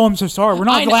do? Like, oh, I'm so sorry. We're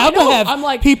not allowed to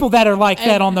have people that are like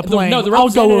that on the plane. No, the I'll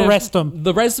go arrest them.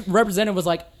 The representative was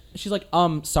like, she's like,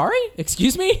 sorry?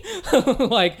 Excuse me?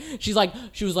 She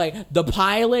was like, the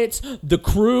pilots, the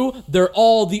crew, they're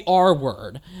all the R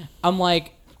word. I'm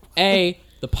like, A,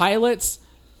 the pilots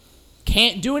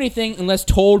can't do anything unless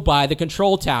told by the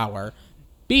control tower.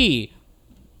 B,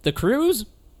 the crews,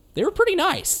 they were pretty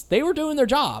nice. They were doing their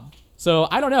job. So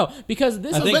I don't know, because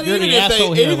this is. think But you're even the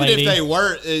asshole here, if lady. they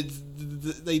weren't,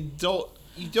 they don't.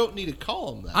 You don't need to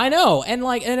call them that. I know, and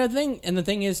the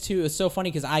thing is too, it's so funny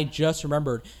because I just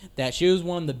remembered that she was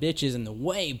one of the bitches in the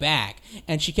way back,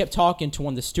 and she kept talking to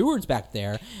one of the stewards back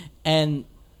there, and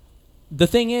the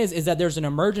thing is that there's an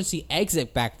emergency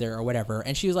exit back there or whatever.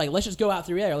 And she was like, let's just go out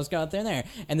through there. Let's go out there and there.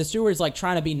 And the steward's like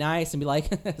trying to be nice and be like,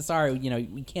 sorry,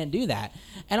 we can't do that.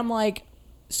 And I'm like,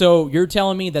 so you're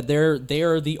telling me that they're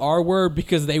the R word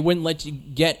because they wouldn't let you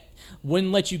get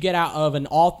out of an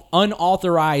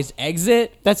unauthorized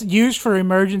exit? That's used for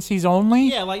emergencies only?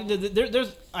 Yeah, like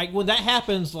there's like when that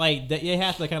happens, like that you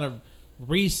have to kind of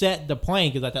reset the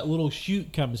plane because like that little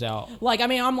chute comes out. Like, I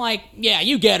mean, I'm like, yeah,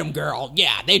 you get them, girl.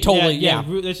 Yeah, they totally, yeah.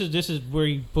 This is where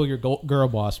you pull your girl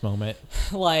boss moment.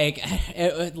 Like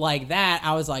that,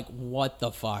 I was like, what the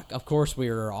fuck? Of course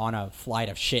we were on a flight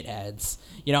of shitheads.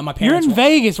 My You're parents... in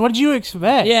Vegas. What did you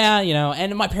expect? Yeah,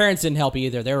 and my parents didn't help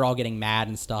either. They were all getting mad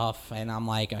and stuff, and I'm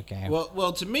like, okay.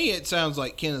 Well, to me, it sounds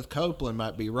like Kenneth Copeland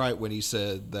might be right when he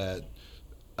said that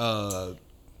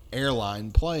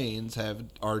airline planes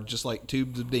are just like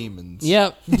tubes of demons.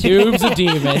 Yep, tubes of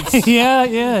demons.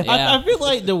 yeah. I feel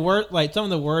like some of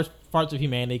the worst parts of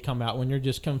humanity come out when you're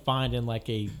just confined in like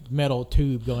a metal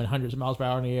tube going hundreds of miles per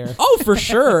hour in the air. Oh, for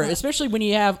sure. Especially when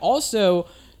you have also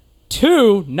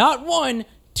 2, not 1,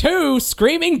 2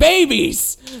 screaming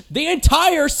babies. The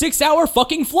entire 6-hour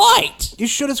fucking flight. You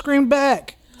should have screamed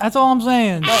back. That's all I'm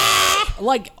saying.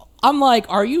 I'm like,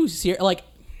 are you serious? Like,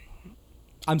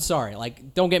 I'm sorry.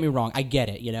 Like, don't get me wrong. I get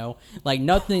it, Like,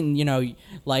 nothing,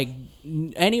 like,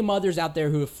 any mothers out there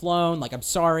who have flown, like, I'm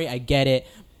sorry. I get it.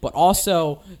 But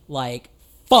also, like,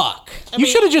 fuck. You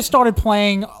should have just started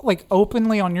playing, like,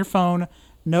 openly on your phone,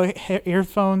 no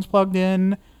earphones plugged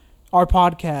in, our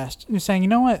podcast. You're saying, you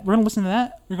know what? We're going to listen to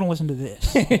that. We're going to listen to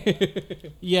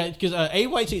this. Yeah, because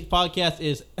AYC's podcast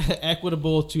is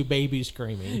equitable to babies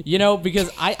screaming. Because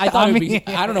I thought it would be,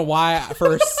 I don't know why at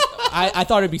first, I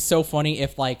thought it'd be so funny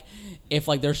if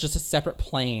there's just a separate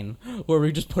plane where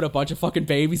we just put a bunch of fucking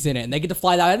babies in it and they get to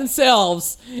fly by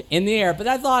themselves in the air. But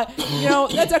I thought,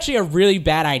 that's actually a really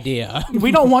bad idea.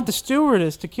 We don't want the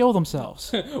stewardess to kill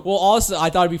themselves. Well, also, I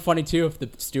thought it'd be funny too if the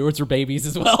stewards were babies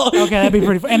as well. Okay, that'd be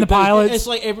pretty fun. And the pilots. It's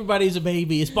like everybody's a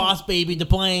baby. It's Boss Baby, the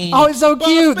plane. Oh, it's so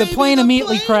cute. The Baby, plane the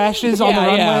immediately plane. crashes on the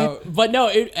runway. Yeah. But no,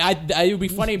 it would be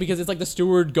funny because it's like the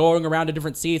steward going around to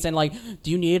different seats and like,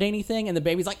 do you need anything? And the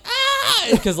baby's like, ah,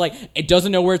 because like it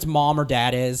doesn't know where its mom or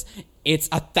dad is. It's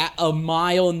a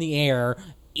mile in the air.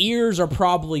 Ears are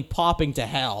probably popping to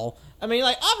hell. I mean,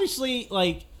 like, obviously,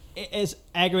 like, as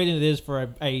aggravating it is for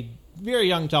a very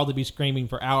young child to be screaming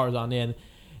for hours on end,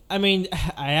 I mean,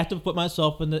 I have to put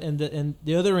myself in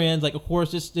the other end. Like, of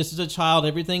course, this is a child.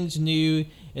 Everything's new.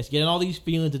 It's getting all these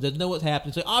feelings. It doesn't know what's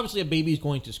happening. So obviously, a baby is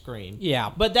going to scream.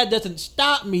 Yeah, but that doesn't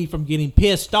stop me from getting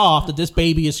pissed off that this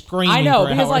baby is screaming. I know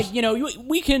for because, hours. like,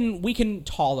 we can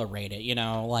tolerate it.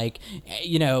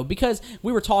 Because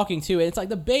we were talking to it. It's like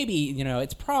the baby.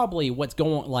 It's probably what's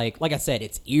going. Like I said,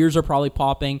 its ears are probably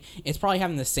popping. It's probably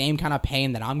having the same kind of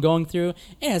pain that I'm going through.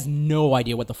 It has no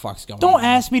idea what the fuck's going on. Don't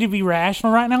ask me to be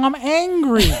rational right now. I'm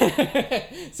angry.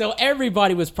 So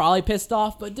everybody was probably pissed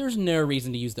off, but there's no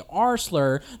reason to use the R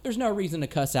slur. There's no reason to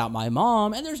cuss out my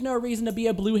mom, and there's no reason to be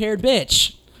a blue-haired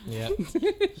bitch. Yeah.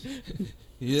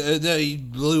 Yeah, the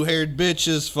blue-haired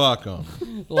bitches, fuck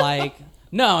them. Like,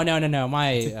 no.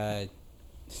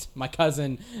 My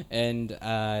cousin and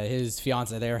his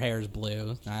fiance, their hair is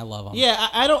blue. I love them. Yeah,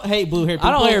 I don't hate blue hair people.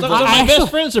 I don't hate Some blue- of my I best actually-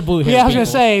 friends are blue hair Yeah, I was people. going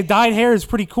to say, dyed hair is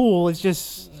pretty cool. It's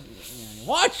just...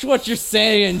 Watch what you're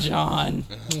saying, John.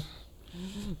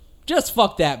 Just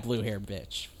fuck that blue-haired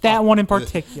bitch. That one in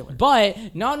particular.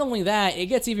 But not only that, it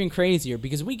gets even crazier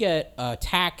because we get a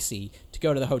taxi to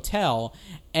go to the hotel,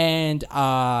 and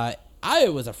I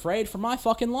was afraid for my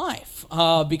fucking life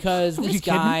because Are this you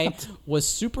kidding? guy was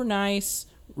super nice,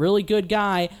 really good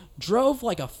guy, drove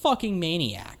like a fucking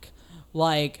maniac.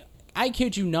 Like, I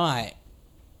kid you not.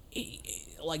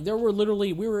 Like,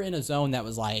 we were in a zone that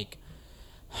was like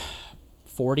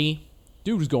 40.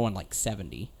 Dude was going like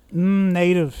 70.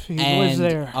 Native. He lives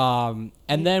And, there.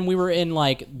 and then we were in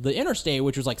like the interstate,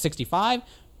 which was like 65,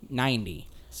 90.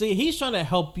 See, he's trying to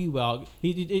help you out.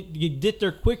 You get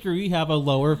there quicker, you have a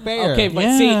lower fare. Okay, but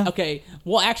Yeah.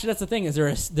 well, actually, that's the thing is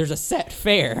there's a set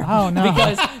fare. Oh,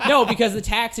 no. because the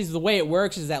taxis, the way it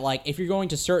works is that like if you're going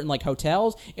to certain like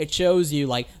hotels, it shows you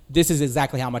like this is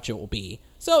exactly how much it will be.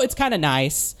 So it's kind of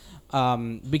nice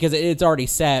because it's already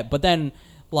set. But then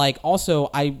like also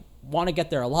I want to get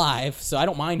there alive, so I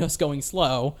don't mind us going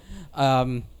slow.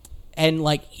 And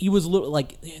like he was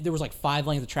like there was like 5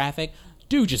 lanes of traffic.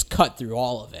 Dude just cut through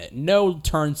all of it. No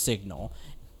turn signal.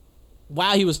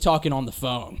 While he was talking on the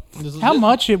phone. How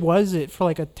much was it for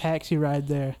like a taxi ride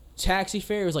there? Taxi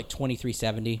fare was like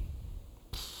 $23.70.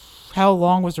 How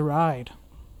long was the ride?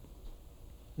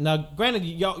 Now, granted,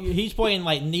 he's playing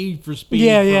like Need for Speed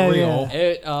Yeah, for yeah, real.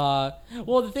 yeah.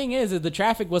 Well, the thing is that the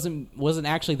traffic wasn't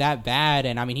actually that bad,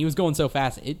 and I mean he was going so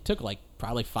fast. It took like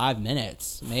probably 5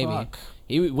 minutes, maybe. Fuck.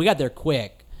 We got there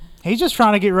quick. He's just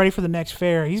trying to get ready for the next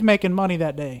fair. He's making money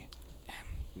that day.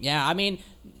 Yeah, I mean,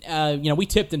 we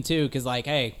tipped him too because like,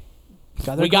 hey,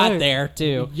 Got there we got quick. there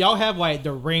too. Y'all have like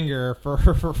the ringer for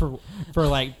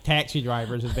like taxi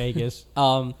drivers in Vegas.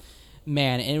 Man,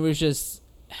 and it was just,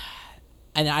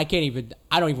 and I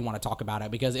don't even want to talk about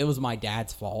it because it was my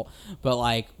dad's fault. But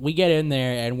like, we get in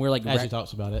there and we're like, As he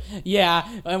talks about it. yeah,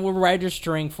 and we're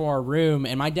registering for our room,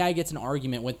 and my dad gets an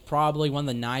argument with probably one of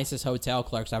the nicest hotel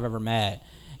clerks I've ever met,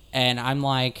 and I'm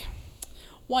like,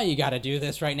 why you got to do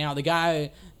this right now? The guy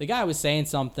was saying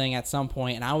something at some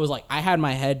point, and I was like, I had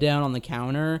my head down on the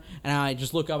counter, and I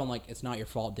just look up, I'm like, it's not your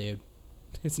fault, dude.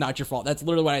 It's not your fault. That's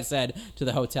literally what I said to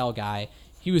the hotel guy.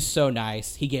 He was so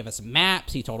nice. He gave us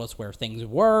maps. He told us where things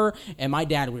were, and my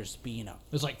dad was just being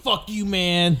It's like, fuck you,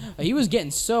 man. he was getting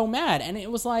so mad, and it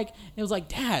was like,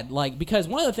 Dad, like, because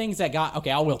one of the things that got, okay,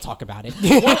 I will talk about it.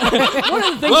 One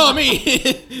of the things, Well, I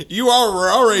mean, you were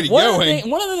already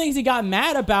one of the things he got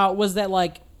mad about was that,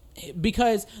 like,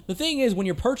 because the thing is, when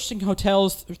you're purchasing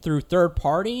hotels through third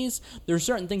parties, there's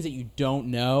certain things that you don't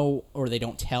know or they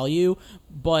don't tell you.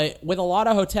 But with a lot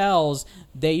of hotels,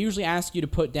 they usually ask you to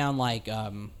put down like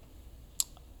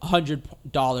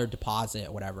 $100 deposit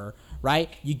or whatever, right?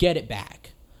 You get it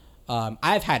back.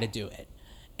 I've had to do it.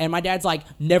 And my dad's like,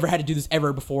 never had to do this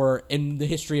ever before in the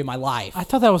history of my life. I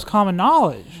thought that was common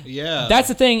knowledge. Yeah. That's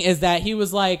the thing, is that he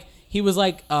was like,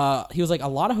 a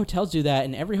lot of hotels do that,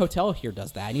 and every hotel here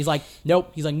does that. And he's like,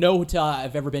 nope. He's like, no hotel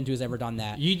I've ever been to has ever done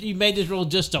that. You made this rule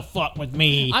just to fuck with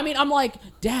me. I mean, I'm like,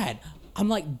 Dad,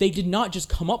 they did not just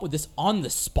come up with this on the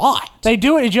spot. They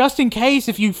do it just in case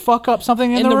if you fuck up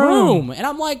something in the room. And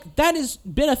I'm like, that has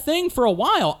been a thing for a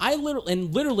while.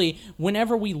 Literally,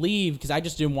 whenever we leave, because I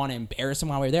just didn't want to embarrass him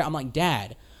while we were there, I'm like,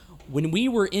 Dad, when we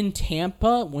were in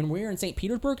Tampa, when we were in St.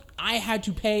 Petersburg, I had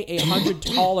to pay a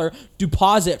 $100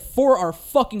 deposit for our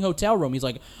fucking hotel room. He's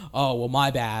like, oh, well,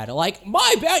 my bad. Like,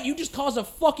 my bad? You just caused a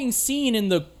fucking scene in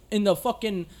the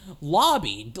fucking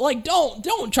lobby. Like,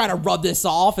 don't try to rub this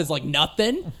off as like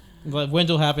nothing. But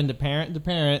Wendell happened to parent the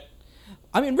parent.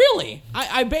 I mean, really,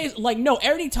 no,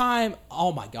 anytime,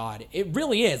 oh my God, it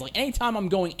really is. Like, anytime I'm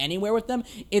going anywhere with them,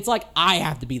 it's like I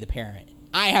have to be the parent.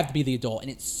 I have to be the adult, and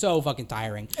it's so fucking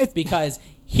tiring. Because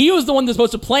he was the one that's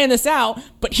supposed to plan this out,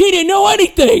 but he didn't know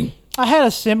anything. I had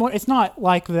it's not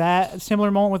like that, a similar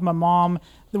moment with my mom.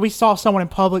 We saw someone in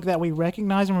public that we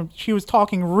recognized, and she was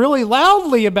talking really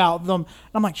loudly about them.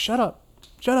 And I'm like, shut up,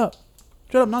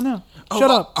 not now. Shut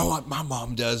up. Oh, my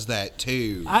mom does that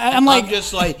too. I'm like- I'm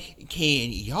just like,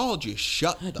 can y'all just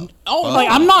shut the Like,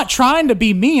 I'm not trying to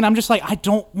be mean. I'm just like, I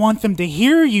don't want them to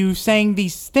hear you saying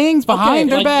these things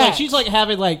behind their back. Like she's like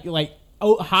having like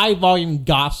high volume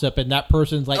gossip, and that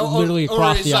person's like literally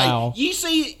across it's the like, aisle. You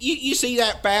see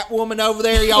that fat woman over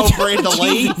there, y'all, Brenda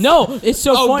Lee? No, it's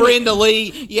so Oh, funny. Brenda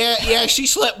Lee. Yeah, she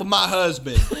slept with my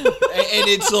husband. And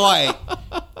it's like,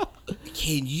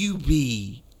 can you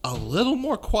be a little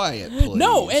more quiet, please?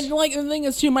 No, and like the thing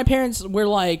is too, my parents were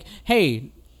like,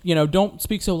 hey, don't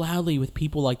speak so loudly with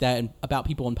people like that and about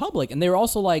people in public. And they were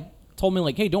also like, told me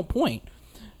like, hey, don't point.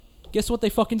 Guess what they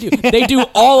fucking do? They do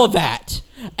all of that.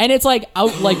 And it's like,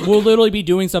 we'll literally be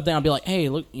doing something. I'll be like, hey,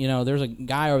 look, there's a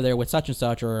guy over there with such and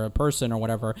such, or a person or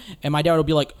whatever. And my dad will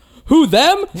be like, who,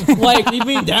 them? Like, you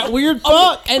mean that weird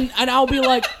fuck? And I'll be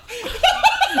like,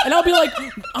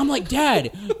 I'm like,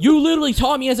 Dad, you literally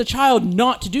taught me as a child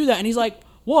not to do that. And he's like,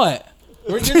 what?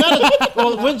 You're not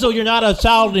Wenzel, you're not a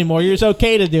child anymore. It's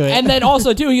okay to do it. And then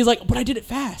also too, he's like, but I did it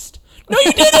fast. No,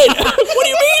 you didn't. What do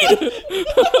you mean?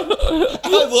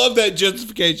 I love that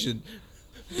justification.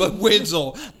 But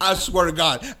Wenzel, I swear to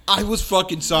God, I was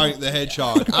fucking Sonic the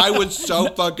Hedgehog. I was so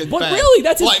fucking But fast. really,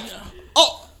 that's his- like,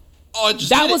 I just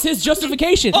That did was it. his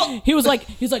justification. Oh. He was like,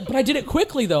 but I did it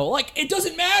quickly though. Like, it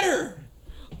doesn't matter.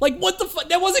 Like, what the fuck?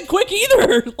 That wasn't quick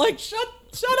either. Like, shut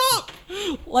up.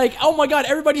 Like, oh my God,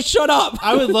 everybody shut up.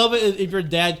 I would love it if your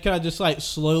dad kind of just like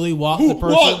slowly walked the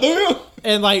person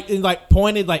and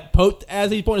pointed, like poked as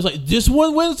he pointed, like, this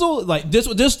one, Wenzel, like this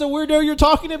the weirdo you're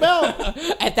talking about.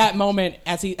 At that moment,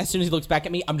 as soon as he looks back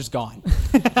at me, I'm just gone.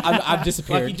 I've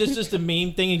disappeared. Like he just a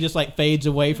meme thing, he just like fades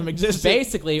away from existence.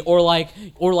 Basically, or like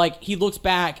he looks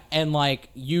back and like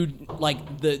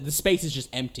the space is just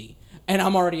empty. And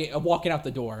I'm already walking out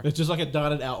the door. It's just like a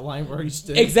dotted outline where he's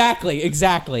still.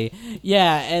 Exactly.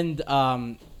 Yeah, and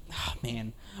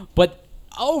man, but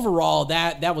overall,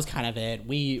 that was kind of it.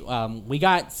 We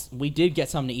did get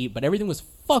something to eat, but everything was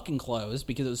fucking closed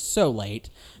because it was so late.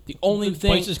 The only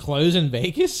thing, Places closed in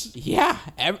Vegas. yeah,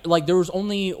 like there was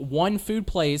only one food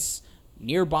place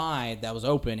nearby that was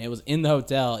open. It was in the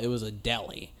hotel. It was a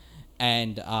deli,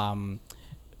 and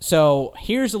so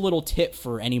here's a little tip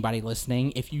for anybody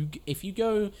listening: if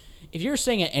you're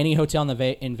staying at any hotel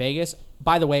in Vegas.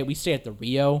 By the way, we stay at the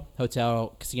Rio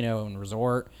Hotel, Casino, and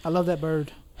Resort. I love that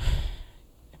bird.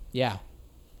 Yeah,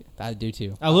 I do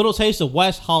too. A little taste of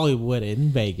West Hollywood in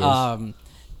Vegas.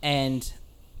 And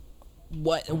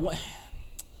what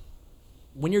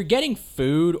when you're getting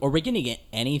food or we're getting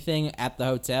anything at the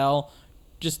hotel,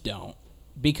 just don't,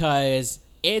 because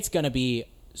it's gonna be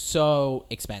so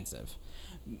expensive.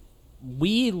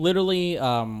 We literally,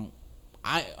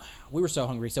 we were so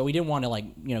hungry, so we didn't want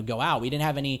to go out. We didn't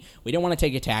want to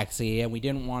take a taxi, and we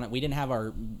didn't have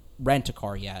our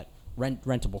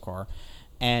rentable car,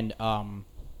 and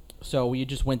so we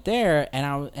just went there,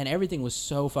 and everything was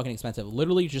so fucking expensive.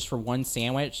 Literally, just for one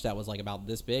sandwich that was like about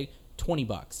this big,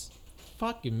 $20.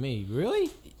 Fucking me, really?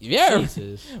 Yeah,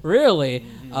 Jesus. really.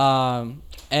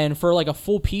 And for like a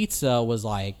full pizza was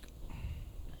like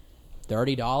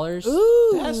 $30.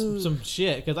 That's some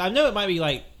shit. Because I know it might be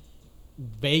like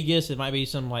Vegas. It might be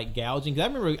some like gouging. Because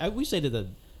I remember we stayed at a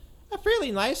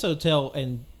fairly nice hotel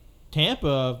in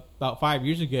Tampa about 5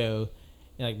 years ago,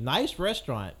 and like nice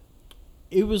restaurant.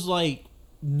 It was like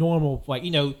normal, like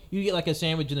you get like a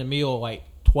sandwich and a meal like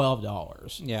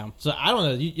 $12. Yeah. So I don't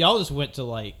know. Y'all just went to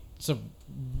like some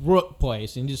rook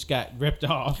place and just got ripped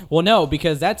off. Well, no,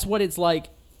 because that's what it's like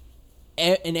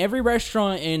in every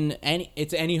restaurant in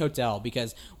any hotel.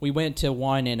 Because we went to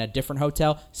one in a different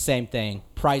hotel, same thing,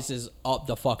 prices up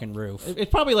the fucking roof. It's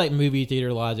probably like movie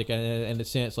theater logic in the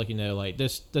sense, like like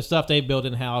this the stuff they build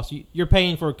in house. You're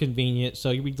paying for convenience,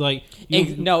 so you'd be like,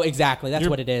 no, exactly, that's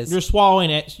what it is. You're swallowing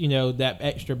that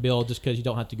extra bill just because you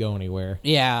don't have to go anywhere.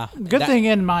 Yeah. Good thing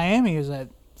in Miami is that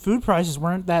food prices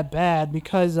weren't that bad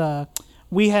because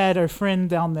we had a friend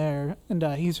down there, and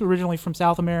he's originally from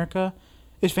South America.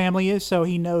 His family is, so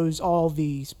he knows all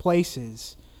these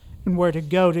places and where to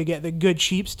go to get the good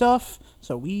cheap stuff.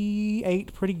 So we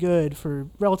ate pretty good for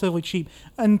relatively cheap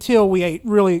until we ate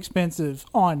really expensive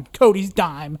on Cody's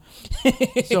dime.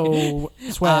 So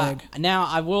swag. Now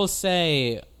I will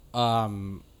say, I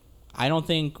don't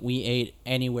think we ate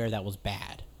anywhere that was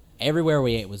bad. Everywhere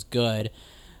we ate was good.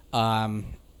 I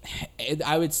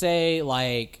would say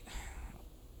like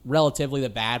relatively the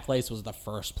bad place was the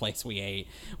first place we ate,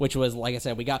 which was, like I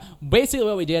said, we got basically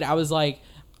what we did. I was like,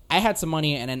 I had some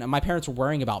money, and then my parents were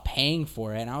worrying about paying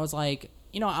for it, and I was like,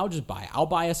 I'll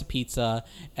buy us a pizza.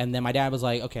 And then my dad was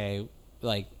like, okay,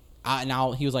 like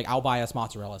now he was like, I'll buy us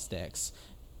mozzarella sticks.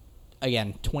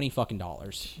 Again, $20 fucking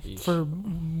each. For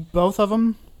both of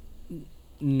them?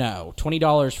 No,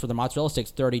 $20 for the mozzarella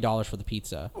sticks, $30 for the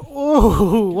pizza.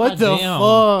 Ooh, what the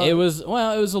fuck? It was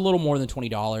a little more than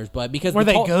 $20, but because were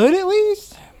they good at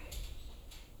least?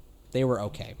 They were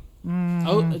okay.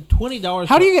 $20.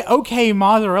 How do you get okay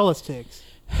mozzarella sticks?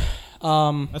 That's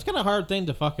kind of a hard thing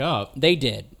to fuck up. They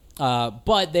did,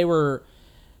 but they were.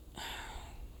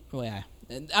 Well, yeah,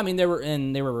 I mean they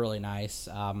were really nice.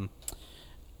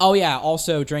 Oh yeah,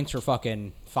 also drinks were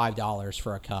fucking $5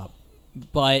 for a cup,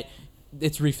 but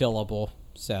it's refillable,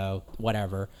 so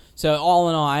whatever. So all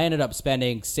in all, I ended up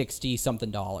spending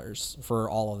 $60-something for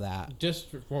all of that.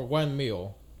 Just for one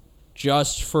meal.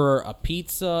 Just for a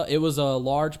pizza. It was a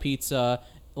large pizza.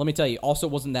 Let me tell you, also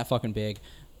it wasn't that fucking big.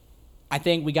 I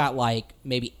think we got like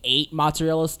maybe 8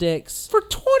 mozzarella sticks. For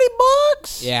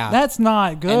 $20? Yeah. That's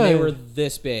not good. And they were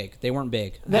this big. They weren't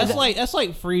big. That's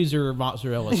like freezer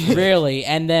mozzarella. Really.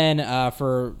 And then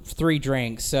for 3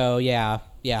 drinks. So yeah.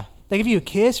 They give you a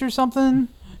kiss or something?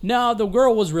 No, the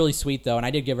girl was really sweet though, and I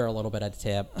did give her a little bit of a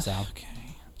tip. So okay.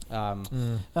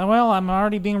 Well, I'm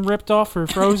already being ripped off for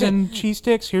frozen cheese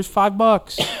sticks. Here's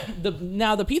 $5.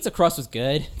 Now the pizza crust was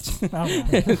good.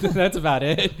 Okay. That's about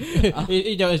it.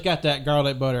 It's got that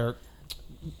garlic butter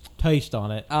taste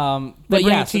on it. They But bring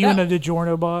yeah, it to you in a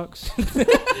DiGiorno box.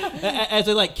 As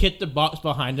they like kit the box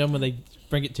behind them when they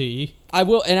bring it to you. I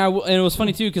will, and it was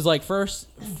funny too because like first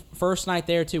night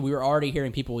there too, we were already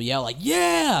hearing people yell like,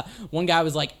 "Yeah!" One guy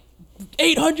was like,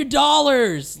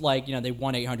 $800, like they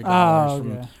won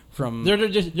 $800 from. They're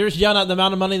just yelling out the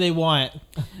amount of money they want.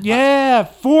 Yeah,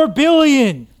 $4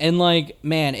 billion. And like,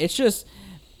 man, it's just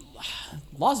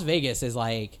Las Vegas is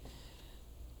like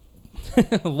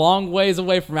long ways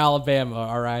away from Alabama.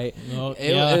 All right,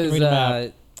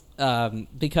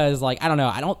 because like I don't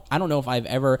know if I've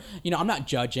ever I'm not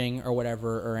judging or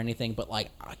whatever or anything, but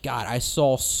like God, I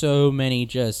saw so many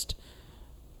just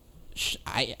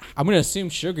I'm gonna assume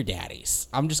sugar daddies.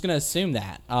 I'm just gonna assume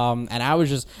that. And I was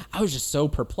just so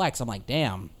perplexed. I'm like,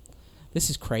 damn, this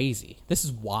is crazy. This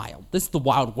is wild. This is the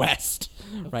Wild West,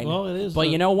 right? Well, it is. But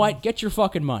you know what? Get your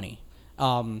fucking money.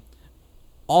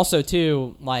 Also,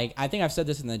 too, like I think I've said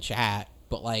this in the chat,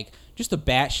 but like just the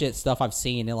batshit stuff I've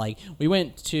seen. And like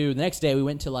the next day we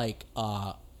went to like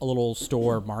a little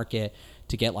store market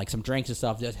to get like some drinks and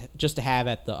stuff just to have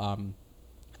at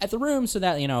the room, so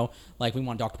that, you know, like we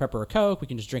want Dr. Pepper or Coke, we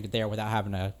can just drink it there without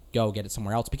having to go get it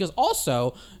somewhere else. Because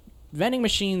also, vending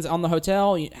machines on the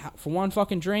hotel, for one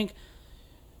fucking drink,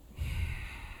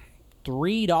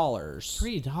 $3.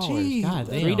 $3. Jeez. God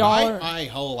damn. $3. My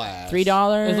whole ass.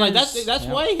 $3. It's like that's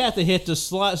why you have to hit the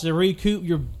slots to recoup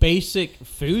your basic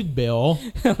food bill.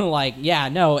 Like, yeah,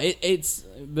 no,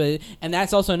 and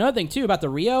that's also another thing too about the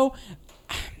Rio.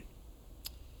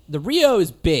 The Rio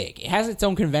is big. It has its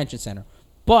own convention center.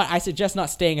 But I suggest not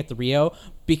staying at the Rio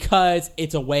because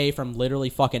it's away from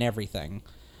literally fucking everything.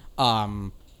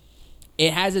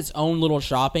 It has its own little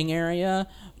shopping area.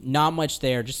 Not much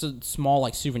there. Just a small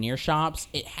like souvenir shops.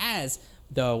 It has,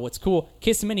 though, what's cool,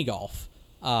 Kiss Mini Golf,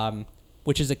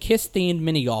 which is a Kiss themed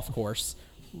mini golf course.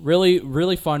 Really,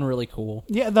 really fun, really cool.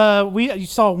 Yeah, you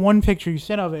saw one picture you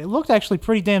sent of it. It looked actually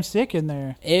pretty damn sick in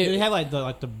there. It had like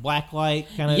the black light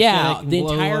kind of. Yeah,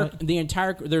 the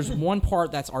entire. There's one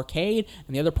part that's arcade,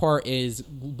 and the other part is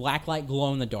black light,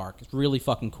 glow in the dark. It's really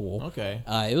fucking cool. Okay.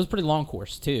 It was a pretty long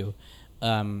course too.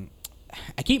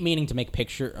 I keep meaning to make a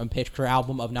picture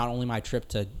album of not only my trip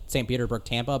to St. Petersburg,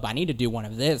 Tampa, but I need to do one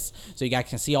of this so you guys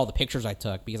can see all the pictures I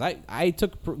took, because I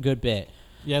took a good bit.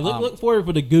 Yeah, look forward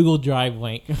for the Google Drive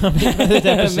link.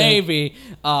 Maybe.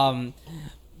 But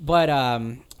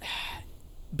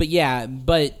yeah,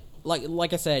 but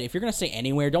like I said, if you're gonna stay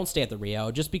anywhere, don't stay at the Rio,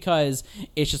 just because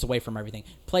it's just away from everything.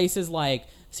 Places like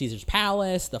Caesar's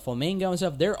Palace, the Flamingo and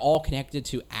stuff, they're all connected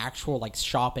to actual like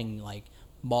shopping like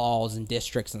malls and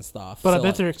districts and stuff. But So, I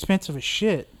bet they're expensive as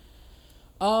shit.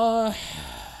 I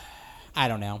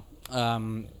don't know.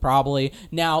 Probably.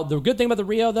 Now, the good thing about the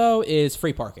Rio, though, is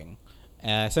free parking.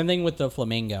 Same thing with the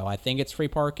Flamingo. I think it's free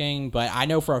parking, but I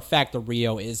know for a fact the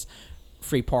Rio is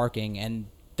free parking, and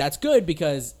that's good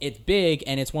because it's big,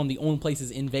 and it's one of the only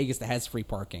places in Vegas that has free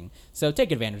parking. So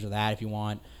take advantage of that if you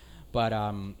want. But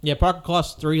yeah, parking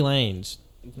costs 3 lanes.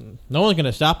 No one's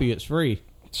gonna stop you. It's free.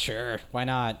 Sure, why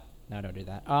not? No, don't do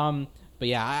that. But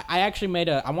yeah, I actually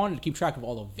I wanted to keep track of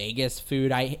all the Vegas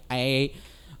food I ate.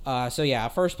 So yeah,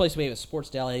 first place we ate was Sports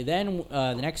Deli. Then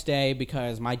the next day,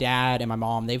 because my dad and my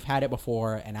mom, they've had it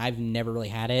before, and I've never really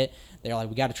had it. They're like,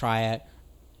 we got to try it.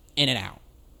 In-N-Out.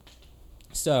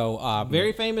 So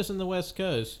Very famous in the West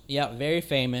Coast. yeah, very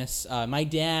famous. My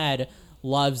dad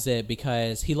loves it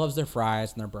because he loves their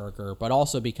fries and their burger, but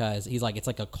also because he's like, it's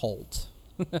like a cult.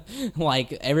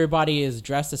 Like, everybody is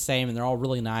dressed the same and they're all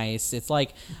really nice. It's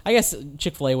like, I guess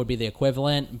Chick-fil-A would be the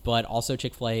equivalent, but also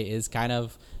Chick-fil-A is kind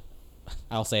of,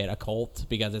 I'll say it, a cult,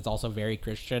 because it's also very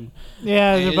Christian.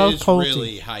 Yeah, they're both It's culty.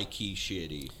 really high key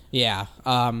shitty. Yeah.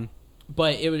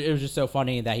 But it was just so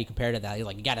funny that he compared it to that. He's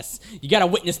like, you gotta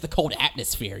witness the cold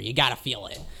atmosphere. You gotta feel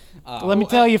it. Let me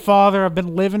tell you, Father, I've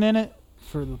been living in it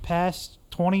for the past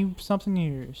 20-something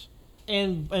years.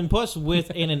 And plus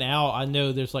with In-N-Out, I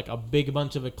know there's like a big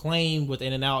bunch of acclaim with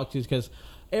In-N-Out because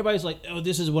everybody's like, oh,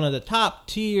 this is one of the top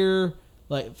tier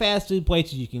like fast food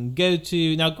places you can go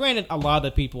to. Now, granted, a lot of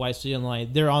the people I see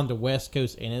online, they're on the West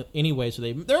Coast anyway, so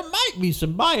there might be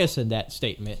some bias in that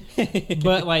statement.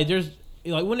 But like, there's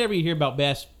like whenever you hear about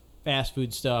fast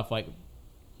food stuff, like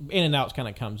In-N-Out kind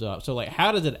of comes up. So like,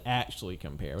 how does it actually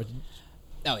compare?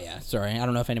 Oh yeah, sorry, I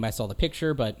don't know if anybody saw the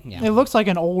picture, but yeah. It looks like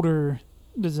an older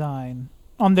design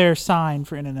on their sign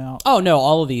for In-N-Out. Oh no,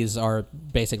 all of these are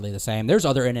basically the same. There's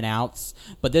other In-N-Outs,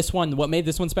 but this one, what made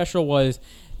this one special was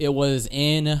it was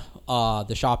in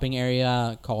the shopping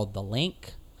area called the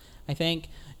Link, I think,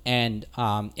 and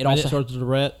it also starts with the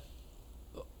red.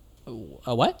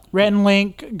 a what? Rhett and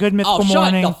Link, Good Mythical Oh,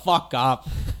 Morning. shut the fuck up!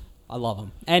 I love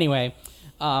them. Anyway,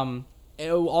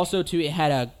 it also too it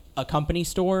had a company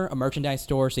store, a merchandise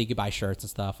store, so you could buy shirts and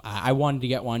stuff. I wanted to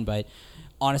get one, but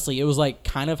honestly, it was like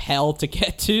kind of hell to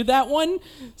get to that one,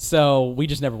 so we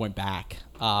just never went back.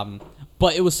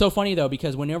 But it was so funny though,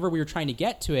 because whenever we were trying to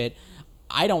get to it,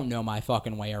 I don't know my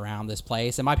fucking way around this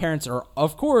place, and my parents are,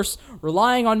 of course,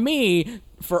 relying on me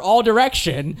for all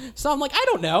direction. So I'm like, I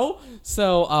don't know.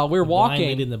 So we're walking.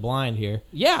 Blind leading the blind here.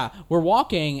 Yeah, we're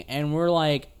walking, and we're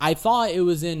like, I thought it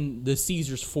was in the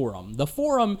Caesars Forum. The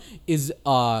Forum is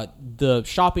the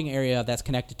shopping area that's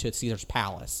connected to Caesars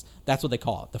Palace. That's what they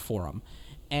call it, the Forum.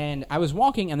 And I was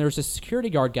walking, and there was a security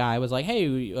guard guy. I was like,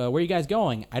 hey, where are you guys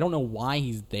going? I don't know why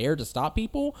he's there to stop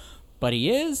people, but he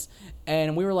is.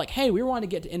 And we were like, hey, we wanted to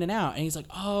get to In-N-Out. And he's like,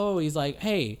 oh, he's like,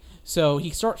 hey. So he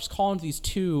starts calling these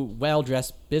two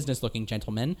well-dressed, business-looking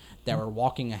gentlemen that were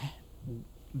walking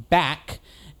back.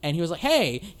 And he was like,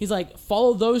 hey, he's like,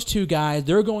 follow those two guys.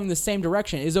 They're going the same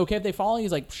direction. Is it okay if they follow?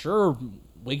 He's like, sure,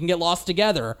 we can get lost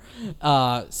together.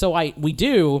 So we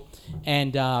do,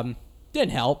 and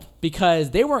didn't help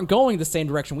because they weren't going the same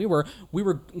direction we were. We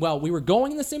were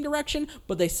going in the same direction,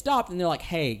 but they stopped and they're like,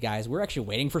 hey guys, we're actually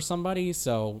waiting for somebody,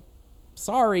 so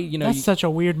sorry, That's such a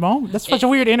weird moment. That's such a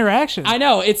weird interaction. I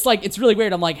know, it's like, it's really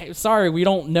weird. I'm like, hey, sorry, we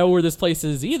don't know where this place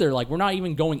is either. Like, we're not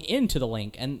even going into the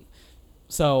link, and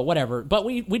so whatever. But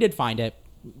we did find it.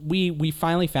 We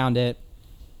finally found it.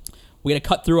 We had to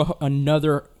cut through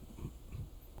another.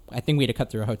 I think we had to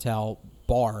cut through a hotel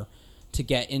bar to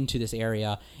get into this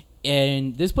area,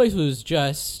 and this place was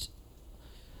just.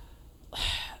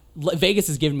 Vegas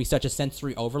has given me such a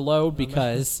sensory overload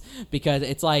because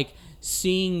it's like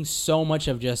seeing so much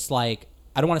of just like,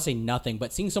 I don't want to say nothing,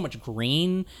 but seeing so much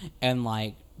green and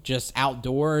like just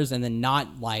outdoors, and then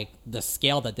not like the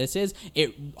scale that this is.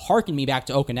 It harkened me back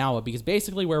to Okinawa because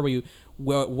basically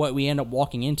what we end up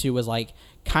walking into was like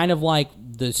kind of like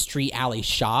the street alley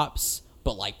shops,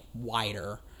 but like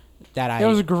wider. There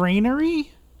was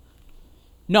greenery?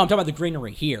 No, I'm talking about the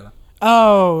greenery here.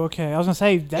 Oh, okay. I was gonna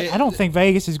say I don't think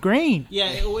Vegas is green. Yeah,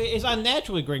 it's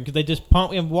unnaturally green because they just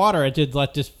pump in water into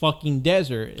like this fucking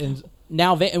desert. And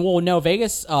now,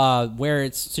 Vegas, where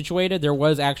it's situated, there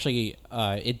was actually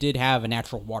it did have a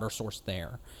natural water source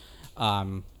there,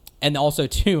 and also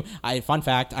too. Fun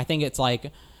fact: I think it's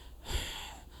like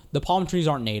the palm trees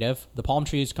aren't native. The palm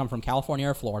trees come from California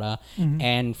or Florida,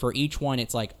 and for each one,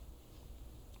 it's like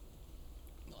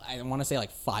I want to say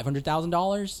like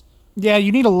 $500,000. Yeah,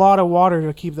 you need a lot of water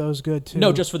to keep those good too.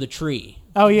 No, just for the tree.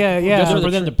 Oh yeah. Just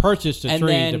for them to purchase the and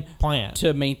tree then to plant.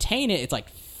 To maintain it, it's like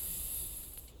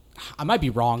I might be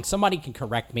wrong. Somebody can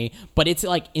correct me, but it's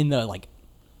like in the like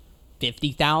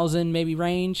 50,000 maybe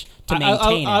range to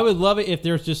maintain it. I would love it if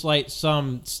there's just like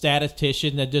some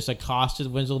statistician that just accosted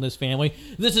Winslow and his family.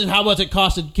 This is how much it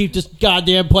costs to keep this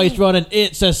goddamn place running.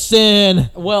 It's a sin.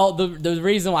 Well, the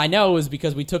reason I know is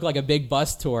because we took like a big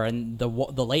bus tour, and the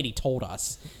lady told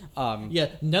us. Yeah,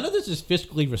 none of this is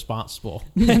fiscally responsible.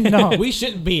 No, we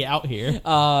shouldn't be out here.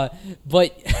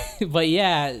 But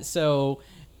yeah, so,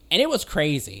 and it was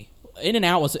crazy.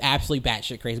 In-N-Out was absolutely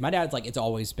batshit crazy. My dad's like, it's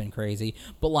always been crazy,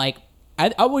 but like,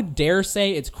 I would dare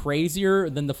say it's crazier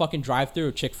than the fucking drive-thru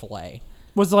of Chick-fil-A.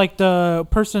 Was like the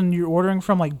person you're ordering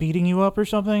from like beating you up or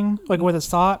something, like with a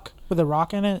sock with a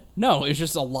rock in it? No, it was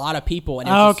just a lot of people. And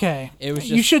it was okay, it was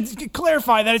just, you should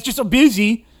clarify that it's just so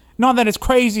busy. Not that it's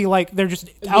crazy, like they're just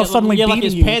out suddenly beating like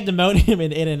it's you. pandemonium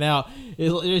in In-N-Out.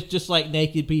 It's just like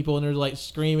naked people, and they're like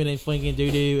screaming and flinging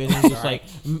doo-doo, and it's just like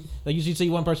you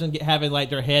see one person having like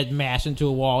their head mashed into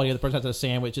a wall, the other person has a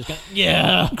sandwich. Just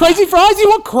yeah, crazy fries. You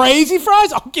want crazy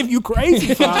fries? I'll give you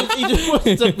crazy fries. He just wants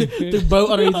the boat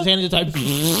underneath his hand, and just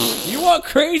like, you want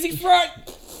crazy fries?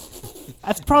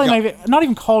 That's probably not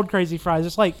even called crazy fries.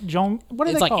 It's like what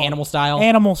are they like called? Animal style.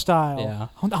 Animal style. Yeah.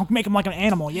 I'll make them like an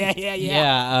animal. Yeah.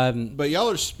 Yeah. But y'all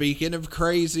are speaking of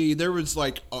crazy. There was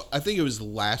like I think it was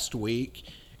last week.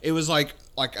 It was like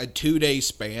a 2-day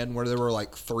span where there were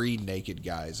like 3 naked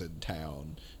guys in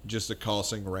town just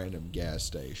accosting random gas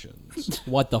stations.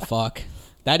 What the fuck?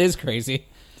 That is crazy.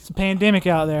 It's a pandemic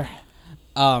out there.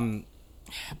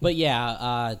 But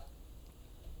yeah.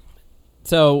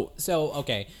 So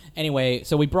okay. Anyway,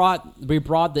 so we brought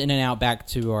the In-N-Out back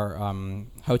to our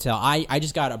hotel. I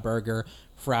just got a burger,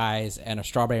 fries, and a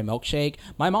strawberry milkshake.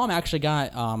 My mom actually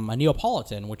got a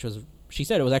Neapolitan, which she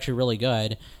said it was actually really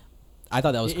good. I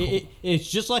thought that was cool. It's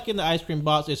just like in the ice cream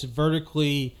box. It's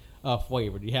vertically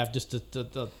flavored. You have just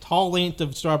the tall length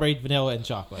of strawberry, vanilla, and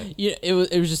chocolate. Yeah, it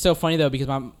was just so funny though because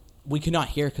we could not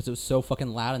hear because it was so fucking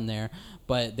loud in there.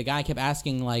 But the guy kept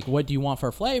asking like, "What do you want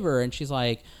for flavor?" And she's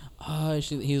like,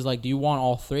 he was like, "Do you want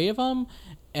all 3 of them?"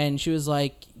 And she was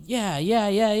like, yeah.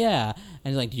 And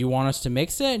he's like, "Do you want us to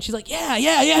mix it?" And she's like, yeah.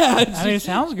 I mean, it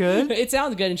sounds good. It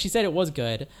sounds good. And she said it was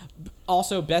good.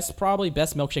 Also, probably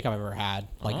best milkshake I've ever had.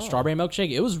 Like the strawberry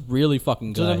milkshake. It was really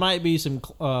fucking good. So there might be some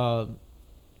clout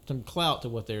to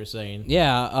what they were saying.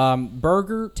 Yeah.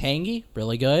 Burger, tangy,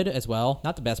 really good as well.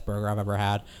 Not the best burger I've ever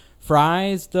had.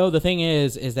 Fries, though, the thing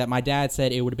is that my dad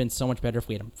said it would have been so much better if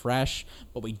we had them fresh,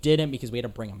 but we didn't because we had to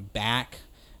bring them back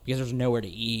because there's nowhere to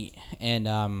eat, and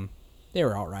they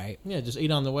were all right. Yeah, just eat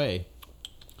on the way.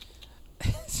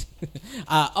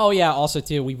 Oh yeah, also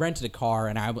too, we rented a car,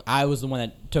 and I was the one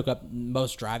that took up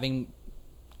most driving.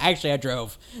 Actually, I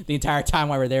drove the entire time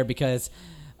while we were there because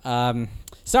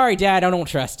Sorry, Dad, I don't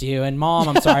trust you. And Mom,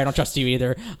 I'm sorry, I don't trust you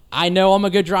either. I know I'm a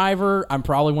good driver. I'm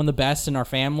probably one of the best in our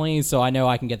family, so I know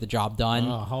I can get the job done.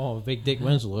 Oh, big Dick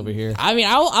Winslow over here. I mean,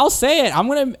 I'll say it.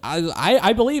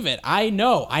 I believe it. I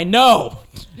know.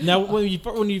 Now,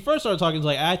 when you first started talking, it's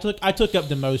like I took up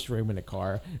the most room in the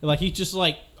car. Like he's just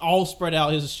like all spread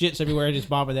out, his shit's everywhere, and his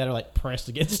mom and dad are like pressed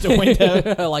against the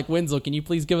window. Like, Winslow, can you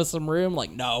please give us some room? Like,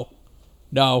 no,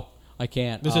 I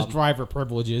can't. This is driver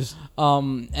privileges.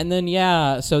 And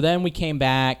then so then we came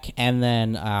back, and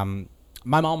then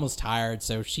my mom was tired,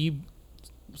 so she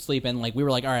sleeping. Like, we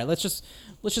were like, all right, let's just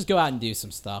go out and do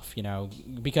some stuff,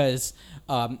 because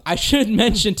I should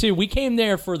mention too, we came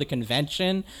there for the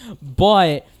convention,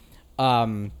 but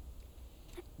all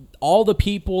the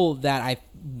people that I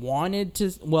wanted to,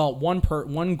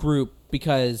 one group,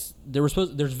 because there's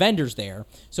vendors there,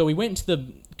 so we went into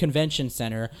the convention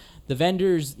center. The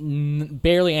vendors,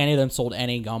 barely any of them sold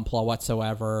any Gunpla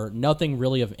whatsoever. Nothing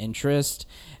really of interest.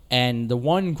 And the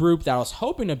one group that I was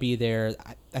hoping to be there,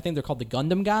 I think they're called the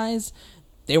Gundam guys.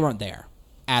 They weren't there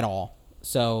at all.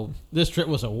 So this trip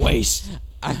was a waste.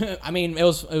 I mean, it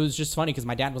was just funny because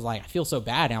my dad was like, I feel so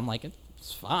bad. And I'm like,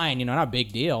 it's fine, not a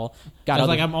big deal. I was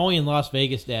like, I'm only in Las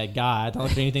Vegas, Dad. God, I don't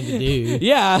have anything to do.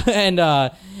 Yeah,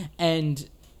 and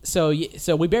so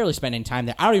we barely spent any time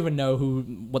there. I don't even know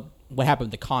what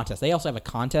happened with the contest. They also have a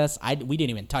contest. We didn't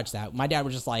even touch that. My dad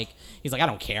was just like, he's like, I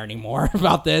don't care anymore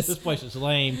about this. This place is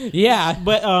lame. Yeah.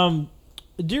 But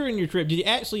during your trip, did you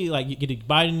actually get a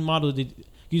Biden model?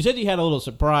 You said you had a little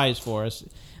surprise for us.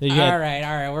 All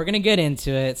right. We're going to get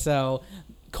into it. So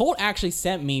Colt actually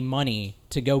sent me money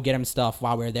to go get him stuff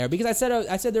while we were there, because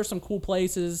I said there's some cool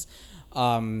places.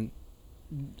 And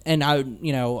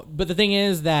but the thing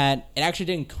is that it actually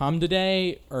didn't come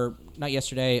today, or not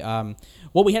yesterday.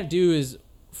 What we had to do is,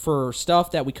 for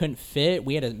stuff that we couldn't fit,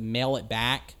 we had to mail it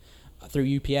back through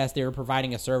UPS. They were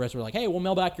providing a service. We're like, hey, we'll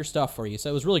mail back your stuff for you. So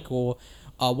it was really cool.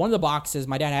 One of the boxes,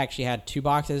 my dad actually had 2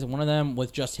 boxes. One of them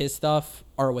with just his stuff,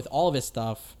 or with all of his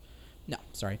stuff. No,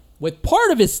 sorry. With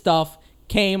part of his stuff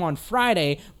came on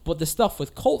Friday, but the stuff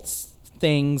with Colt's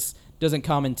things doesn't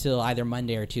come until either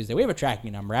Monday or Tuesday. We have a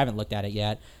tracking number. I haven't looked at it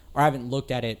yet, or I haven't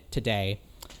looked at it today.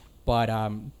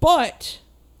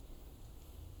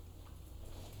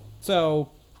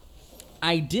 So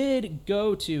I did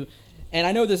go to, and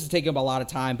I know this is taking up a lot of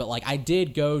time, but I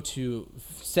did go to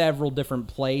several different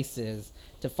places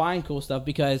to find cool stuff,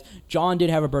 because John did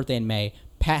have a birthday in May.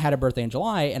 Pat had a birthday in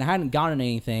July, and I hadn't gotten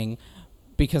anything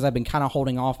because I've been kind of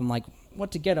holding off. I'm like,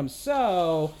 what to get him?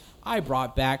 So I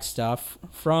brought back stuff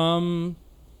from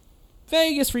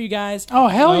Vegas for you guys. Oh,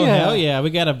 hell yeah. Hell yeah. We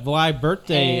got a live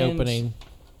birthday opening.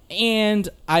 And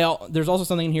there's also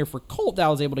something in here for Colt that I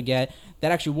was able to get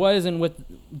that actually wasn't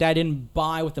that I didn't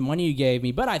buy with the money you gave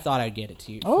me, but I thought I'd get it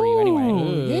for you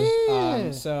anyway.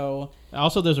 Yeah. So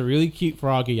also, there's a really cute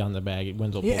froggy on the bag at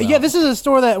Wenzel. Yeah, this is a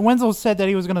store that Wenzel said that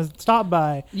he was going to stop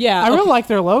by. Yeah, I really like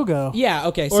their logo. Yeah,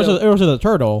 okay. Or is it a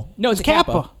turtle? No, it's a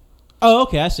Kappa. Oh,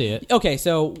 okay, I see it. Okay,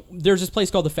 so there's this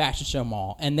place called the Fashion Show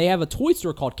Mall, and they have a toy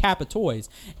store called Kappa Toys.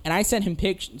 And I sent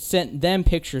them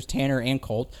pictures, Tanner and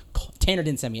Colt. Tanner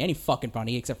didn't send me any fucking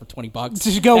money except for $20.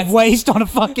 Just go waste on a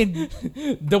fucking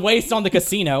the waste on the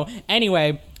casino.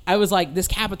 Anyway, I was like, this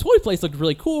Kappa toy place looked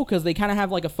really cool because they kind of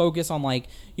have a focus on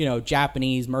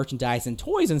Japanese merchandise and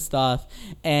toys and stuff.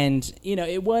 And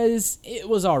it was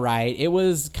all right. It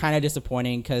was kind of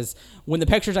disappointing because when the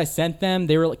pictures I sent them,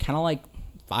 they were kind of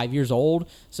 5 years old,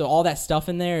 so all that stuff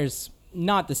in there is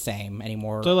not the same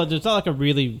anymore. So there's not a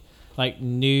really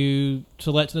new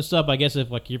selection of stuff. I guess if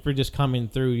you're just coming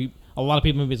through, a lot of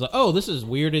people would be like, "Oh, this is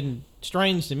weird and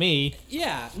strange to me."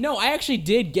 Yeah, no, I actually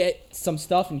did get some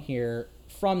stuff in here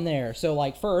from there.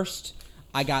 So first,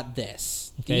 I got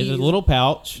this. Okay, it's a little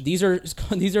pouch. These are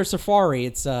Safari.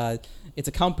 It's a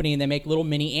company, and they make little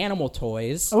mini animal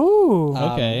toys. Ooh,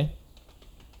 okay.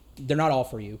 They're not all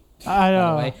for you. I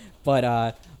know. By the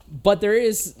way. But there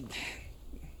is.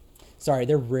 Sorry,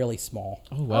 they're really small.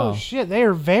 Oh wow! Oh shit, they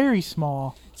are very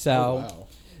small. So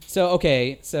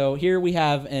okay, so here we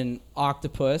have an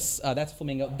octopus. That's a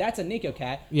flamingo. That's a Nico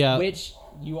cat. Yeah. Which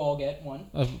you all get one.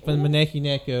 From Maneki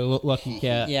Neko, lucky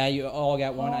cat. Yeah, you all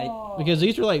got one. Because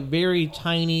these are very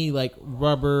tiny,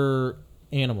 rubber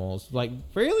animals,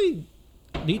 fairly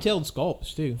detailed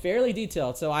sculpts too. Fairly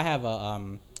detailed. So I have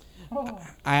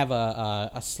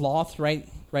a sloth right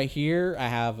here. I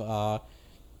have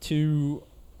 2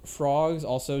 frogs,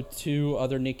 also 2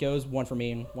 other Nikos, one for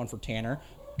me and one for Tanner.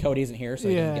 Cody isn't here, so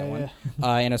he didn't get one.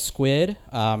 And a squid.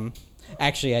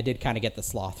 Actually, I did kind of get the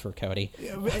sloth for Cody.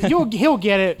 He'll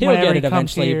get it. He'll get it comes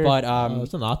eventually, here. but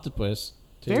it's an octopus.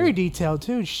 Too. Very detailed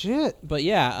too. Shit. But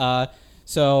yeah,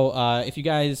 So if you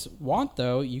guys want,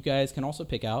 though, you guys can also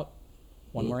pick out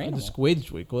one more animal. The squid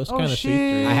squeak. Well, it's Oh, kind of shit.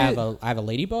 see-through. I have a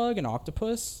ladybug, an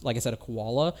octopus, like I said, a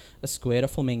koala, a squid, a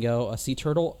flamingo, a sea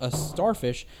turtle, a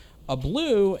starfish, a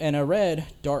blue, and a red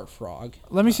dart frog.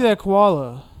 Let me see that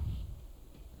koala.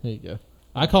 There you go.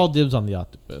 I call dibs on the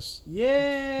octopus.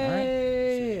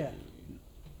 Yay!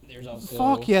 There's also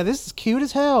Fuck yeah, this is cute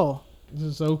as hell. This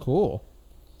is so cool.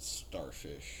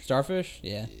 Starfish. starfish.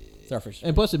 Yeah, starfish.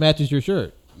 And plus, it matches your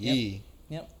shirt. Yee.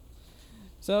 Yep.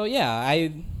 So yeah,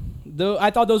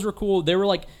 I thought those were cool. They were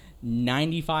like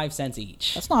 95 cents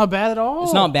each. That's not bad at all.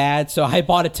 It's not bad. So I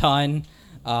bought a ton.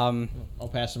 I'll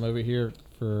pass them over here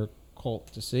for Colt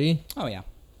to see. Oh yeah,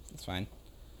 that's fine.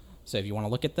 So if you want to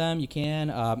look at them, you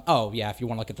can. Oh yeah, if you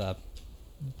want to look at the.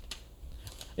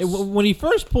 When he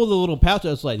first pulled the little pouch, I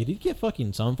was like, did he get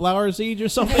fucking sunflower seeds or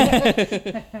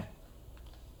something?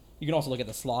 You can also look at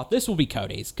the sloth. This will be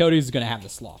Cody's. Cody's is gonna have the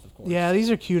sloth, of course. Yeah, these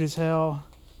are cute as hell.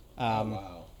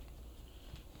 Wow.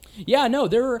 Yeah, no,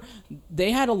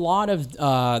 they had a lot of.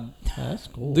 That's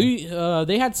cool.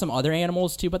 They had some other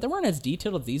animals too, but they weren't as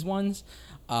detailed as these ones.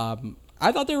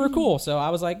 I thought they were cool, so I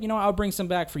was like, I'll bring some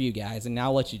back for you guys, and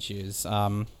I'll let you choose.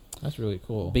 That's really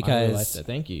cool. I Because- really like that.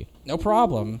 Thank you. No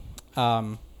problem.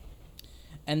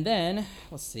 And then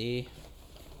let's see.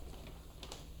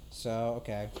 So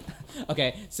okay,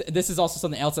 okay. So this is also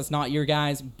something else that's not your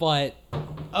guys, but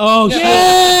Oh shit!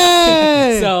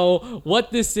 Yay! so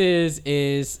what this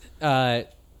is I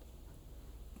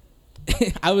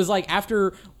was like,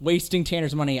 after wasting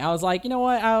Tanner's money, I was like, you know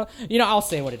what? I'll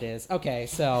say what it is. Okay,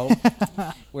 so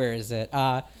where is it?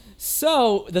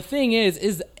 So the thing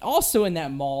is also in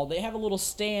that mall, they have a little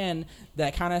stand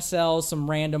that kind of sells some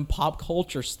random pop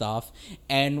culture stuff,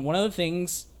 and one of the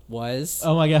things was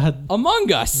Oh my god!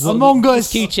 Among Us. Among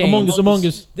Us. Keychain. Among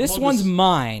Us. This one's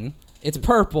mine. It's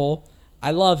purple.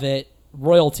 I love it.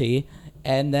 Royalty.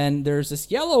 And then there's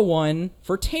this yellow one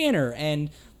for Tanner. And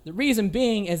the reason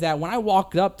being is that when I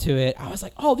walked up to it, I was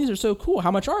like, oh, these are so cool.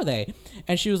 How much are they?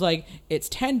 And she was like, it's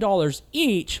 $10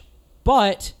 each,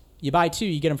 but you buy two,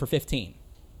 you get them for $15.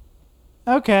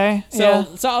 Okay. So, yeah.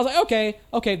 so I was like,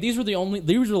 okay, these were the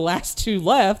last two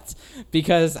left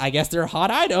because I guess they're a hot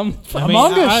item.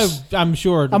 Among Us. I'm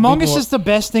sure. Among Us people is the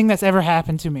best thing that's ever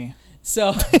happened to me.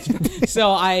 So, so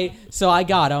I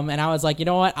got them, and I was like, you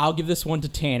know what? I'll give this one to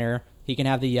Tanner. He can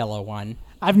have the yellow one.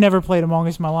 I've never played Among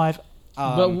Us in my life.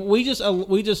 but we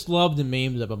just love the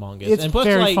memes of Among Us. It's and plus,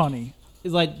 very like, funny.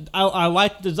 It's like I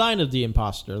like the design of the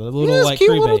imposter. The little is, like cute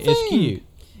creepy. little It's thing. cute.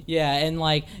 Yeah, and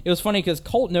like it was funny because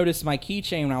Colt noticed my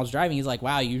keychain when I was driving. He's like,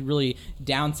 "Wow, you really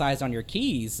downsized on your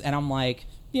keys," and I'm like,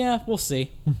 "Yeah, we'll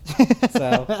see."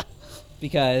 So,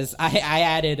 because I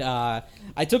added,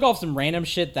 I took off some random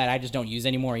shit that I just don't use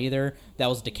anymore either. That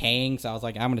was decaying, so I was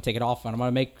like, I'm gonna take it off and I'm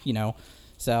gonna make,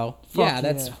 So yeah,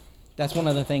 that's one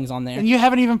of the things on there. And you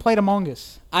haven't even played Among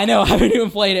Us. I know I haven't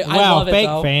even played it. I Wow, love it fake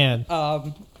though. fan.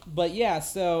 But yeah,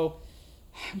 so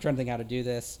I'm trying to think how to do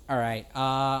this. All right,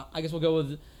 I guess we'll go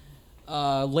with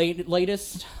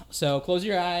latest. So close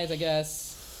your eyes, I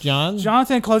guess. John.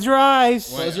 Jonathan, close your eyes.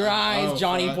 Close your eyes,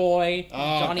 Johnny fuck. boy,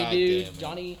 Oh, Johnny God dude, damn it.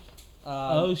 Johnny.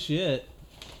 Oh shit!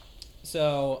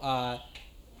 So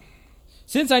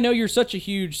since I know you're such a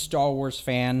huge Star Wars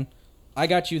fan, I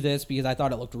got you this because I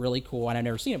thought it looked really cool and I've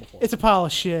never seen it before. It's a pile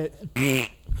of shit.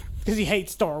 Because he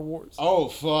hates Star Wars. Oh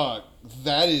fuck,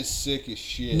 that is sick as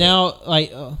shit. Now,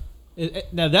 like,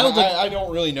 now that was like, I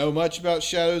don't really know much about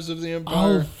Shadows of the oh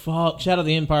Empire. fuck, Shadow of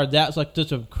the Empire. That's like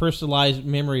just a crystallized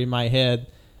memory in my head.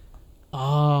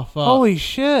 Oh fuck! Holy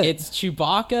shit. It's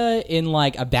Chewbacca in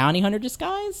like a bounty hunter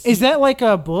disguise. Is that like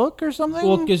a book or something?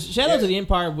 Well, because Shadows Yeah. of the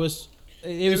Empire was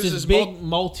was this this big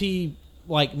multi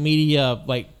like media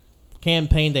like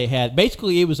campaign they had.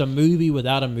 Basically, it was a movie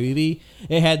without a movie.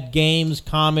 It had games,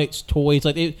 comics, toys.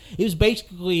 Like it was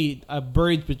basically a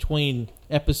bridge between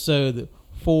episode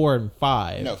 4 and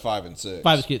 5. No, 5 and 6.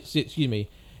 5, excuse me,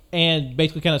 and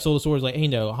basically kind of sold the stories like, hey,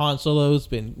 Han Solo's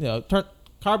been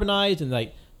carbonized and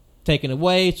like taken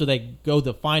away, so they go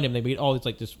to find him. They meet all these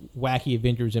like this wacky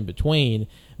adventures in between.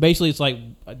 Basically, it's like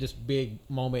this big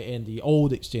moment in the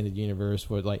old extended universe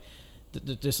where like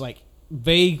this like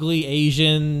vaguely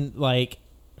Asian like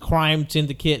crime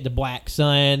syndicate, the Black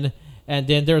Sun, and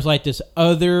then there's like this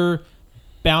other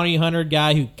bounty hunter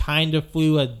guy who kind of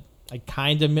flew a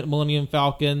kind of Millennium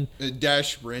Falcon,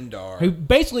 Dash Rendar. who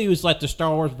basically was like the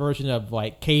Star Wars version of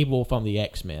like Cable from the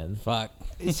X-Men. Fuck.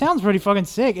 It sounds pretty fucking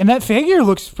sick. And that figure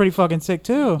looks pretty fucking sick,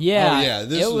 too. Yeah. Oh yeah,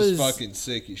 this it was fucking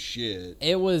sick as shit.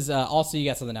 It was also you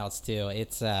got something else too.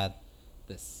 It's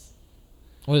this.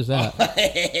 What is that?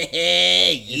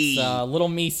 It's Little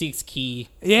Me Seeks Key.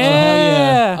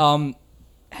 Yeah.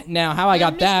 Now, how I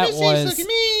got that Miss Missy, was look at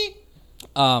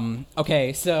me.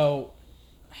 okay. So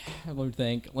let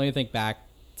me think back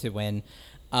to when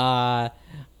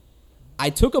I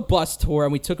took a bus tour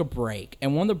and we took a break.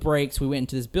 And one of the breaks, we went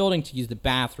into this building to use the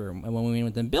bathroom. And when we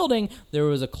went into the building, there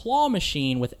was a claw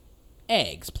machine with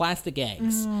eggs, plastic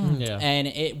eggs. Yeah. And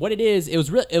it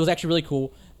was actually really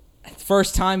cool.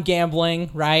 First time gambling,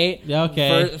 right? Yeah,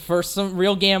 okay. First some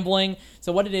real gambling.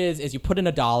 So what it is you put in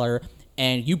 $1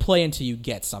 and you play until you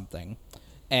get something.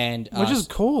 And Which is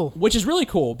cool. Which is really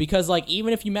cool because, like,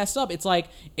 even if you mess up, it's like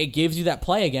it gives you that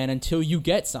play again until you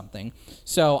get something.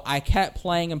 So I kept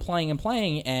playing and playing and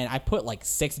playing, and I put like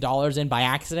 $6 in by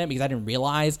accident because I didn't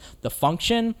realize the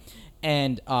function.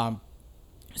 And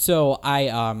so I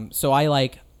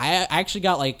actually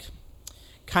got like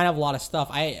kind of a lot of stuff.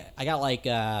 I got like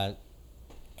 8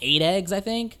 eggs, I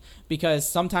think, because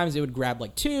sometimes it would grab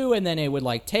like 2 and then it would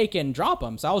like take and drop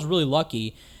them. So I was really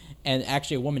lucky. And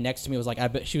actually, a woman next to me was like,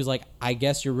 she was like, I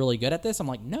guess you're really good at this. I'm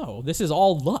like, no, this is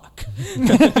all luck.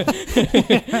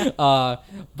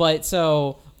 But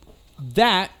so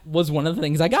that was one of the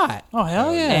things I got. Oh,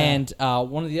 hell yeah. And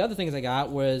one of the other things I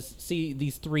got was, see,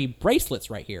 these 3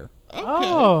 bracelets right here.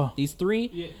 Oh. These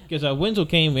 3. Because Wenzel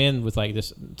came in with like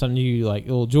some new like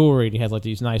little jewelry. And he had like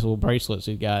these nice little bracelets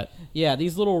he got. Yeah,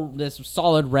 this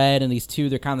solid red and these 2,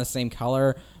 they're kind of the same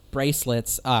color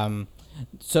bracelets.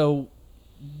 So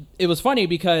it was funny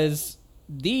because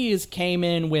these came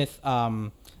in with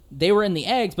they were in the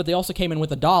eggs, but they also came in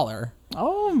with $1.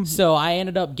 Oh. So I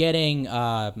ended up getting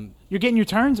You're getting your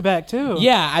turns back, too.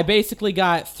 yeah, I basically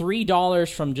got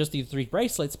 $3 from just these 3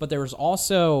 bracelets, but there was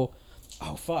also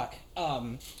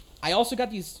I also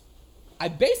got these. I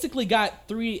basically got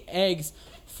 3 eggs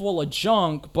full of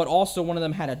junk, but also one of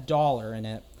them had $1 in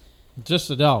it. Just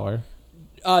 $1.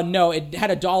 No, it had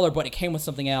 $1, but it came with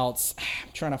something else. I'm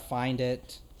trying to find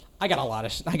it. I got a lot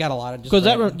of just Because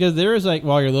random- there is like,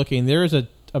 while you're looking, there is a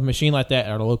machine like that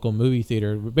at our local movie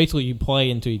theater. Basically, you play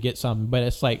until you get something, but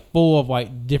it's like full of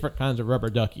like different kinds of rubber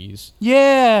duckies.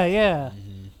 Yeah, yeah.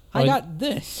 I got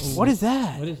this. What is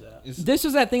that? What is that? This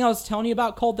was that thing I was telling you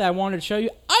about, Colt, that I wanted to show you.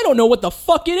 I don't know what the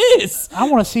fuck it is. I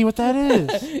want to see what that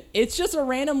is. It's just a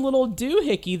random little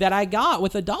doohickey that I got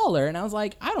with $1, and I was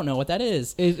like, I don't know what that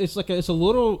is. It's like it's a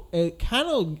little. It kind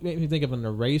of made me think of an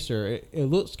eraser. It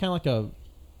looks kind of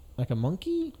like a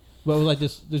monkey, but with like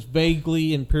this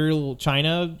vaguely imperial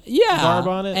China garb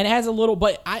on it. And it has a little,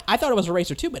 but I thought it was an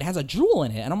eraser too, but it has a jewel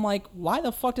in it. And I'm like, why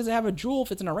the fuck does it have a jewel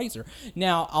if it's an eraser?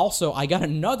 Now, also, I got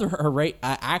another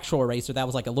actual eraser that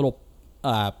was like a little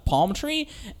palm tree.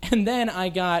 And then I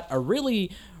got a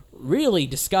really, really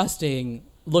disgusting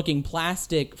looking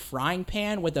plastic frying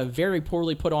pan with a very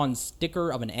poorly put on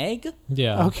sticker of an egg.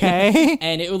 Yeah. Okay.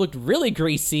 And it looked really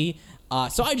greasy.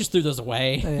 So I just threw those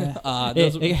away. Yeah.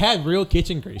 It had real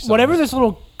kitchen grease. Whatever on it. this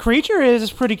little creature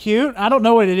is pretty cute. I don't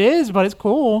know what it is, but it's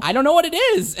cool. I don't know what it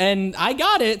is, and I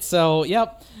got it, so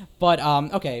yep. But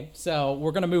okay, so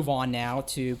we're gonna move on now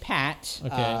to Pat.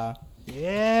 Okay.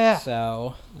 Yeah.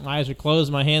 So My eyes are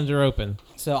closed. My hands are open.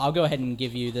 I'll go ahead and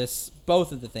give you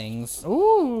both of the things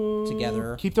Ooh.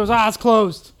 together. Keep those eyes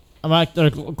closed. I'm like the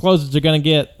closest they're gonna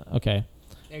get. Okay.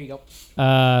 There you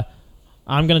go.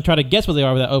 I'm going to try to guess what they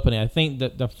are without opening. I think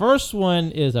that the first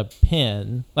one is a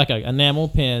pen, like an enamel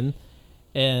pen,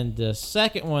 and the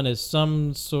second one is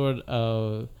some sort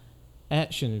of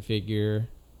action figure.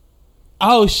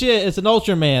 Oh, shit, it's an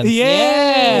Ultraman.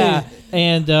 Yeah.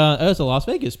 And it's a Las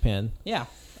Vegas pen. Yeah.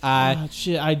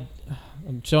 Shit,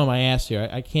 I'm showing my ass here.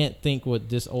 I can't think what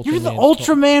this Ultraman You're the is called.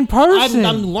 Ultraman person.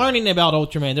 I'm learning about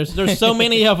Ultraman. There's so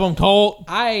many of them, Colt.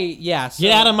 So,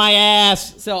 Get out of my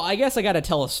ass. So I guess I got to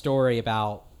tell a story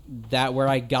about that where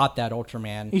I got that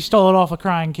Ultraman. You stole it off a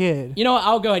crying kid. You know what?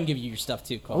 I'll go ahead and give you your stuff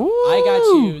too, Cole.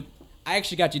 Ooh. I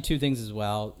actually got you 2 things as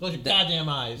well. Close your goddamn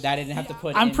eyes. That I didn't have to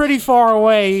put. I'm in. pretty far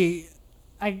away.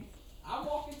 I'm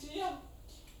walking to you.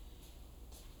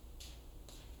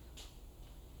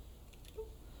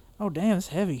 Oh, damn, it's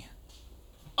heavy.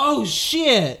 Oh,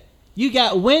 shit. You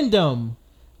got Wyndham.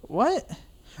 What?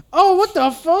 Oh, what the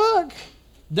fuck?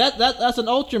 That's an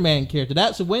Ultraman character.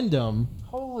 That's a Wyndham.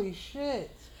 Holy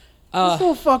shit. This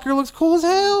little fucker looks cool as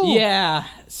hell. Yeah.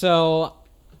 So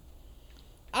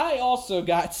I also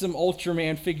got some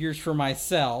Ultraman figures for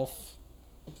myself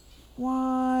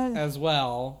What? as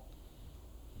well.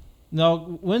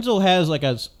 No, Wenzel has like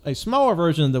a smaller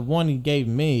version of the one he gave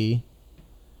me.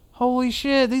 Holy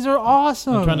shit, these are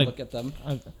awesome. I'm trying to Look at them.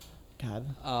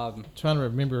 God, trying to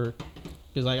remember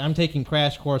because like I'm taking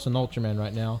crash course on Ultraman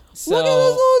right now. So Look at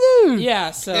this little dude.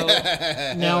 yeah. So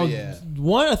Now, yeah.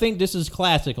 one I think this is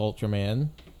classic Ultraman.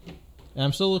 And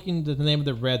I'm still looking at the name of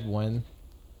the red one.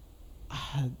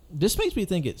 this makes me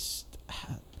think it's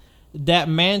that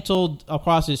mantled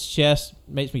across his chest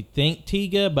makes me think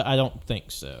Tiga, but I don't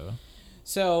think so.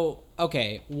 So,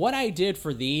 okay, what I did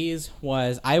for these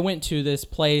was I went to this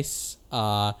place.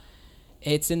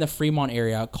 It's in the Fremont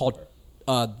area called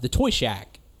the Toy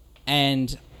Shack,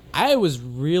 and I was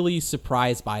really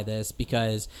surprised by this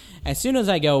because as soon as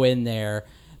I go in there,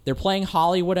 they're playing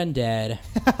Hollywood Undead.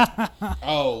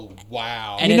 Oh,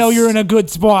 wow. And you know it's- you're in a good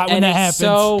spot when and that it's happens.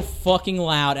 so fucking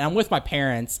loud. And I'm with my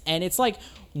parents, and it's like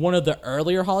one of the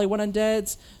earlier Hollywood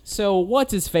Undeads. So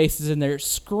what's his face is in there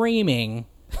screaming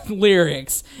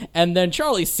lyrics, and then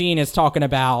Charlie Sheen is talking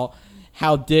about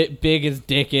how big his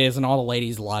dick is, and all the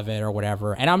ladies love it or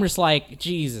whatever. And I'm just like,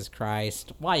 Jesus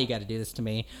Christ, why you got to do this to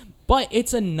me? But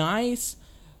it's a nice.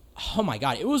 Oh my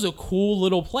god, it was a cool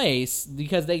little place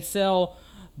because they sell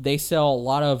a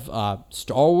lot of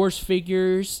Star Wars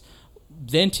figures,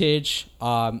 vintage,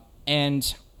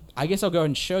 and I guess I'll go ahead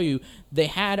and show you. They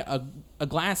had a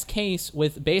glass case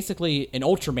with basically an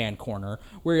Ultraman corner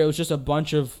where it was just a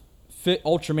bunch of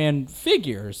Ultraman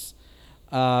figures.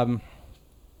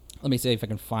 Let me see if I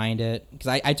can find it because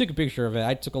I took a picture of it.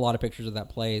 I took a lot of pictures of that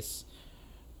place.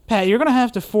 Pat, you're gonna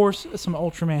have to force some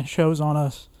Ultraman shows on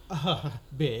us.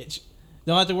 Bitch.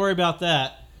 Don't have to worry about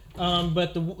that.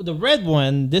 But the red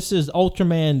one, this is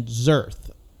Ultraman Zerth.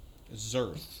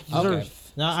 Zerth. Okay,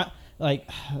 Now,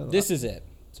 this is it.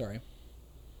 Sorry.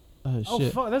 oh Oh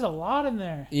shit. fuck, there's a lot in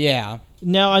there. Yeah.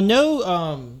 Now I know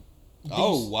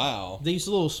Oh, wow. these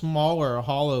little smaller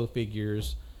hollow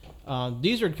figures.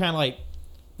 These are kind of like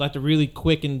the really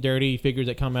quick and dirty figures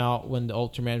that come out when the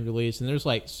Ultraman released, and there's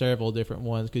like several different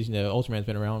ones because Ultraman's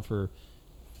been around for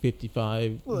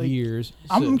 55 Like, years.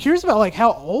 I'm curious about like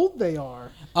how old they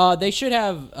are. They should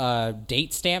have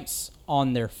date stamps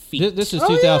on their feet. This is Oh,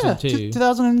 2002. Yeah,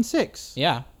 2006.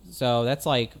 Yeah, so that's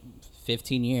like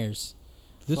 15 years.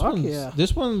 This Fuck one's yeah.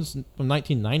 this one's from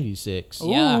 1996.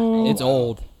 Yeah, Ooh. it's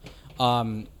old.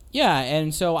 Yeah,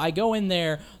 and so I go in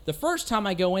there. The first time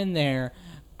I go in there,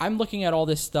 I'm looking at all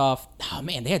this stuff. Oh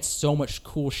man, they had so much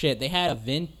cool shit. They had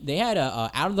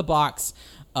a out of the box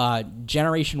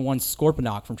Generation 1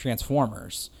 Scorponok from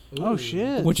Transformers, Oh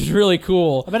shit. which is really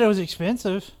cool. I bet it was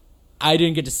expensive. I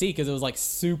didn't get to see because it was like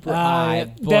super high.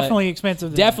 But Definitely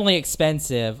expensive. then. Definitely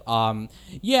expensive.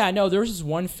 Yeah, no, there was this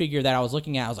one figure that I was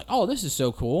looking at. I was like, oh, this is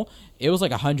so cool. It was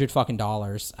like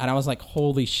 $100, and I was like,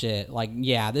 holy shit! Like,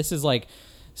 yeah, this is like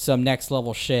some next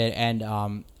level shit. And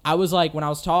I was like, when I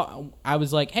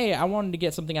was like, hey, I wanted to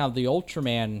get something out of the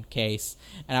Ultraman case,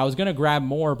 and I was gonna grab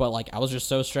more, but like I was just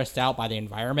so stressed out by the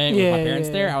environment with my Yeah, parents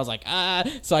yeah, there. yeah. I was like,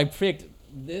 so I picked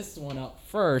this one up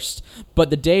first, but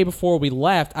the day before we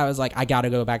left, I was like, I gotta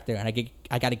go back there and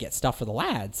I gotta get stuff for the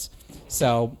lads.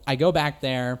 So I go back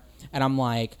there and I'm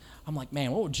like,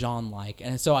 man, what would John like?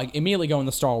 And so I immediately go in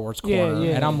the Star Wars corner,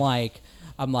 yeah. and I'm like,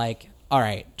 all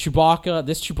right, Chewbacca.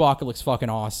 This Chewbacca looks fucking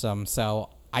awesome. So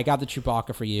I got the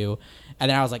Chewbacca for you,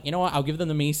 and then I was like, you know what? I'll give them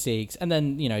the Meeseeks, and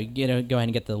then you go ahead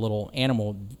and get the little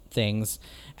animal things,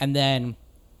 and then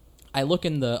I look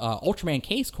in the Ultraman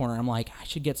case corner. I'm like, I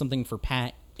should get something for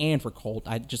Pat and for Colt.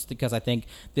 Just because I think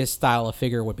this style of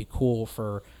figure would be cool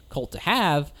for Colt to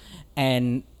have.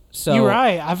 And so You're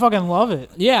right. I fucking love it.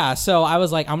 yeah, so I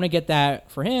was like, I'm gonna get that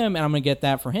for him, and I'm gonna get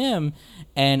that for him.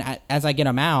 And as I get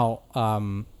them out,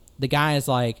 the guy's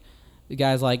like,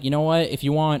 you know what? If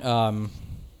you want,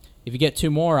 if you get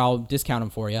two more, I'll discount them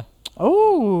for you.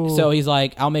 Oh. So he's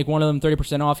like, I'll make one of them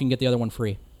 30% off. You can get the other one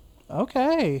free.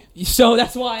 Okay. So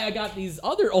that's why I got these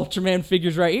other Ultraman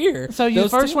figures right here. So the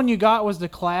Those first two? one you got was the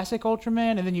classic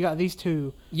Ultraman, and then you got these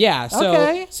two. Yeah,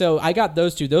 Okay. so I got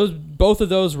those two. Both of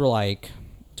those were like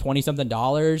 $20-something,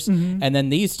 and then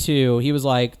these two, he was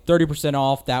like 30%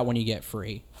 off. That one you get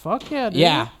free. Fuck yeah, dude.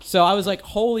 Yeah. So I was like,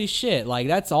 holy shit, like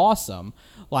that's awesome.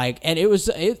 Like, and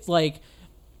it's like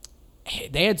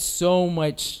they had so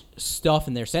much stuff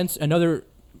in there. Another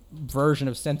version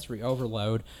of sensory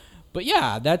overload. But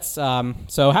yeah, that's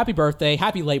so happy birthday,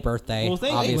 happy late birthday. Well,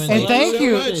 thank you, obviously. And thank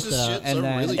you. This shit's And so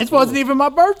then- really It cool. wasn't even my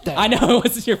birthday. I know it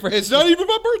was your birthday. It's not even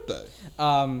my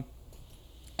birthday.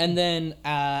 And then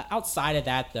outside of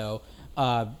that, though,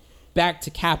 back to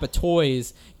Kappa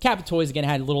Toys. Kappa Toys again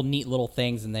had neat little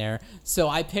things in there. So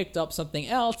I picked up something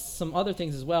else, some other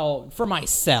things as well for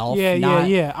myself.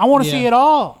 Yeah. I want to see Yeah. it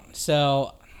all.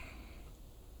 So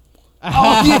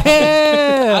Oh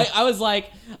yeah. I was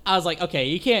like, okay,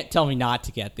 you can't tell me not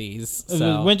to get these.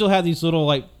 So Winchell had these little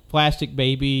like plastic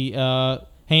baby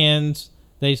hands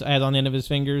they just add on the end of his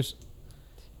fingers.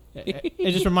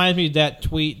 It just reminds me of that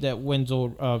tweet that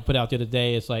Wenzel put out the other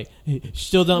day. It's like,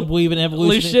 still don't believe in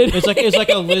evolution. Evolution. It's like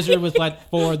a lizard with like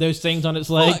 4 of those things on its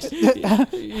legs.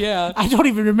 Yeah. I don't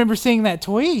even remember seeing that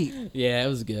tweet. Yeah, it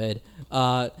was good.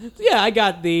 Yeah, I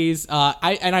got these.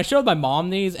 I showed my mom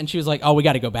these, and she was like, "Oh, we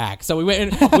got to go back." So we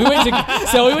went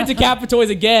to Kappa Toys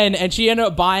again, and she ended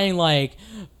up buying like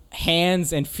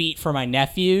hands and feet for my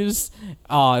nephews.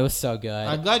 Oh, it was so good.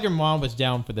 I'm glad your mom was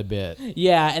down for the bit.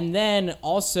 Yeah, and then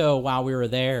also while we were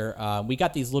there, we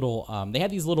got these little. They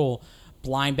had these little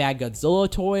blind bag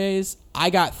Godzilla toys.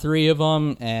 I got 3 of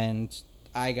them, and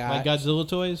I got Like Godzilla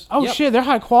toys? Oh Yep. shit, they're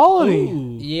high quality.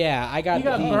 Ooh. Yeah, I got You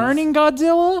got these. Burning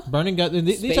Godzilla, Burning Godzilla.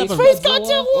 These Space, type of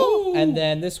Godzilla. Ooh. And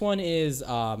then this one is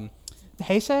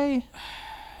Heisei.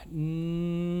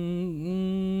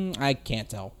 I can't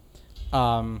tell.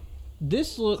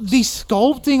 This looks The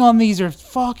sculpting on these are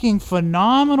fucking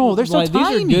phenomenal. They're so like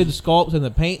tiny. these are good sculpts and the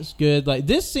paint's good. Like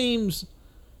this seems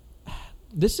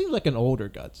like an older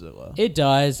Godzilla. It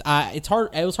does. It's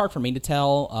hard. It was hard for me to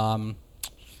tell.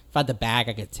 If I had the bag,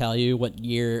 I could tell you what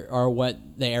year or what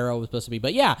the era was supposed to be.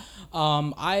 But yeah,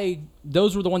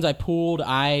 those were the ones I pulled.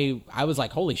 I was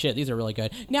like, holy shit, these are really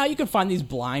good. Now you can find these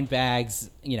blind bags,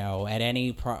 at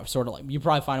any sort of like you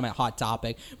probably find them at Hot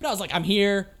Topic. But I was like, I'm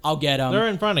here, I'll get them. They're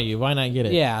in front of you. Why not get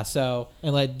it? Yeah. So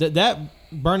And like that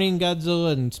Burning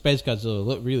Godzilla and Space Godzilla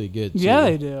look really good too. Yeah,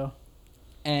 they do.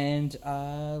 and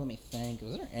let me think.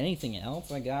 Was there anything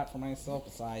else I got for myself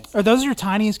besides? Are those your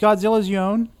tiniest Godzillas you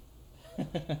own?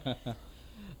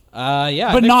 Yeah,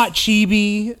 I But think- not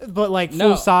chibi, but like No.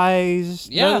 full size.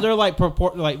 Yeah. They're like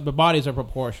like the bodies are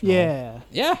proportional. Yeah.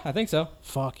 Yeah, I think so.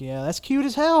 Fuck yeah, that's cute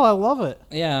as hell. I love it.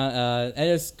 Yeah, and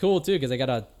it's cool too because I got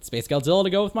a Space Godzilla to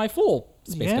go with my full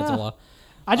Space Yeah. Godzilla.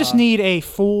 I just need a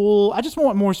full. I just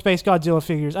want more Space Godzilla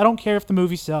figures. I don't care if the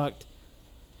movie sucked.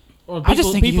 Or I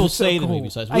just think he people looks so say the cool. movie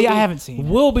size. I haven't seen it.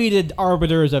 We'll be the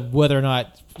arbiters of whether or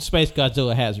not Space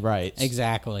Godzilla has rights.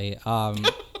 Exactly.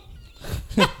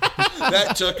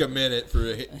 That took a minute for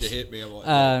it to hit me. I'm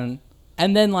like,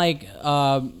 And then like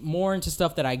more into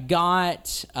stuff that I got.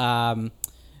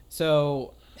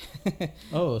 So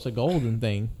Oh, it's a golden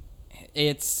thing.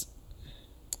 it's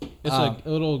It's a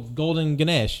little golden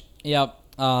Ganesh. yep.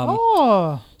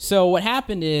 Oh, So what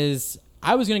happened is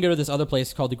I was going to go to this other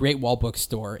place called the Great Wall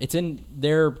Bookstore. It's in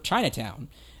their Chinatown.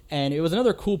 And it was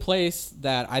another cool place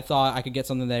that I thought I could get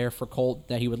something there for Colt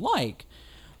that he would like.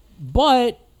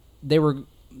 But they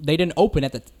didn't open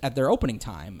at their opening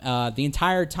time. The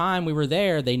entire time we were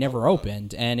there, they never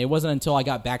opened. And it wasn't until I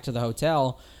got back to the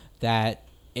hotel that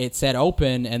it said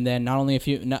open, and then not only a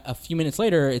few minutes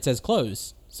later it says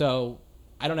close. So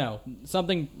I don't know,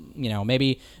 something,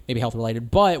 maybe health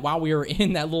related. But while we were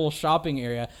in that little shopping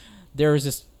area, there was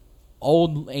this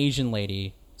old Asian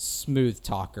lady, smooth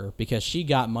talker, because she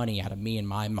got money out of me and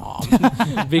my mom.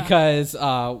 Because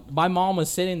my mom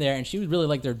was sitting there and she was really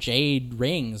like their jade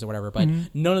rings or whatever, but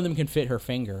none of them can fit her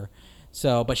finger.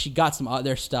 So, but she got some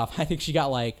other stuff. I think she got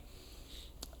like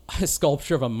a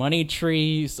sculpture of a money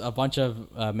tree, a bunch of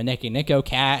Maneki Nico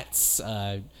cats,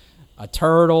 a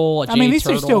turtle, a jade I mean, these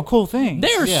turtle. are still cool things.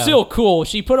 They're Yeah. still cool.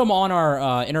 She put them on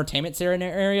our entertainment center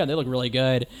area. They look really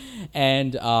good,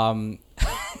 and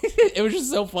it was just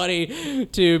so funny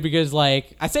too because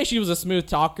like I say she was a smooth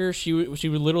talker. She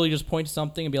would literally just point to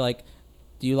something and be like,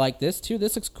 "Do you like this too?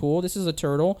 This looks cool. This is a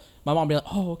turtle." My mom would be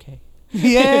like, "Oh, okay."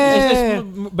 Yeah.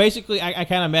 Basically, I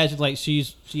kind of imagine like she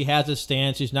has a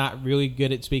stance. She's not really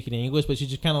good at speaking English, but she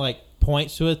just kind of like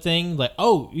points to a thing like,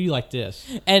 "Oh, you like this?"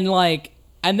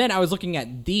 And then I was looking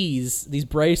at these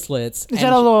bracelets. Is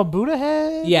that a little Buddha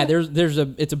head? Yeah,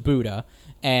 it's a Buddha,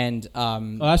 and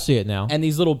Oh, I see it now. and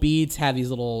these little beads have these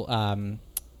little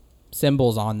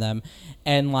symbols on them,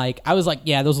 and like I was like,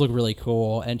 yeah, those look really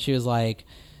cool. And she was like,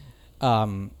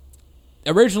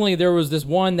 originally there was this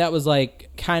one that was like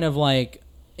kind of like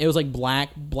it was like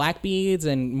black beads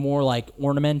and more like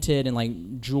ornamented and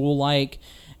like jewel like.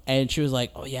 And she was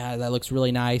like, "Oh yeah, that looks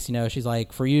really nice." She's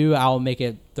like, "For you, I'll make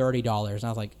it $30." And I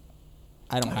was like,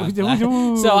 "I don't have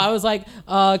that." So I was like,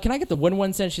 "Can I get the wooden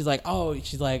one?" Since she's like,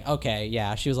 "Okay,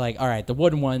 yeah." She was like, "All right, the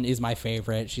wooden one is my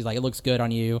favorite." She's like, "It looks good on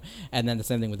you." And then the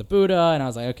same thing with the Buddha. And I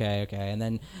was like, "Okay."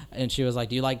 And she was like,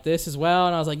 "Do you like this as well?"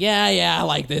 And I was like, "Yeah, I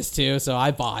like this too." So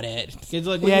I bought it. It's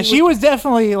like, Yeah, she was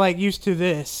definitely like used to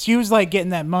this. She was like getting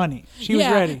that money. She was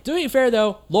ready. To be fair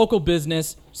though, local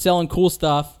business selling cool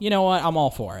stuff. You know what? I'm all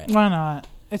for it. Why not?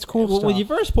 It's cool Well, stuff. when you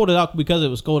first pulled it out because it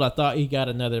was gold, I thought he got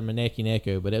another Maneki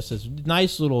Neko, but it's this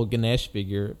nice little Ganesh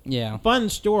figure. Yeah. Fun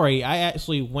story. I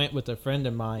actually went with a friend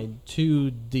of mine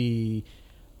to the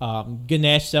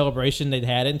Ganesh celebration they'd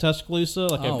had in Tuscaloosa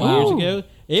like a few wow. years ago.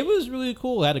 It was really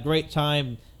cool. I had a great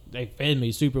time they fed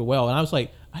me super well, and I was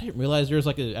like, I didn't realize there was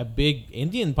like a big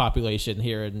Indian population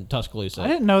here in Tuscaloosa. I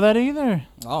didn't know that either.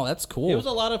 Oh, that's cool. It was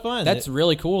a lot of fun. That's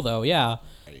really cool, though. Yeah.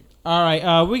 All right,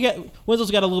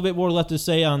 Wenzel's got a little bit more left to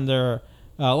say on their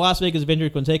Las Vegas adventure. We're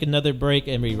going to take another break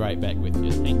and be right back with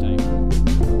you. Hang tight.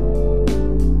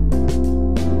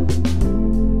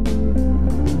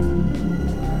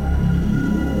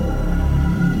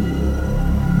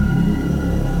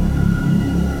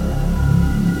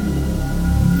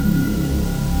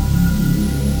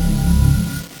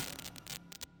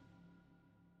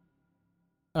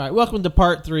 All right, welcome to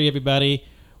part 3, everybody.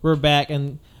 We're back,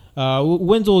 and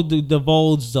Wenzel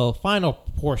divulged the final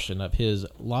portion of his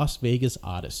Las Vegas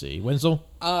Odyssey. Wenzel?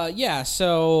 Yeah,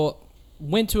 so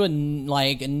went to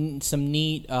some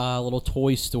neat little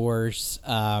toy stores,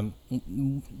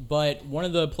 but one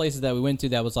of the places that we went to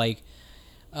that was like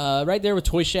right there with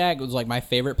Toy Shack, it was like my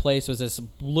favorite place, was this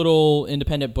little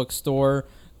independent bookstore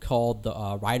called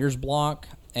the Writer's Block,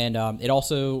 and it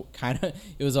also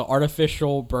it was an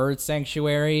artificial bird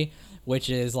sanctuary, which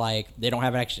is like they don't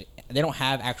have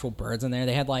actual birds in there.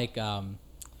 They had like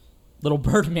little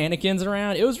bird mannequins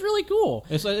around. It was really cool.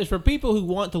 It's for people who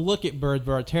want to look at birds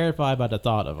but are terrified by the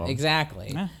thought of them.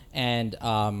 Exactly. Yeah. And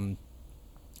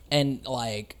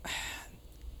like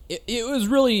it was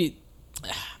really,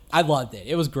 I loved it.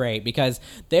 It was great because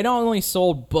they not only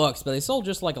sold books, but they sold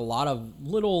just like a lot of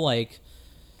little like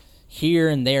here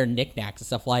and there knickknacks and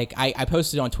stuff. Like I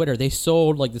posted on Twitter, they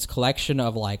sold like this collection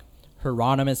of like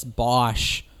Hieronymus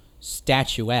Bosch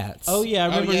statuettes. Oh yeah, I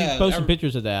remember you posting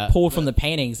pictures of that. Pulled from the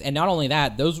paintings, and not only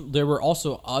that, there were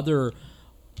also other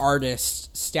artists'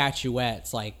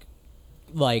 statuettes, like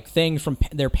things from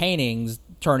their paintings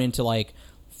turned into like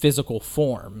physical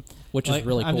form, which is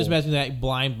really cool. I'm just imagining that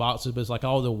blind boxes, but it's like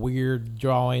all the weird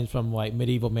drawings from like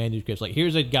medieval manuscripts. Like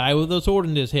here's a guy with a sword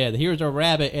in his head. Here's a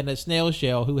rabbit and a snail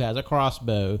shell who has a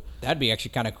crossbow. That'd be actually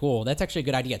kind of cool. That's actually a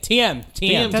good idea.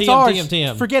 TM. That's ours.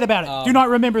 Forget about it. Do not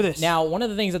remember this. Now, one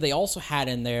of the things that they also had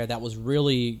in there that was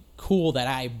really cool that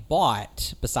I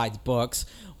bought, besides books,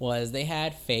 was they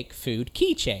had fake food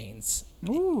keychains.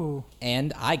 Ooh.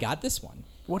 And I got this one.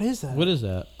 What is that? What is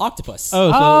that? Octopus. Oh,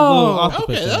 so little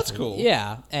octopus. Okay, that's cool.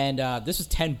 Yeah, and this was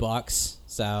 $10.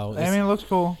 So I mean, it looks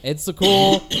cool. It's a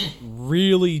cool,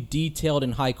 really detailed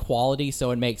and high quality,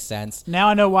 so it makes sense. Now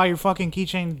I know why your fucking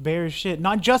keychain bears shit.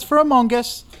 Not just for Among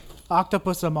Us,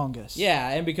 Octopus Among Us. Yeah,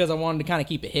 and because I wanted to kind of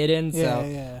keep it hidden. Yeah,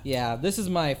 so yeah, this is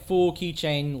my full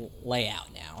keychain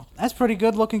layout now. That's pretty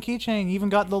good looking keychain. You even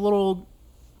got the little,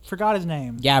 forgot his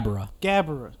name. Gabbera.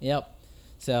 Yep.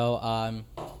 So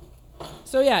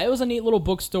yeah, it was a neat little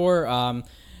bookstore.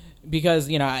 Because,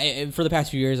 you know, for the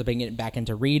past few years, I've been getting back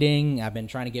into reading. I've been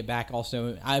trying to get back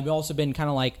also. I've also been kind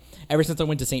of like, ever since I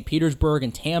went to St. Petersburg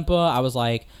and Tampa, I was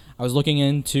looking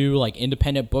into like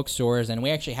independent bookstores, and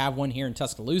we actually have one here in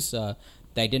Tuscaloosa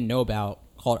that I didn't know about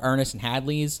called Ernest and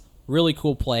Hadley's. Really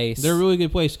cool place. They're a really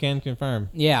good place, can confirm.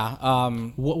 Yeah.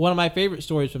 One of my favorite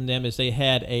stories from them is they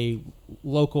had a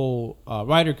local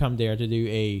writer come there to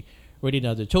do reading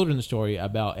the children's story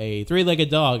about a three-legged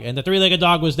dog, and the three-legged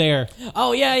dog was there.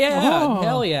 Oh, yeah. Oh.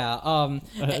 Hell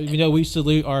yeah. We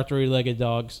salute our three-legged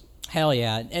dogs. Hell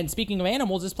yeah. And speaking of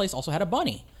animals, this place also had a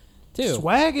bunny, too.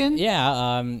 Swaggin'.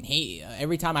 Yeah. He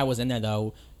every time I was in there,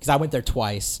 though, because I went there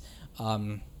twice,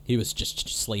 he was just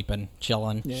sleeping,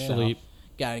 chilling. Yeah. Sleep.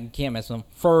 Can't mess with him.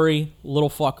 Furry,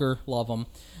 little fucker. Love him.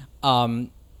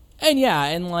 And yeah,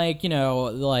 and like, you know,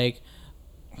 like,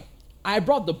 I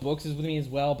brought the books with me as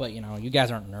well, but, you know, you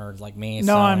guys aren't nerds like me.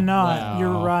 No, so, I'm not. Wow.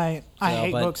 You're right. I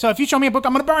hate books. So if you show me a book,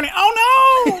 I'm going to burn it.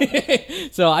 Oh, no!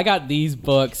 So I got these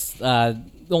books,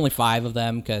 only 5 of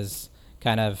them, because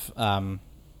kind of,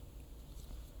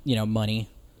 you know, money.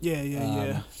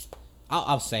 Yeah.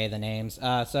 I'll say the names.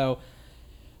 So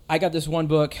I got this one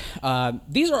book.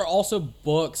 These are also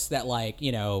books that, like,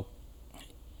 you know,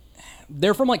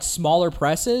 they're from like smaller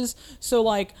presses, so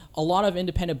like a lot of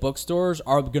independent bookstores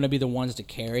are going to be the ones to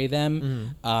carry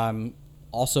them.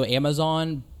 Also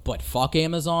Amazon, but fuck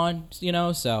Amazon, you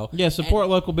know. So yeah, support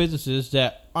local businesses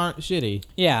that aren't shitty.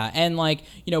 Yeah, and like,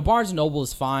 you know, Barnes and Noble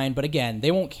is fine, but again,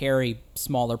 they won't carry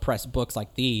smaller press books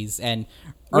like these. And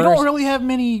we don't really have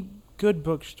many good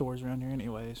bookstores around here,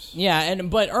 anyways. Yeah,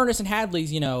 but Ernest and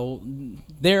Hadley's, you know,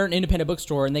 they're an independent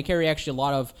bookstore, and they carry actually a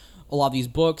lot of these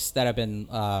books that have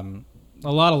been.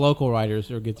 A lot of local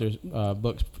writers will get their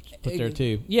books put there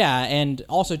too. Yeah, and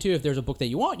also too, if there's a book that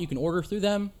you want, you can order through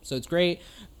them, so it's great.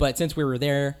 But since we were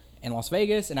there in Las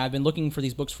Vegas, and I've been looking for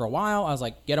these books for a while, I was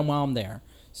like, get them while I'm there.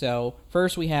 So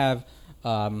first we have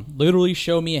Literally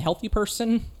Show Me a Healthy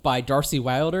Person by Darcy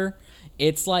Wilder.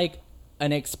 It's like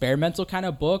an experimental kind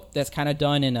of book that's kind of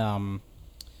done in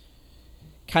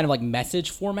kind of like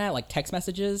message format, like text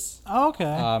messages. Oh,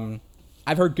 okay.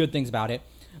 I've heard good things about it.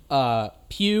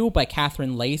 Pew by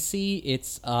Catherine Lacey.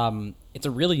 It's a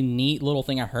really neat little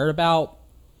thing I heard about.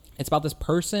 It's about this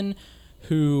person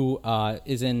who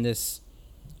is in this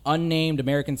unnamed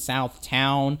American South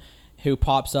town who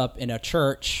pops up in a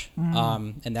church,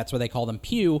 and that's where they call them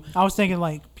Pew. I was thinking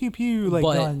like pew pew, like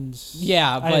But- guns.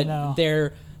 Yeah, I didn't know.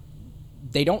 but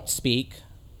they don't speak.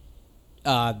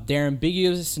 They're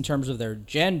ambiguous in terms of their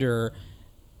gender,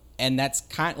 and that's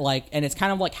kind of like, and it's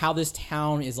kind of like how this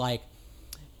town is like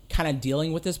kind of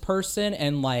dealing with this person,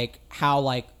 and like how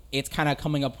like it's kind of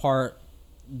coming apart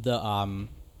the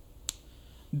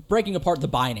breaking apart the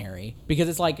binary, because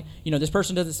it's like, you know, this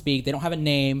person doesn't speak, they don't have a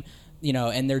name, you know,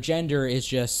 and their gender is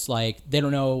just like they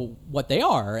don't know what they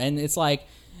are, and it's like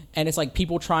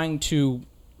people trying to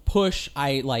push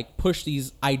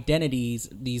these identities,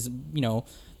 these, you know,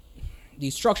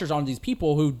 these structures on these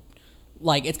people who,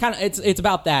 like, it's kind of it's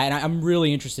about that, and I'm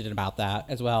really interested in about that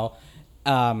as well,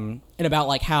 and about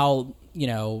like how, you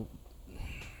know,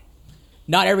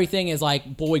 not everything is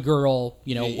like boy girl,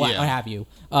 you know, what have you.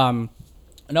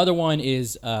 Another one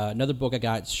is another book I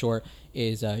got short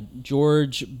is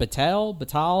George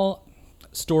Batal,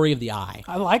 Story of the Eye.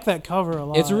 I like that cover a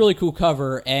lot. It's a really cool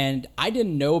cover, and I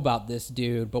didn't know about this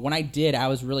dude, but when I did, I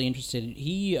was really interested.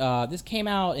 He this came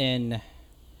out in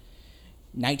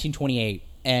 1928,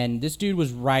 and this dude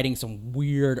was writing some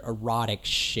weird erotic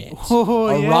shit, Oh,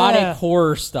 erotic yeah.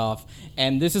 horror stuff,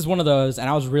 and this is one of those, and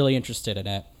I was really interested in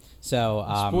it. So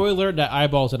Spoiler: that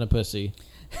eyeballs in a pussy.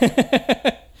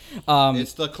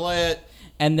 It's the clit.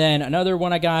 and then another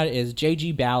one I got is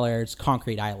J.G. Ballard's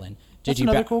Concrete Island. That's J.G.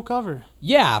 another cool cover.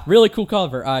 Yeah, really cool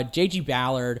cover. J.G.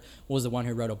 Ballard was the one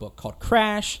who wrote a book called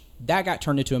Crash. That got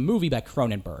turned into a movie by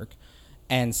Cronenberg.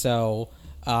 And so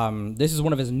this is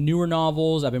one of his newer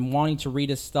novels. I've been wanting to read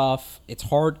his stuff. It's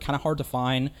kind of hard to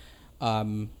find. But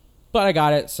I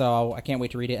got it, so I can't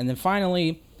wait to read it. And then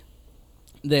finally,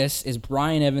 this is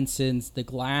Brian Evanson's The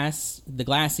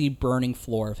Glassy Burning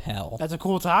Floor of Hell. That's a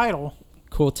cool title.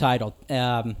 Cool title.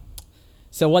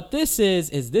 So what this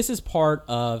is part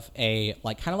of a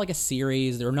kind of like a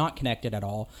series. They're not connected at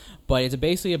all, but it's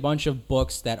basically a bunch of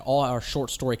books that all are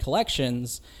short story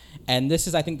collections, and this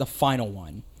is, I think, the final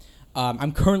one.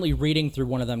 I'm currently reading through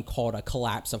one of them called A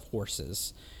Collapse of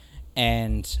Horses,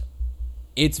 and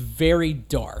it's very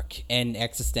dark and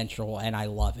existential, and I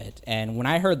love it. And when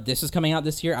I heard this is coming out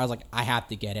this year, I was like, I have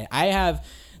to get it. I have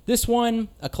this one,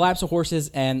 A Collapse of Horses,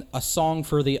 and A Song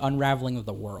for the Unraveling of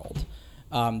the World.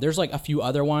 There's like a few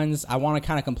other ones. I want to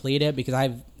kind of complete it because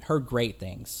I've heard great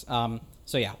things.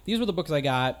 So yeah, these were the books I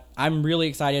got. I'm really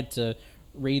excited to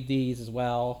read these as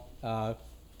well.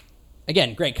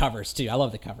 Again, great covers too. I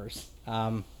love the covers.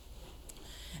 And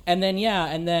then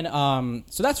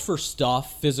so that's for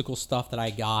stuff, physical stuff that I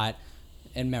got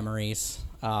and memories.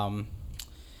 And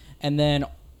then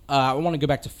I want to go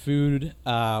back to food.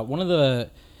 I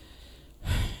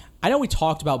know we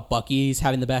talked about Buc-ee's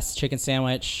having the best chicken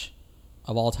sandwich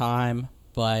of all time,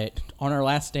 but on our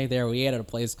last day there, we ate at a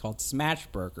place called Smash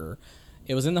Burger.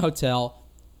 It was in the hotel.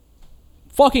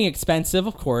 Fucking expensive,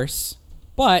 of course,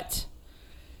 but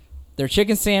their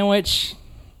chicken sandwich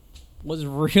was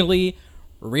really,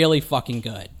 really fucking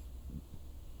good.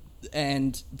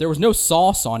 And there was no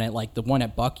sauce on it like the one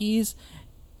at Buc-ee's,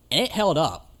 and it held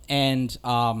up. And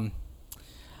I'm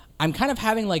kind of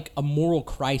having like a moral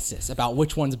crisis about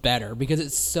which one's better because it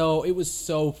was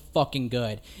so fucking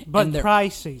good. But And their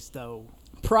prices, though.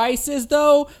 prices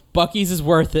though, Buc-ee's is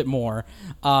worth it more.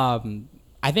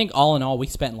 I think all in all we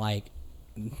spent like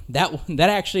we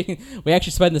actually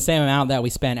spent the same amount that we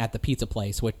spent at the pizza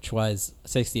place, which was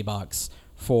 $60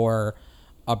 for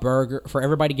a burger, for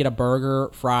everybody to get a burger,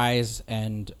 fries,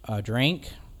 and a drink.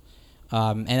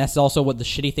 And that's also what the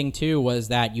shitty thing too was,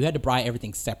 that you had to buy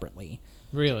everything separately.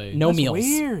 Really? No That's meals.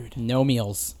 weird. No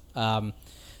meals.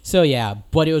 So yeah,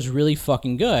 but it was really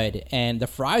fucking good, and the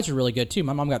fries were really good too.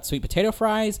 My mom got sweet potato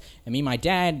fries, and me and my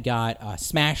dad got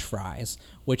smash fries,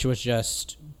 which was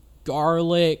just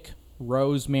garlic,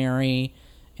 rosemary,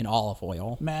 and olive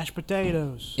oil. Mashed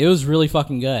potatoes. It was really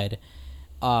fucking good.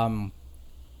 And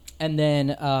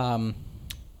then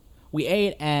we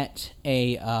ate at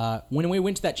when we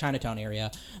went to that Chinatown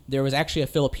area, there was actually a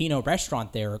Filipino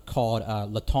restaurant there called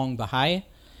Latong Bahay,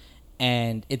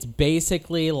 and it's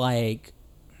basically like,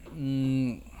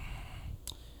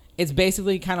 it's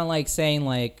basically kind of like saying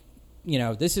like, you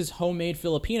know, this is homemade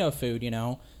Filipino food, you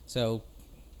know. So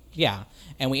yeah,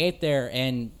 and we ate there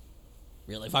and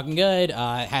really fucking good.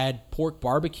 Had pork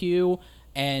barbecue,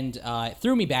 And it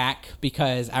threw me back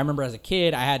because I remember as a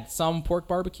kid I had some pork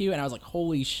barbecue and I was like,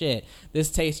 holy shit,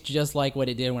 this tastes just like what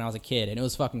it did when I was a kid, and it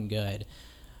was fucking good.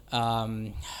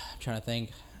 I'm trying to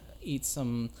think. Eat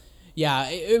some. Yeah,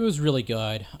 it was really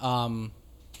good. I'm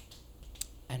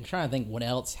trying to think what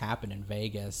else happened in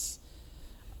Vegas.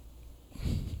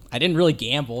 I didn't really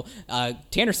gamble.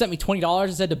 Tanner sent me $20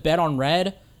 and said to bet on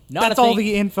red. That's all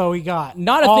the info he got.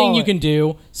 Not a All thing you it. can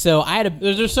do. So I had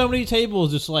to. There's so many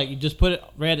tables. Just like you just put it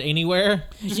red anywhere.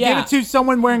 Just Yeah. give it to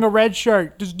someone wearing a red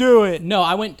shirt. Just do it. No,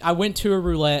 I went to a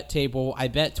roulette table. I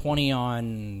bet 20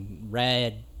 on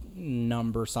red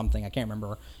number something. I can't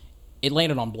remember. It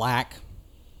landed on black.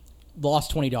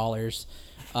 Lost $20.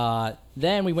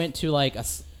 Then we went to like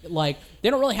they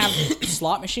don't really have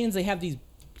slot machines. They have these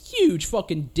huge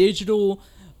fucking digital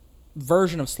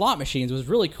version of slot machines. It was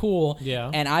really cool. Yeah.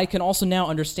 And I can also now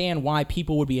understand why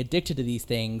people would be addicted to these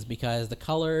things, because the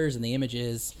colors and the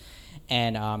images.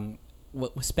 And we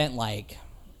spent like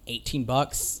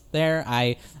 $18 there.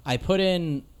 I put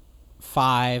in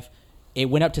 5. It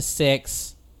went up to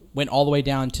 6. Went all the way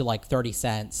down to like 30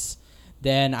 cents.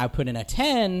 Then I put in a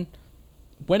 10.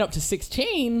 Went up to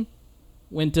 16.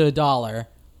 Went to $1.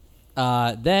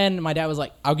 Then my dad was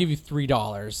like, I'll give you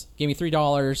 $3. Gave me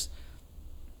 $3.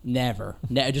 Never.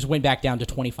 It just went back down to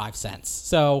 25 cents.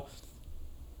 So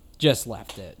just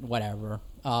left it. Whatever.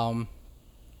 And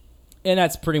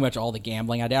that's pretty much all the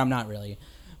gambling I did. I'm not really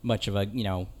much of a,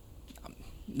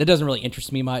 it doesn't really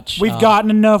interest me much. We've gotten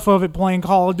enough of it playing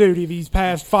Call of Duty these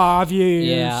past 5 years.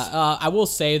 Yeah. I will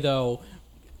say, though,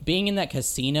 being in that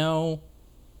casino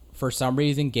for some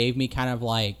reason gave me kind of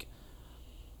like,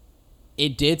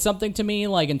 it did something to me,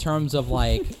 like in terms of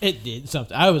like It did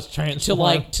something. I was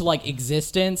transformed. to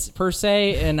existence per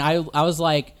se, and I was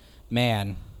like,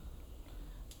 man,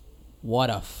 what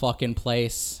a fucking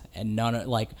place. And none of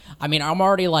I'm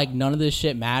already like, none of this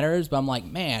shit matters, but I'm like,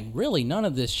 man, really none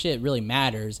of this shit really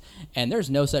matters, and there's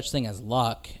no such thing as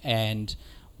luck. And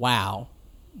wow,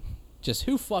 just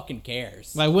who fucking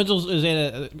cares? Like Wenzel is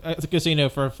in a casino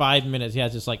for 5 minutes. He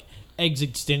has this like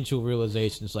existential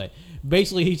realization. It's like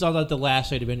basically he saw like the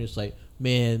last night of it. It's like,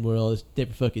 man, world is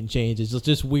never fucking changes. It's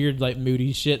just weird, like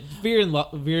moody shit. Fear and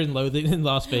loathing in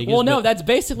Las Vegas. Well, no, but- that's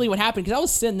basically what happened, because I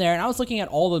was sitting there and I was looking at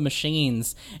all the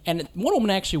machines, and one woman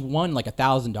actually won like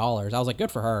 $1,000. I was like,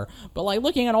 good for her. But like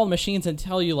looking at all the machines and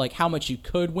tell you like how much you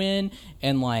could win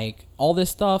and like all this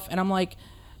stuff, and I'm like,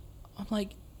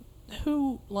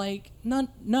 who, like, none,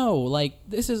 no, like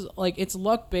this is like, it's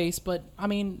luck based, but I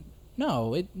mean,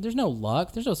 no, there's no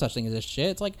luck. There's no such thing as this shit.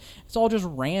 It's like, it's all just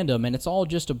random, and it's all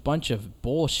just a bunch of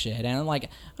bullshit. And I'm like,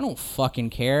 I don't fucking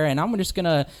care. And I'm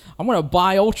gonna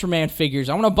buy Ultraman figures.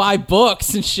 I'm gonna buy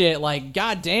books and shit. Like,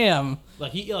 goddamn.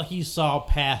 Like he saw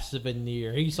past the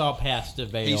veneer. He saw past the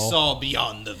veil. He saw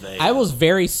beyond the veil. I was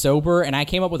very sober, and I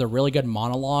came up with a really good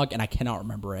monologue, and I cannot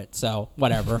remember it. So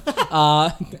whatever.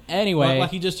 Anyway,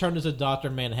 Like he just turned into Dr.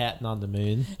 Manhattan on the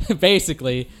moon.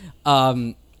 basically.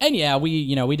 And yeah,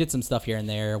 we did some stuff here and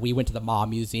there. We went to the Mob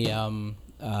Museum.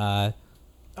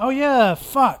 Oh yeah,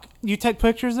 fuck. You take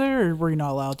pictures there, or were you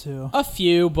not allowed to? A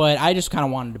few, but I just kind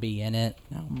of wanted to be in it.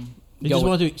 He just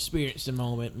wanted to experience the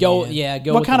moment. Go, man. yeah,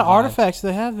 go. What with kind the of vibe. artifacts do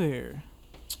they have there?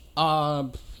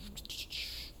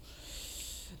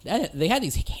 They had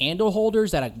these candle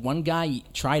holders that one guy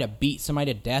tried to beat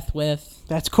somebody to death with.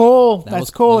 That's cool. That That's was-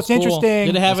 cool. that It's was cool. interesting.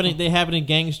 Did they have any? They have any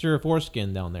gangster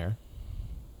foreskin down there?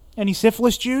 Any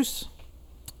syphilis juice?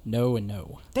 No and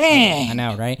no. Dang. I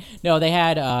know, right? No, they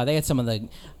had some of the.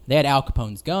 They had Al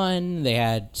Capone's gun. They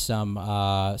had some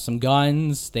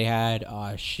guns. They had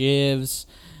shivs.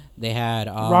 They had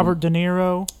Robert De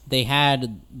Niro. They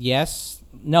had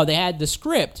they had the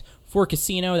script for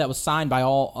Casino that was signed by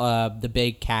all the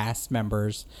big cast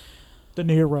members. De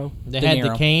Niro. They De had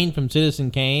Niro. the Kane from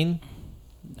Citizen Kane.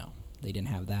 No, they didn't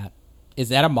have that. Is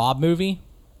that a mob movie?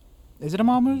 Is it a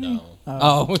mob movie? No.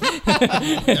 Oh,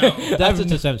 That's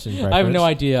a Simpsons reference. I have no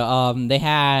idea. They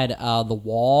had the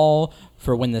wall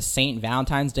for when the St.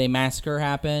 Valentine's Day massacre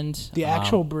happened. The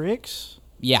actual bricks?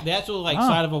 Yeah. The actual like Oh.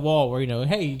 side of a wall where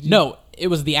hey. No, it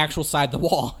was the actual side of the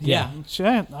wall. Yeah.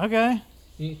 Shit. Okay.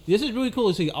 This is really cool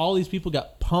to see. All these people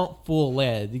got pumped full of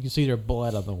lead. You can see their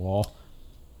blood on the wall.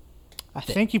 I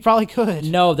think you probably could.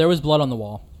 No, there was blood on the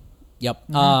wall. Yep.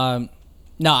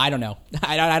 No, I don't know.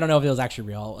 I don't know if it was actually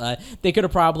real. They could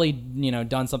have probably,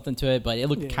 done something to it, but it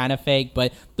looked kind of fake.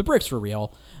 But the bricks were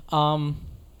real. I'm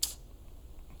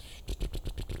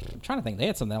trying to think. They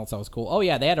had something else that was cool. Oh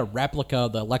yeah, they had a replica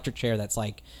of the electric chair that's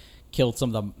like killed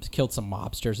some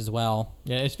mobsters as well.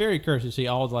 Yeah, it's very cursed to see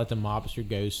all the mobster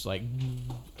ghosts like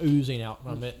oozing out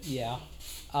from it. Yeah.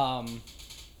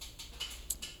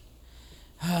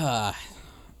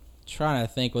 Trying to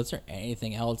think, was there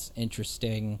anything else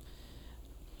interesting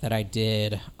that I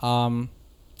did?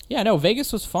 Yeah, no,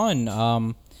 Vegas was fun.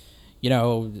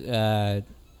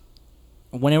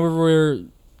 Whenever we're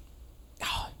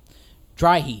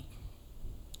dry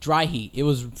heat, it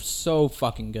was so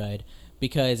fucking good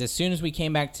because as soon as we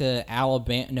came back to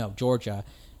Georgia,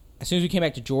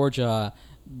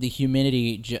 the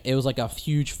humidity, it was like a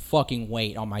huge fucking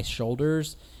weight on my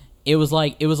shoulders. It was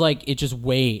like it just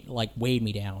weighed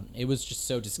me down. It was just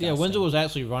so disgusting. Yeah, Wenzel was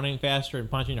actually running faster and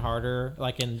punching harder,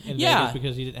 like in Vegas,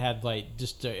 because he didn't have like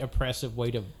just the oppressive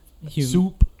weight of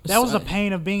soup. That was the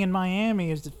pain of being in Miami.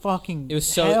 Is the fucking. It was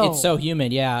so hell. It's so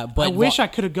humid. Yeah, but I wish I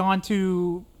could have gone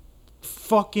to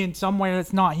fucking somewhere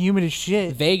that's not humid as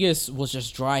shit. Vegas was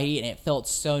just dry heat and it felt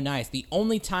so nice. The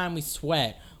only time we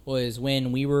sweat was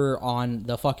when we were on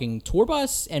the fucking tour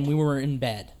bus and we were in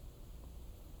bed.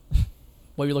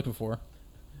 What are you looking for?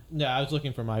 No, I was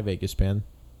looking for my Vegas pen.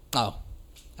 Oh,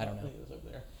 I don't know. It was over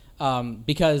there.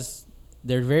 Because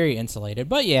they're very insulated.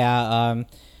 But yeah, and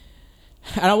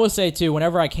I will say too,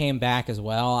 whenever I came back as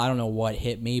well, I don't know what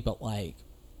hit me, but like,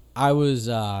 I was,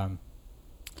 I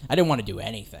didn't want to do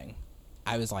anything.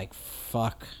 I was like,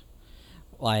 fuck.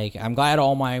 Like, I'm glad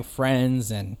all my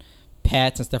friends and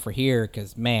pets and stuff are here,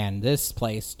 because man, this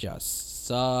place just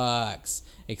sucks.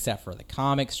 Except for the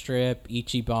comic strip,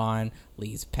 Ichiban,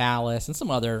 Lee's Palace, and some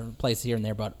other places here and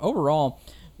there. But overall,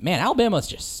 man, Alabama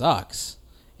just sucks.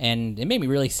 And it made me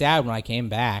really sad when I came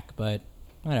back, but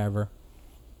whatever.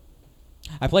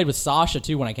 I played with Sasha,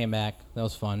 too, when I came back. That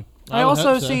was fun. I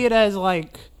also see it as,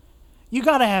 like, you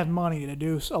got to have money to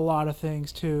do a lot of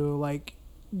things, too. Like,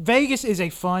 Vegas is a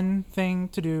fun thing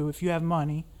to do if you have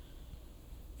money.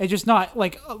 It's just not,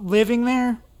 like, living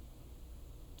there.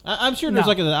 I'm sure there's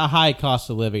like a high cost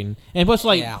of living, and plus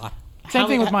like same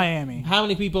thing with Miami. How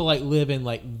many people like live in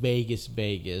like Vegas,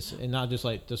 and not just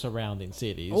like the surrounding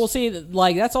cities? Well, see,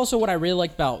 like that's also what I really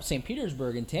like about St.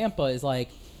 Petersburg and Tampa is like,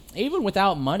 even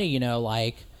without money, you know,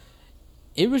 like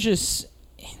it was just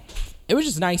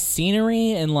nice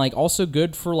scenery and like also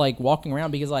good for like walking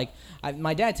around because like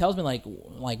my dad tells me like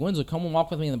Winslow, come and walk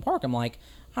with me in the park. I'm like,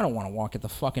 I don't want to walk at the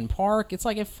fucking park. It's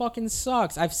like, it fucking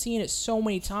sucks. I've seen it so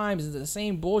many times. It's the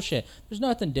same bullshit. There's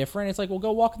nothing different. It's like, well,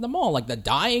 go walk in the mall. Like, the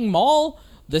dying mall,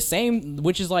 the same,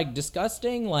 which is, like,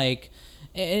 disgusting. Like,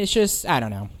 it's just, I don't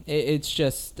know. It's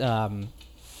just,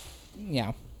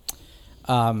 yeah.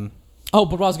 Oh,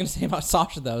 but what I was going to say about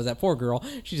Sasha, though, is that poor girl,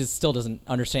 she just still doesn't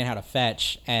understand how to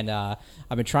fetch. And I've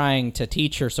been trying to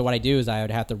teach her. So what I do is I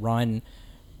would have to run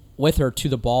with her to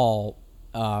the ball,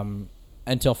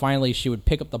 until finally she would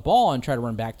pick up the ball and try to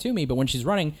run back to me. But when she's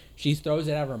running, she throws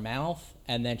it out of her mouth,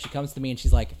 and then she comes to me and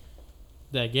she's like,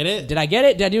 "Did I get it? Did I get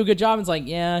it? Did I do a good job?" And it's like,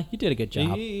 "Yeah, you did a good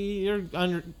job. You're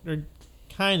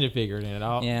kind of figuring it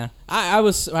out." Yeah, I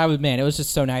was, man, it was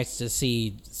just so nice to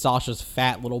see Sasha's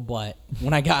fat little butt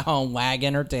when I got home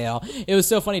wagging her tail. It was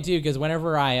so funny too because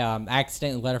whenever I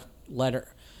accidentally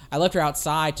I left her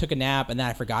outside, took a nap, and then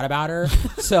I forgot about her.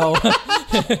 So,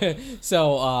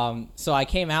 so I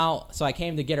came out. So I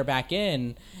came to get her back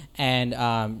in, and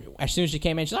as soon as she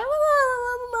came in, she's like,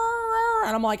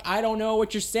 and I'm like, I don't know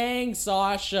what you're saying,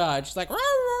 Sasha. And she's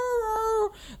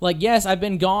like, yes, I've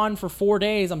been gone for 4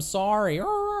 days. I'm sorry.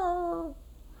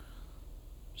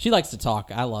 She likes to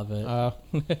talk. I love it.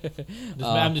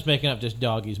 I'm just making up just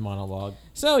doggy's monologue.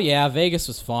 So yeah, Vegas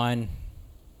was fun,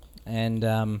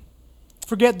 and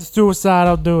forget the suicide.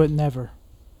 I'll do it never.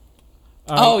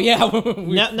 Oh yeah.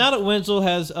 now that Wenzel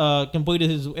has completed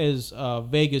his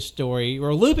Vegas story,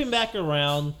 we're looping back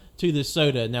around to the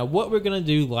soda. Now, what we're gonna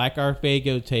do, like our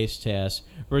Faygo taste test,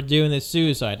 we're doing the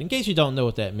suicide. In case you don't know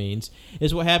what that means,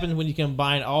 is what happens when you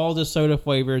combine all the soda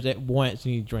flavors at once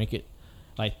and you drink it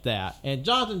like that. And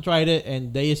Jonathan tried it,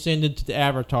 and they ascended to the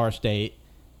Avatar state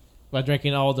by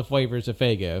drinking all the flavors of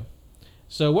Faygo.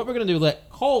 So what we're going to do, let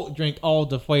Colt drink all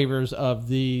the flavors of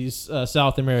these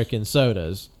South American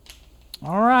sodas.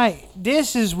 All right.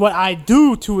 This is what I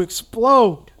do to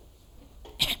explode.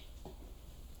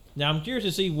 Now, I'm curious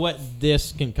to see what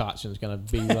this concoction is going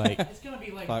to be like. It's going to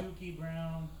be like Dookie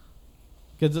Brown.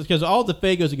 Because all the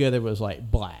Faygos together was like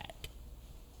black.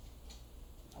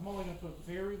 I'm only going to put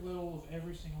very little of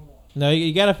every single one. No,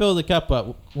 you got to fill the cup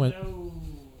up. No.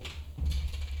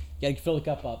 Gotta fill the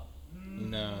cup up.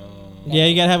 No. Yeah,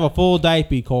 you got to have a full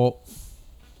diaper, Colt.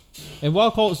 And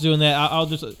while Colt's doing that, I'll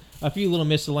just a few little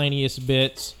miscellaneous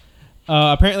bits.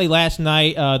 Apparently last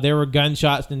night there were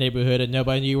gunshots in the neighborhood and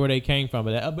nobody knew where they came from.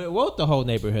 But it woke the whole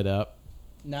neighborhood up.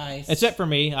 Nice. Except for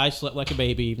me. I slept like a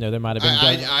baby, even though there might have been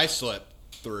guns. I slept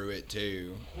through it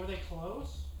too. Were they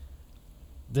close?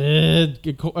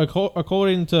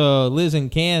 According to Liz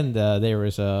and Canada, there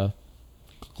was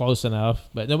close enough,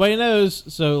 but nobody knows.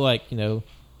 So, like, we'll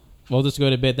just go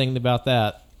to bed thinking about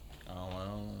that. Oh,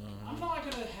 well. I'm not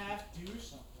gonna have to do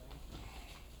something.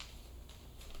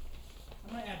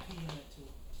 I might add pee in it too.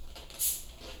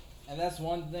 And that's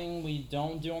one thing we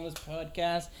don't do on this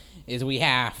podcast is we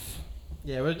half.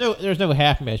 Yeah, there's no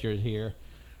half measures here.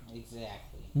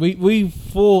 Exactly. We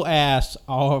full ass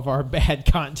all of our bad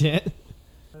content.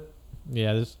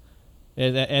 Yeah,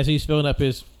 as he's filling up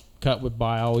his cup with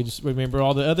bile, we just remember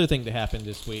all the other thing that happened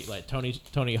this week. Like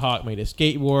Tony Hawk made a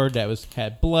skateboard that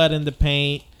had blood in the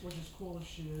paint. Which is cool as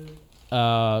shit.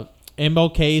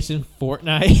 MLK's in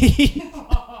Fortnite.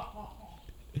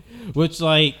 Which,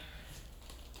 like,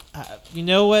 you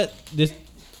know what? That's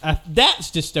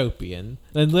dystopian.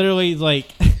 And literally,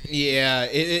 like, Yeah,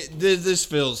 this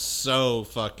feels so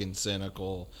fucking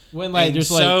cynical. When, like, and there's,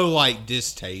 so like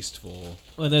distasteful.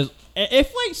 when there's,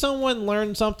 if, like, someone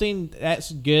learned something,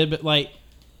 that's good. But, like,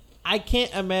 I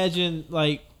can't imagine,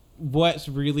 like, what's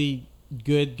really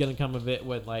good gonna come of it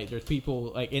when, like, there's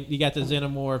people, like, you got the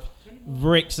Xenomorph,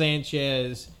 Rick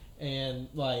Sanchez, and,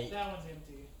 like, That one's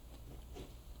empty.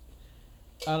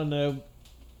 I don't know,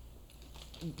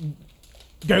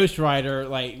 Ghost Rider,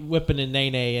 like, whipping a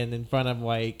Nene and in front of,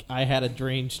 like, I Had a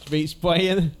Dream streets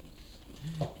playing.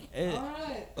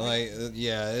 Alright. Like,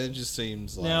 yeah, it just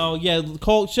seems like. Now, yeah,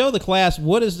 Colt, show the class,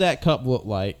 what does that cup look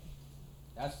like?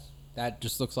 That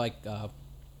just looks like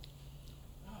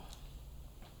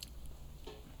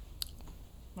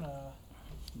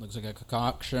looks like a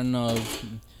concoction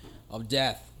of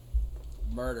death,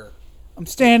 murder. I'm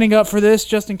standing up for this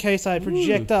just in case I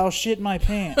projectile shit in my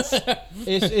pants.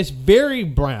 It's very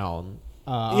brown.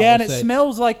 Yeah, and it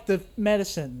smells like the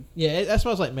medicine. Yeah, that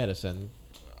smells like medicine.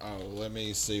 Oh, let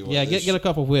me see. What Yeah, this- get a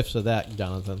couple whiffs of that,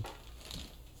 Jonathan.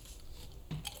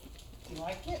 You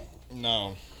like it?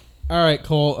 No. All right,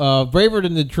 Cole. Braver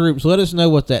Than the Troops. Let us know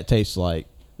what that tastes like.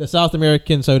 The South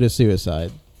American soda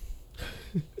suicide.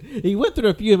 He went through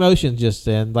a few emotions just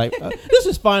then. Like, this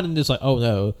is fine, and just like, oh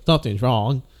no, something's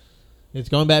wrong. It's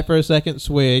going back for a second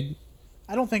swig.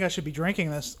 I don't think I should be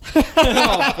drinking this. Oh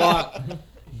fuck! The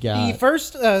God.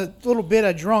 first little bit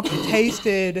I drunk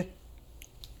tasted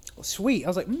sweet. I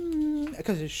was like,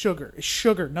 because it's sugar. It's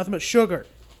sugar, nothing but sugar.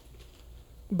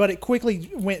 But it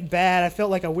quickly went bad. I felt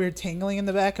like a weird tingling in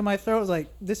the back of my throat. I was like,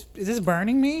 is this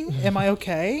burning me? Am I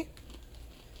okay?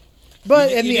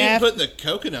 But you, in you the didn't after, put the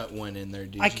coconut one in there,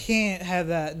 did I you? can't have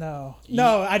that. No,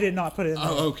 I did not put it in there.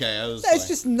 Oh, okay. I was. It's like,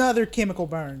 just another chemical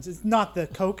burns. It's not the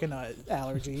coconut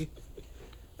allergy.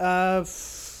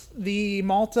 The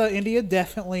Malta India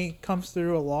definitely comes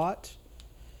through a lot.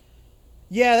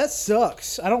 Yeah, that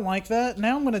sucks. I don't like that.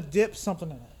 Now I'm gonna dip something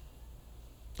in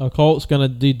it. Colt's gonna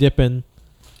do dipping.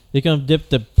 He gonna dip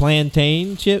the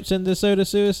plantain chips into soda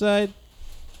suicide.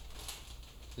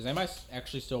 Does anybody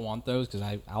actually still want those?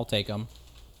 Because I'll take them.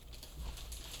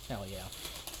 Hell yeah.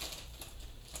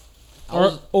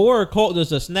 Or Colt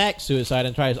does a snack suicide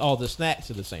and tries all the snacks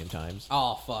at the same time.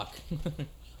 Oh fuck.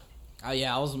 Oh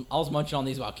yeah, I was munching on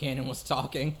these while Cannon was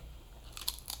talking.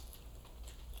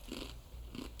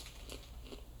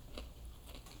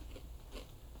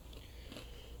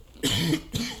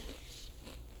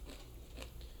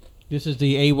 This is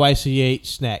the AYCH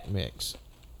snack mix.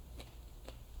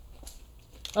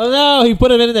 Oh no, he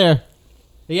put it in there.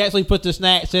 He actually put the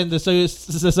snacks in the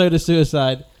soda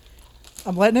suicide.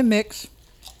 I'm letting it mix.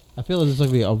 I feel like there's going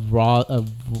to be a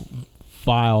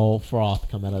vile froth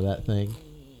come out of that thing.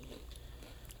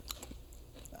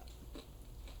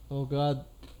 Oh god.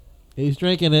 He's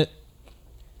drinking it.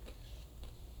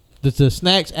 The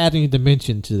snacks adding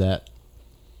dimension to that.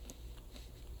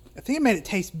 I think it made it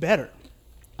taste better.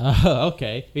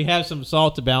 Okay. We have some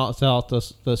salt to balance out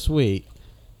the sweet.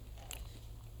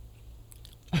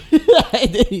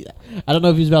 I don't know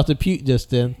if he's about to puke just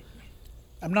then.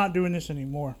 I'm not doing this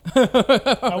anymore.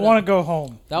 I want to go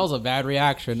home. That was a bad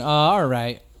reaction. All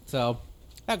right. So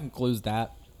that concludes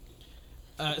that.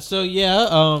 So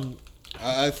yeah,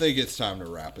 I think it's time to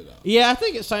wrap it up. yeah, I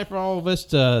think it's time for all of us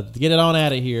to get it on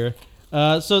out of here.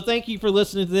 So thank you for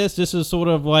listening to this. This is sort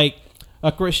of like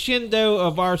a crescendo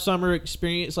of our summer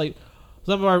experience, like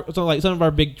some of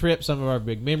our big trips, some of our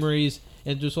big memories,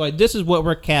 and just like this is what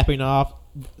we're capping off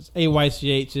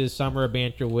AYCH's summer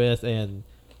banter with, and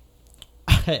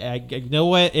I you know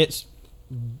what, it's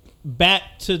back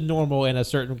to normal in a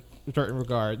certain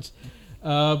regards.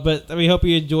 But we hope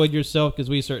you enjoyed yourself because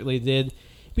we certainly did.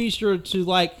 Be sure to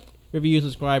like, review,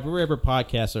 subscribe wherever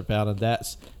podcasts are found, and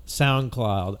that's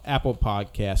SoundCloud, Apple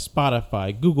Podcasts,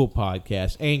 Spotify, Google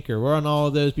Podcasts, Anchor. We're on all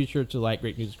of those. Be sure to like,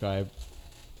 rate, and subscribe.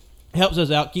 helps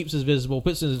us out, keeps us visible,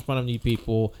 puts us in front of new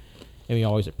people, and we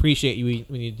always appreciate you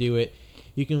when you do it.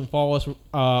 You can follow us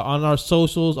on our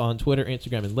socials on Twitter,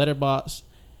 Instagram, and Letterboxd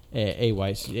at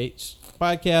AYCH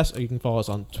Podcast, or you can follow us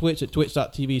on Twitch at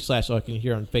twitch.tv/All You Can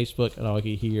Hear, on Facebook at All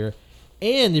You Can Hear.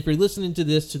 And if you're listening to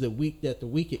this to the week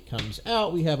it comes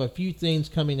out, we have a few things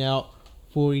coming out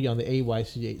for you on the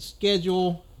AYCH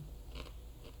schedule.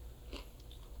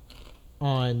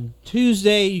 On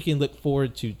Tuesday, you can look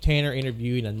forward to Tanner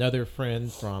interviewing another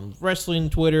friend from wrestling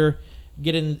Twitter,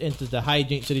 getting into the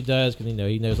hijinks that he does, because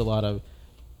he knows a lot of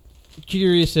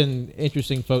curious and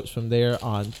interesting folks from there.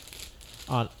 On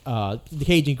the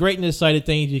Cajun Greatness side of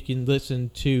things, you can listen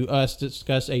to us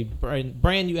discuss a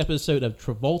brand new episode of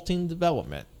Travolting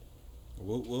Development,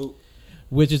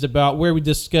 which is about where we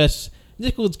discuss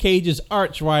Nicolas Cage's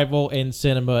arch rival in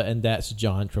cinema, and that's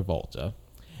John Travolta.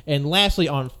 And lastly,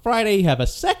 on Friday, you have a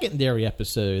secondary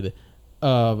episode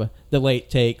of The Late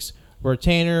Takes, where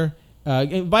Tanner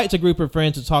invites a group of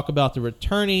friends to talk about the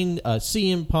returning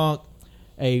CM Punk,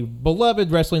 a beloved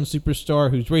wrestling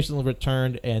superstar who's recently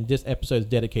returned, and this episode is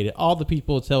dedicated to all the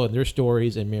people telling their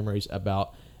stories and memories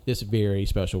about this very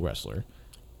special wrestler.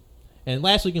 And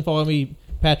lastly, you can follow me,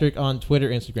 Patrick, on Twitter,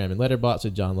 Instagram, and Letterboxd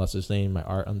at John Luster's Name, my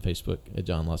art on Facebook at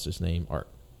John Luster's Name Art.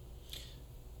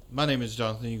 My name is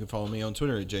Jonathan. You can follow me on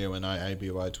Twitter at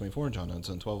JONIIBY24 and John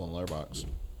Hudson 12 on Letterboxd.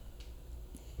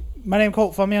 My name is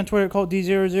Colt. Follow me on Twitter,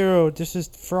 ColtD00. This is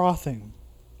frothing.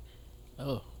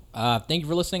 Oh. Thank you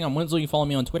for listening. I'm Winslow. You can follow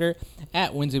me on Twitter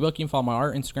at WinsleyBook. You can follow my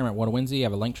art, Instagram at WhatAWinsy. I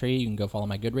have a link tree. You can go follow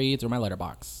my Goodreads or my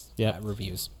Letterboxd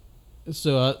reviews.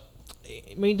 So,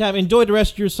 meantime, enjoy the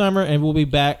rest of your summer, and we'll be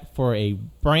back for a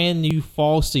brand new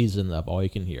fall season of All You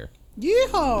Can Hear.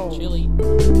 Yeehaw!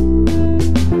 Chili.